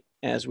Tuesday night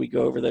as we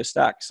go over those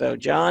stocks. So,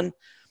 John,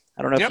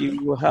 I don't know if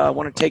you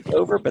want to take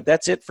over, but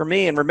that's it for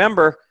me. And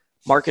remember,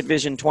 Market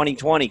Vision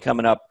 2020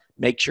 coming up.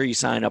 Make sure you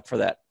sign up for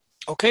that.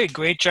 Okay,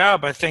 great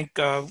job. I think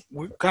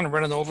we're kind of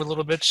running over a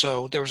little bit,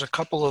 so there was a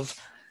couple of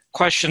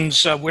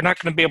questions. We're not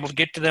going to be able to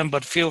get to them,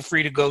 but feel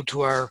free to go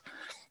to our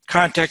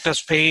Contact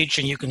Us page,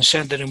 and you can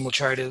send it, and we'll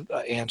try to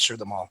answer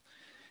them all.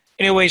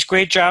 Anyways,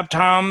 great job,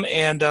 Tom,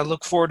 and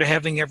look forward to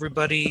having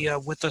everybody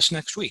with us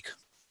next week.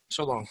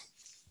 So long.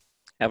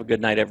 Have a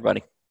good night,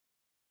 everybody.